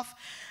stuff.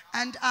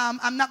 And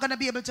I'm not going to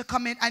be able to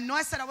commit. I know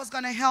I said I was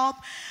going to help.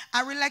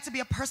 I really like to be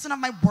a person of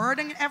my word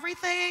and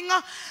everything.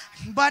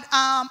 But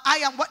I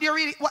am, what you're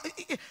reading,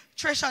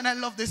 Trisha, and I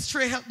love this,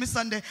 Trey help me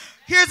Sunday.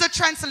 Here's a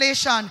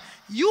translation.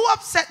 You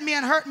upset me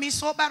and hurt me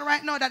so bad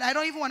right now that I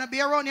don't even want to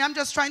be around you. I'm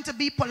just trying to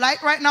be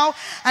polite right now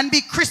and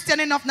be Christian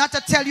enough not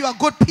to tell you a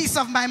good piece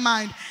of my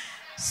mind.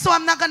 So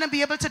I'm not going to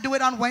be able to do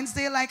it on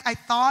Wednesday like I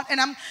thought.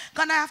 And I'm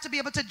going to have to be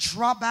able to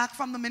draw back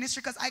from the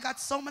ministry because I got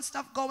so much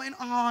stuff going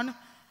on.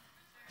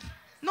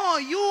 No,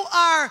 you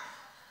are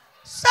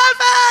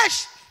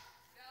selfish.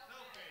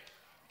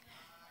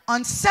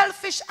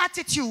 Unselfish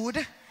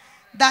attitude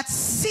that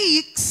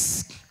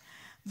seeks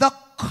the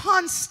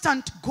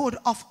constant good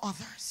of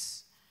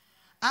others.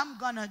 I'm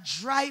going to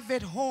drive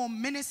it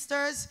home,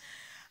 ministers.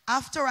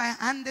 After I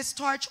hand this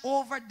torch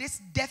over, this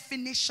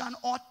definition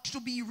ought to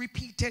be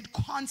repeated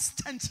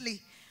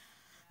constantly.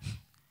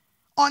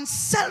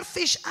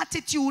 Unselfish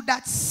attitude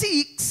that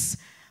seeks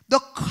the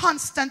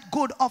constant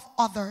good of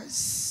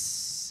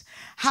others,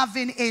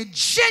 having a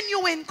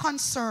genuine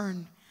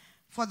concern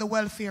for the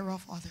welfare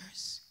of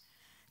others.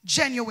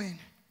 Genuine.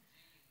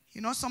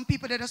 You know, some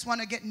people, they just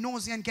want to get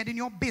nosy and get in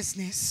your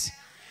business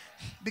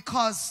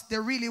because they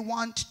really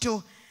want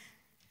to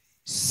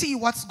see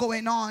what's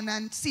going on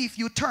and see if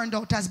you turned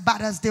out as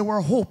bad as they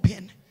were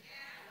hoping.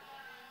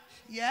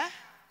 Yeah?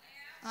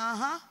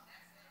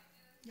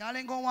 Y'all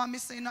ain't gonna want me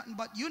to say nothing,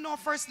 but you know,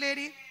 First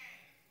Lady,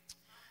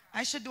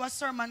 I should do a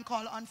sermon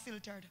called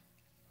Unfiltered.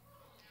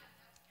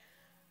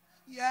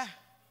 Yeah.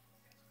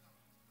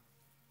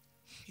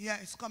 Yeah,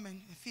 it's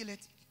coming. I feel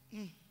it.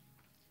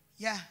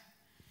 Yeah.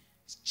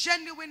 It's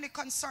genuinely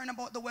concerned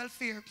about the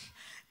welfare.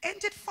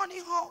 Ain't it funny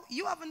how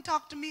you haven't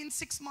talked to me in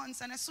 6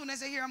 months, and as soon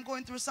as I hear I'm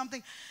going through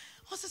something,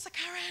 oh, Sister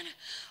Karen,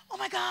 oh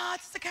my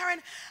God, Sister Karen,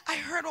 I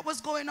heard what was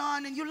going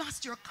on, and you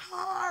lost your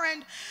car,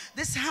 and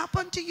this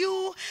happened to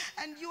you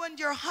and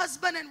your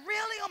husband, and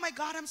really, oh my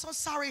God, I'm so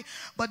sorry.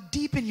 But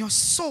deep in your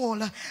soul,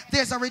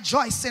 there's a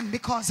rejoicing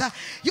because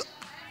you...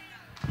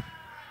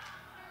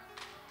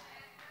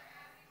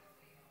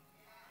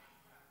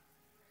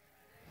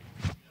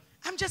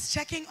 I'm just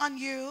checking on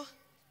you.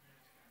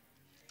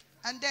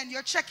 And then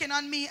you're checking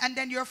on me, and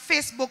then your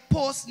Facebook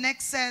post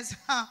next says,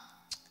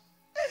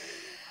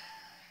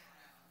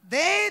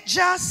 they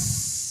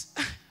just...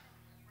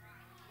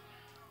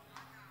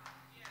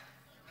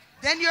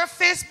 Then your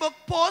Facebook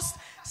post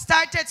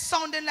started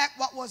sounding like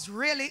what was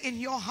really in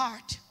your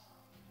heart.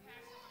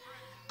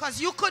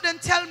 Because you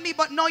couldn't tell me,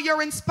 but now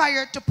you're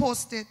inspired to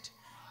post it.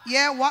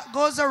 Yeah, what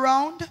goes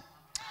around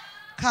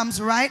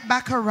comes right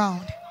back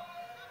around.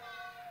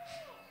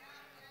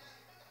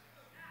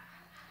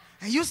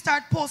 And you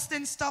start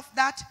posting stuff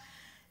that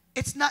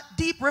it's not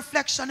deep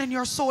reflection in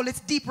your soul, it's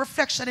deep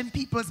reflection in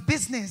people's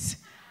business.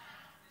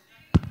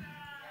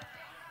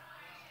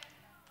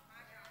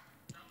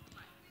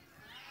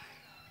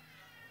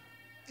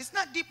 It's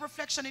not deep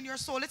reflection in your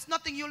soul. It's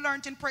nothing you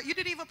learned in prayer. You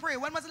didn't even pray.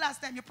 When was the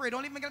last time you prayed?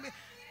 Don't even get me.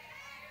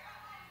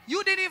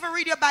 You didn't even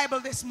read your Bible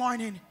this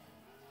morning.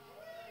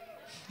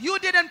 You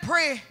didn't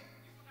pray.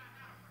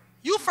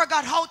 You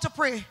forgot how to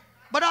pray.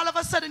 But all of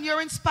a sudden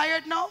you're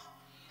inspired now.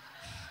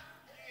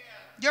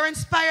 You're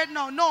inspired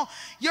now. No,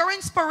 your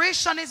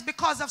inspiration is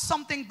because of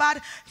something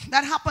bad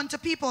that happened to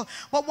people.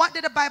 But what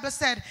did the Bible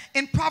said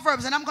in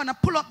Proverbs? And I'm going to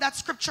pull up that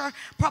scripture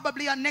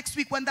probably on next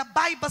week, when the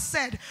Bible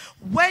said,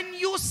 when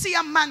you see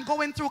a man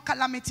going through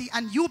calamity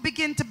and you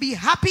begin to be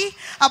happy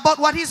about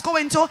what he's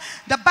going through,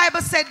 the Bible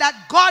said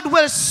that God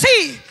will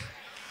see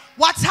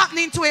what's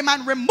happening to him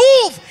and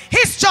remove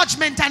his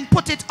judgment and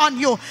put it on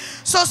you.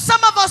 So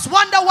some of us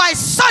wonder why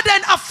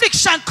sudden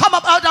affliction come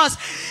about us.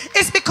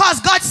 It's because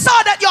God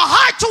saw that your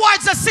heart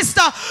towards a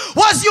sister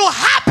was you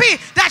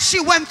happy that she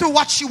went through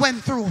what she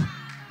went through.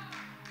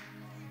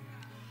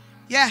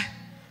 Yeah,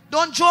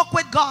 don't joke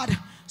with God.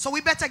 So we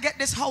better get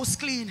this house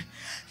clean.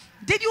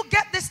 Did you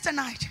get this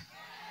tonight?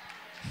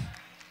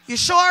 You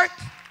sure?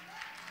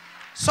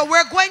 So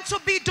we're going to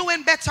be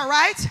doing better,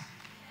 right?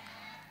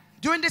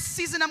 During this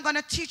season, I'm going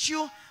to teach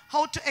you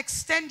how to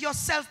extend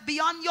yourself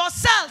beyond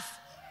yourself,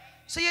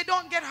 so you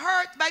don't get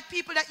hurt by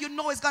people that you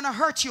know is going to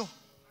hurt you.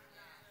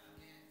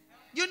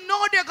 You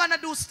know they're going to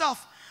do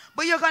stuff,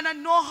 but you're going to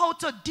know how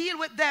to deal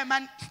with them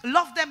and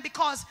love them,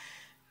 because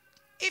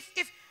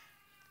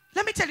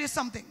let me tell you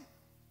something.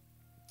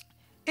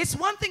 It's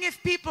one thing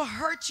if people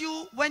hurt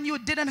you when you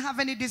didn't have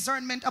any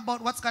discernment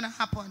about what's going to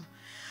happen.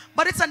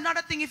 But it's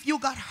another thing if you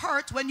got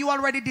hurt when you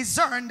already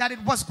discerned that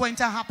it was going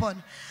to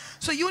happen.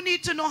 So you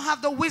need to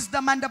have the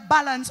wisdom and the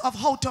balance of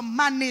how to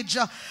manage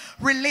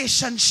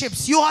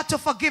relationships. You ought to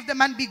forgive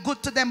them and be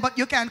good to them, but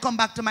you can't come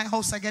back to my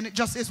house again. It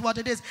just is what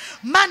it is.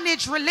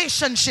 Manage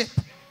relationship.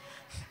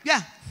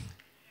 Yeah.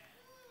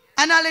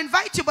 And I'll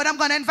invite you, but I'm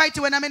going to invite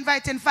you when I'm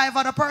inviting 5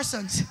 other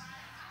persons.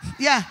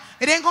 Yeah.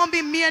 It ain't going to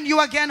be me and you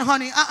again,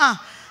 honey.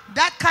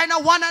 That kind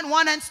of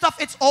one-on-one and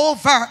stuff, it's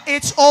over.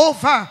 It's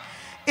over.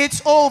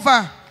 It's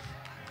over.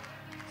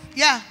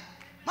 Yeah.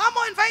 Mom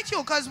will invite you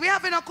because we're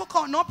having a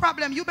cookout. No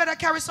problem. You better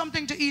carry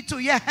something to eat too.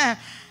 Yeah.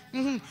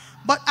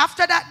 But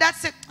after that,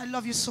 that's it. I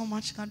love you so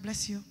much. God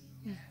bless you.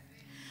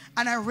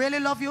 And I really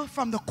love you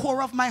from the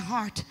core of my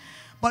heart.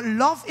 But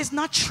love is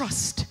not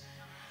trust.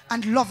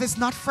 And love is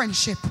not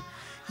friendship.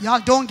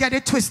 Y'all don't get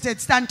it twisted.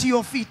 Stand to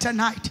your feet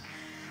tonight.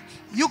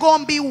 You're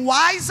going to be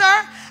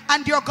wiser,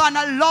 and you're going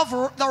to love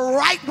the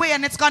right way,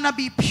 and it's going to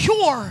be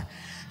pure.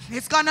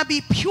 It's going to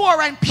be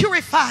pure and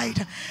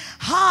purified.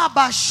 I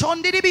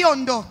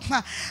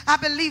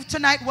believe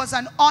tonight was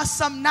an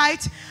awesome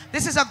night.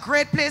 This is a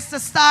great place to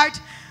start.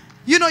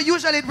 You know,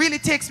 usually it really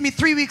takes me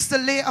 3 weeks to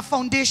lay a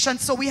foundation,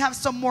 so we have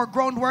some more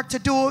groundwork to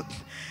do.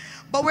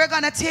 But we're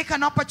going to take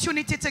an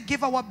opportunity to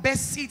give our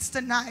best seats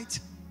tonight.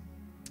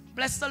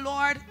 Bless the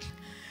Lord.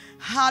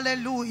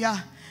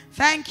 Hallelujah.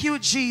 Thank you,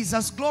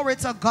 Jesus. Glory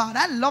to God.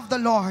 I love the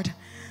Lord.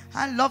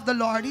 I love the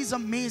Lord. He's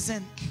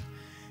amazing.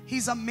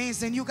 He's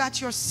amazing. You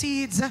got your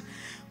seeds.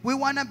 We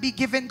want to be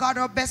giving God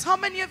our best. How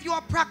many of you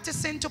are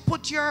practicing to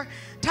put your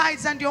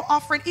tithes and your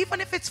offering,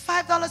 even if it's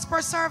 $5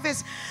 per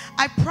service?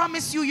 I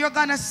promise you, you're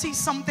going to see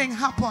something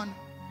happen.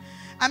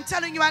 I'm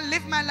telling you, I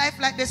live my life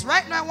like this.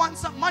 Right now, I want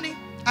some money.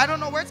 I don't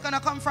know where it's going to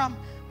come from,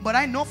 but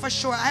I know for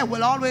sure I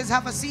will always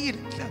have a seed.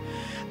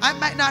 I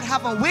might not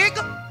have a wig,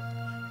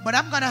 but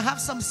I'm going to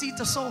have some seed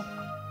to sow.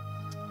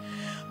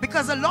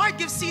 Because the Lord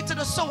gives seed to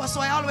the sower,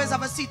 so I always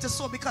have a seed to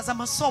sow because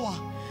I'm a sower.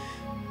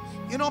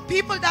 You know,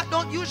 people that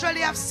don't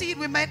usually have seed,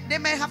 they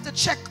may have to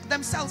check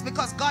themselves,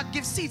 because God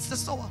gives seeds to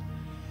sower.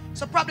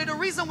 So probably the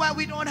reason why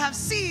we don't have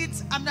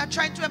seeds, I'm not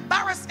trying to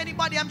embarrass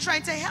anybody. I'm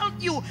trying to help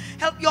you.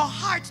 Help your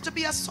heart to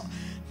be a soul.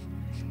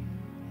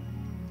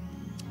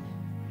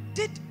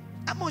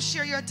 I'm going to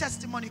share your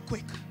testimony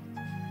quick.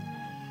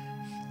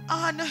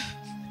 On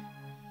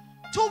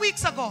 2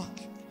 weeks ago,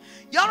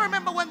 y'all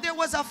remember when there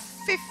was a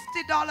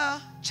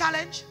 $50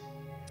 challenge?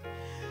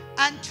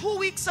 And 2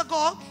 weeks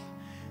ago,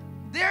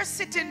 they're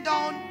sitting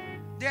down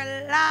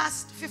their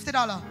last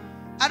 $50.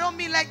 I don't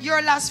mean like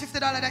your last $50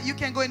 that you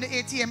can go in the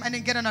ATM and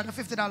then get another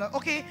 $50,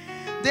 okay?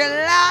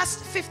 Their last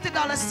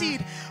 $50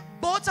 seed.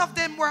 Both of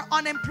them were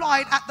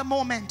unemployed at the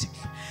moment.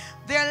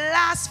 Their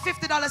last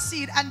 $50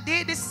 seed, and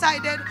they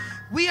decided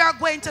we are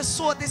going to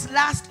sow this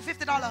last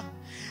 $50.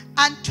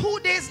 And 2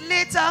 days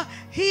later,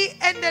 he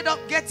ended up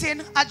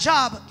getting a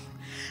job.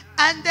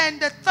 And then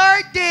the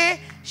third day,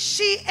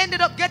 she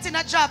ended up getting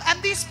a job.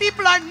 And these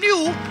people are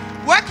new,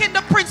 working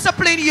the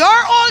principle in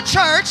your old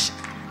church.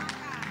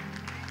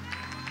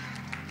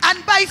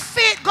 And by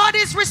faith, God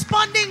is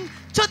responding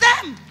to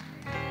them.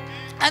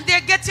 And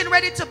they're getting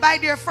ready to buy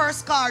their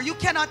first car. You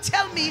cannot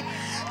tell me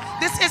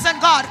this isn't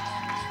God.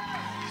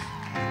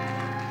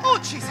 Oh,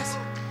 Jesus.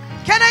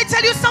 Can I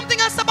tell you something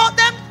else about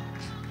them?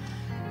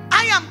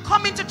 I am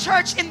coming to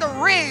church in the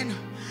rain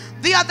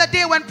the other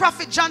day when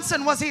Prophet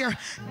Johnson was here.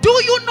 Do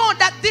you know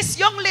that this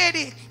young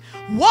lady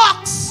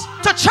walks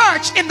to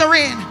church in the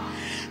rain?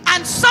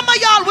 And some of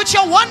y'all with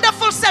your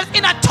wonderful self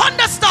in a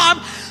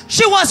thunderstorm,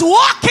 she was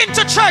walking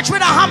to church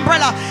with an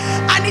umbrella.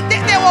 And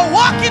they were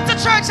walking to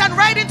church and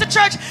riding to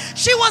church.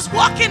 She was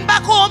walking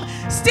back home.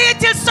 Stay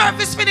till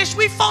service finished.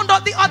 We found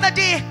out the other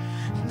day.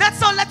 That's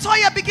how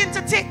Latoya began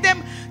to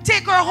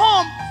take her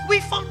home. We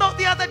found out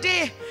the other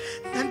day.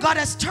 And God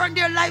has turned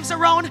their lives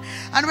around.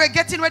 And we're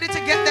getting ready to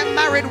get them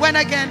married. When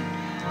again?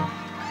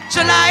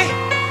 July.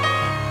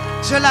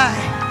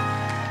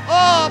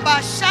 Oh,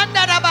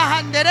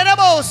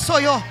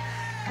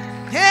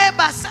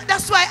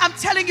 that's why I'm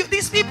telling you,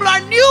 these people are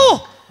new.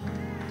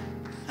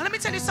 And let me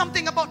tell you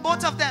something about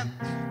both of them.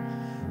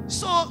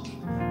 So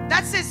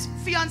that's his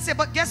fiance,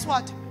 but guess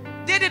what?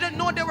 They didn't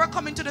know they were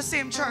coming to the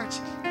same church.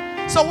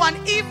 So one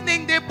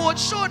evening they both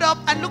showed up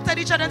and looked at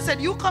each other and said,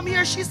 "You come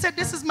here." She said,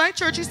 "This is my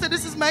church." He said,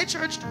 "This is my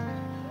church."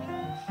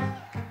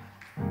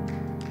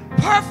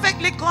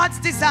 Perfectly God's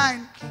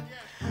design.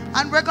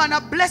 And we're going to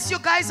bless you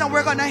guys and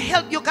we're going to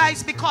help you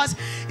guys, because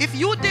if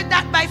you did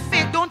that by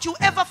faith, don't you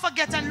ever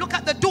forget and look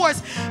at the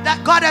doors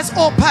that God has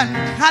opened.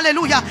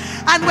 Hallelujah.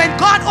 And when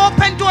God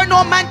opened door,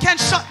 no man can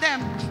shut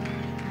them.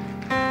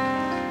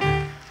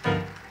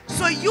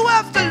 So you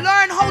have to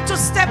learn how to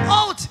step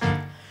out.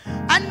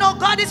 And no,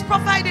 God is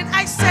providing.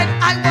 I said,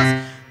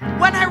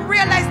 when I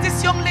realized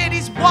this young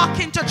lady's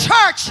walking to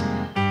church,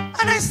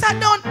 and I sat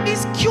down,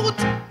 these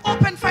cute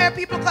open fire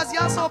people, because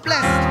you're so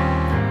blessed.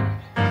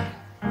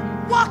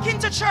 Walking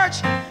to church.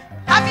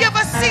 Have you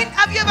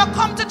ever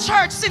come to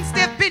church since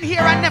they've been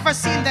here and never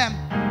seen them?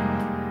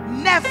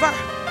 Never.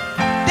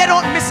 They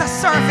don't miss a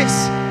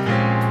service.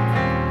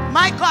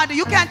 My God,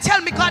 you can't tell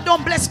me God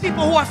don't bless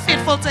people who are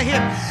faithful to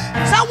Him.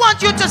 So I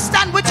want you to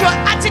stand with your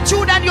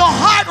attitude and your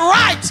heart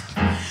right,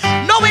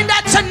 knowing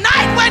that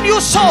tonight when you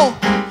sow,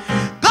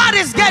 God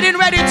is getting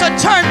ready to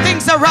turn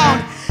things around.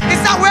 Is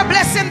that we're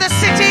blessing the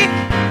city?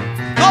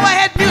 Go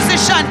ahead,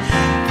 musician.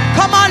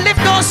 Come on, lift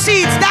those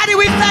seeds. Daddy,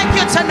 we thank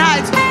you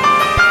tonight.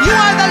 You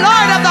are the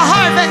Lord of the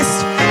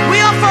harvest.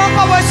 We offer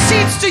up our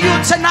seeds to you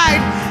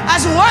tonight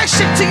as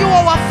worship to you,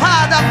 our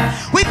Father.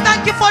 We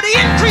thank you for the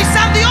increase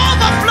and the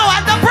overflow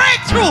and the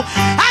breakthrough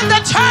and the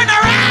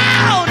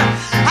turnaround.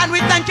 And we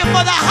thank you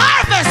for the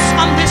harvest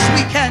on this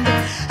weekend.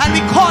 And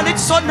we call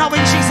it so now in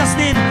Jesus'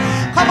 name.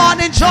 Come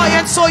on, enjoy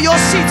and sow your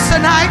seeds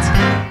tonight.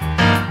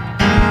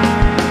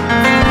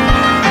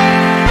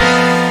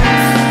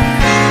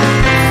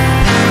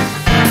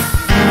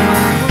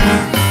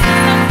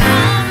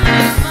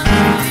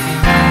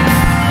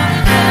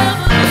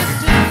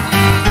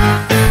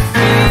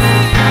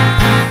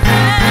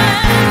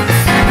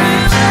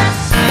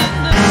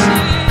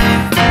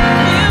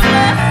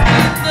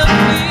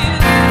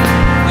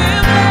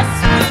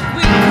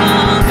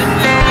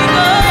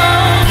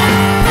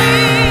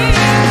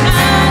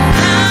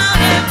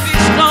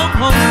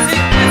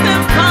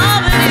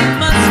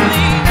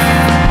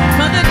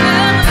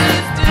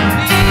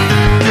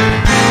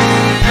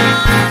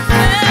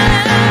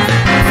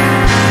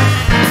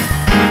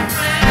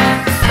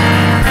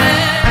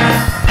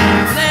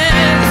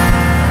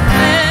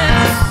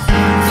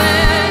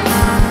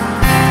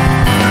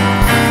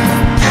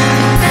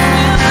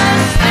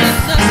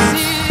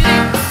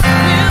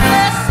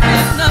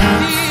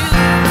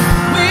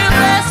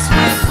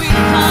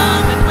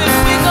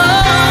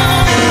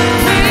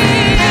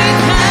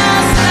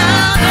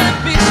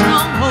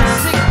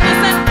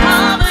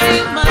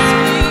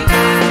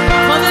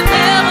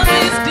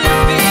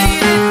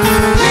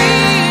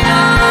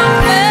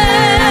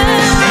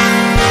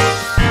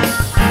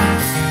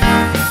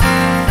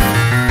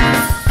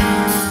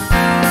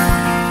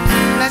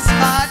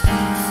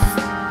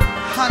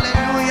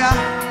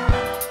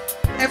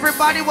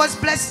 Was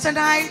blessed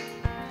tonight.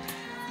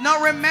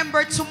 Now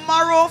remember,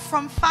 tomorrow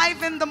from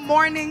 5 in the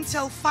morning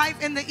till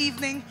 5 in the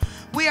evening,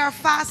 we are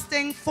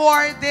fasting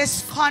for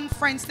this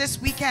conference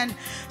this weekend.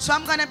 So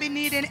I'm going to be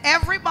needing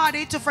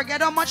everybody to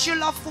forget how much you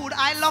love food.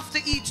 I love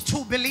to eat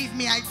too, believe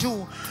me, I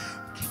do.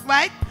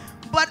 Right?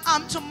 But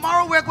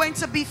tomorrow we're going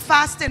to be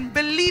fasting,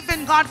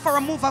 believing God for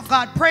a move of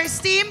God. Praise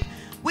team,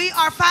 we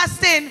are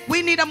fasting.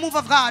 We need a move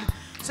of God.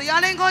 So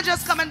y'all ain't going to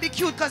just come and be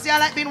cute because y'all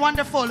like being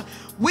wonderful.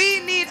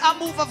 We need a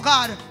move of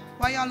God.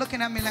 Why y'all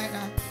looking at me like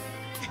that?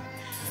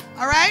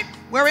 All right?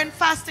 We're in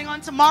fasting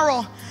on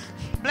tomorrow.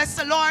 Bless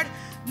the Lord.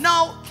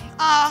 Now,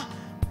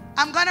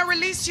 I'm going to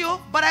release you,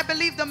 but I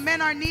believe the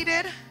men are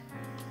needed.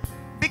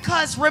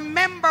 Because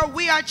remember,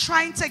 we are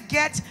trying to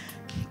get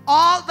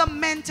all the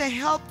men to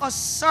help us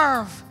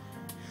serve.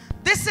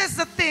 This is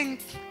the thing.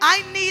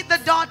 I need the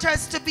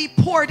daughters to be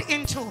poured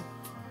into.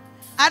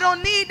 I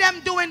don't need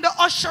them doing the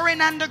ushering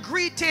and the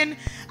greeting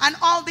and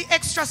all the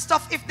extra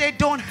stuff if they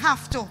don't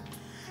have to.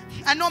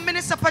 I know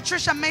Minister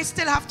Patricia may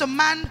still have to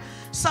man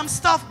some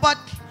stuff, but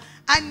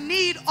I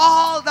need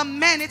all the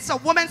men. It's a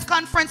women's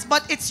conference,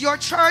 but it's your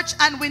church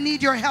and we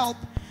need your help.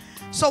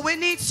 So we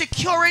need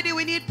security,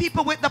 we need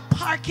people with the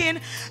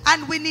parking,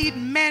 and we need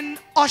men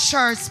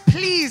ushers,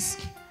 please.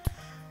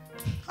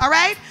 All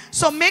right?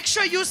 So make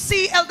sure you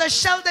see Elder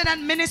Sheldon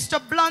and Minister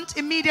Blunt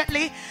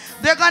immediately.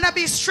 They're going to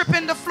be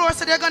stripping the floor,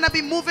 so they're going to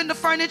be moving the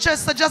furniture.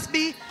 So just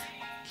be.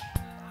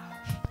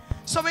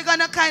 So we're going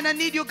to kind of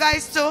need you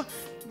guys to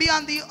be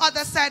on the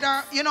other side,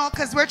 or, you know,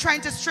 because we're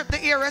trying to strip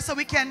the area so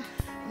we can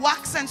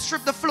wax and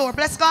strip the floor.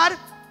 Bless God.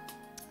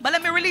 But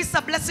let me release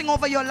a blessing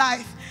over your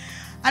life.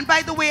 And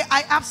by the way,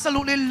 I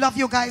absolutely love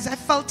you guys. I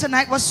felt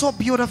tonight was so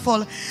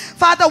beautiful.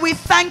 Father, we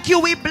thank you.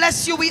 We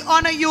bless you. We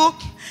honor you.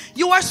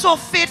 You are so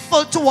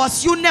faithful to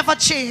us. You never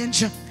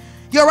change.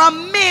 You're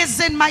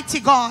amazing, mighty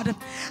God.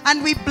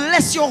 And we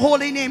bless your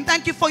holy name.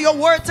 Thank you for your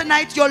word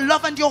tonight, your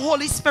love and your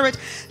Holy Spirit.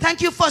 Thank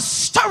you for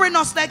stirring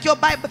us like your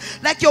Bible,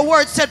 like your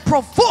word said,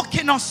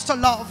 provoking us to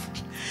love.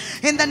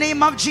 In the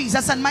name of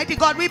Jesus. And mighty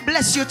God, we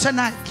bless you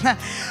tonight.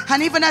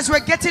 And even as we're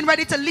getting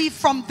ready to leave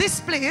from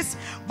this place,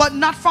 but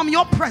not from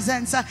your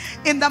presence,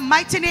 in the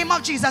mighty name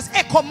of Jesus.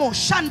 Ekomo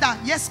Shanda.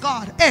 Yes,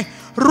 God.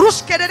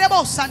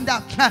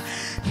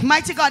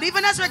 Mighty God,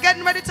 even as we're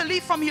getting ready to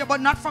leave from here,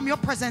 but not from your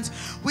presence,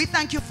 we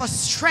thank you for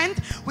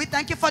strength. We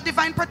thank you for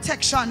divine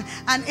protection.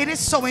 And it is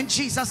so in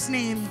Jesus'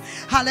 name.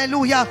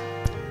 Hallelujah.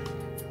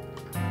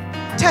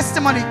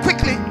 Testimony,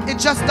 quickly. It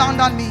just dawned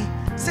on me.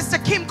 Sister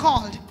Kim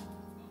called.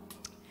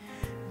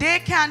 They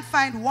can't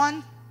find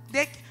one.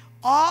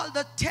 All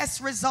the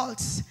test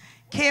results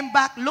came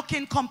back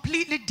looking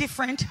completely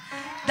different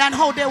than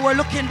how they were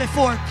looking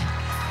before.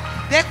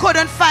 They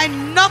couldn't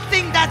find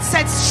nothing that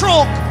said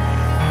stroke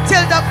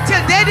till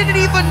they didn't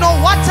even know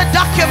what to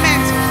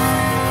document.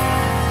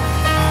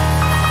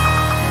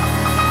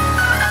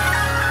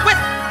 Wait,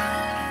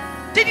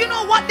 did you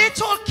know what they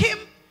told Kim?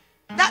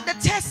 That the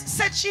test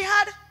said she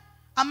had?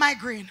 A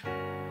migraine.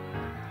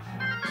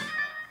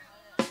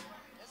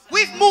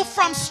 We've moved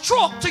from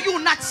stroke to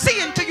you not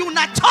seeing, to you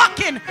not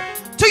talking,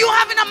 to you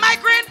having a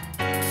migraine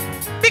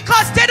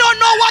because they don't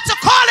know what to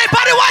call it,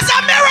 but it was a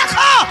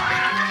miracle.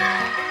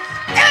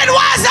 It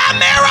was a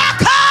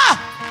miracle.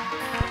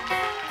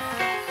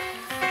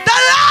 The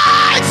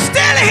Lord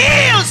still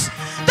heals.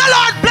 The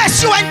Lord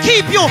bless you and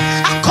keep you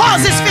and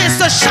cause his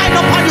face to shine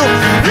upon you.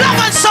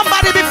 Love on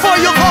somebody before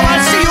you go.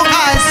 I'll see you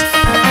guys.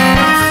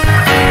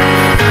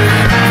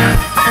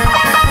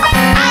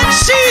 And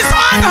she's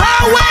on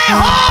her way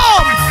home.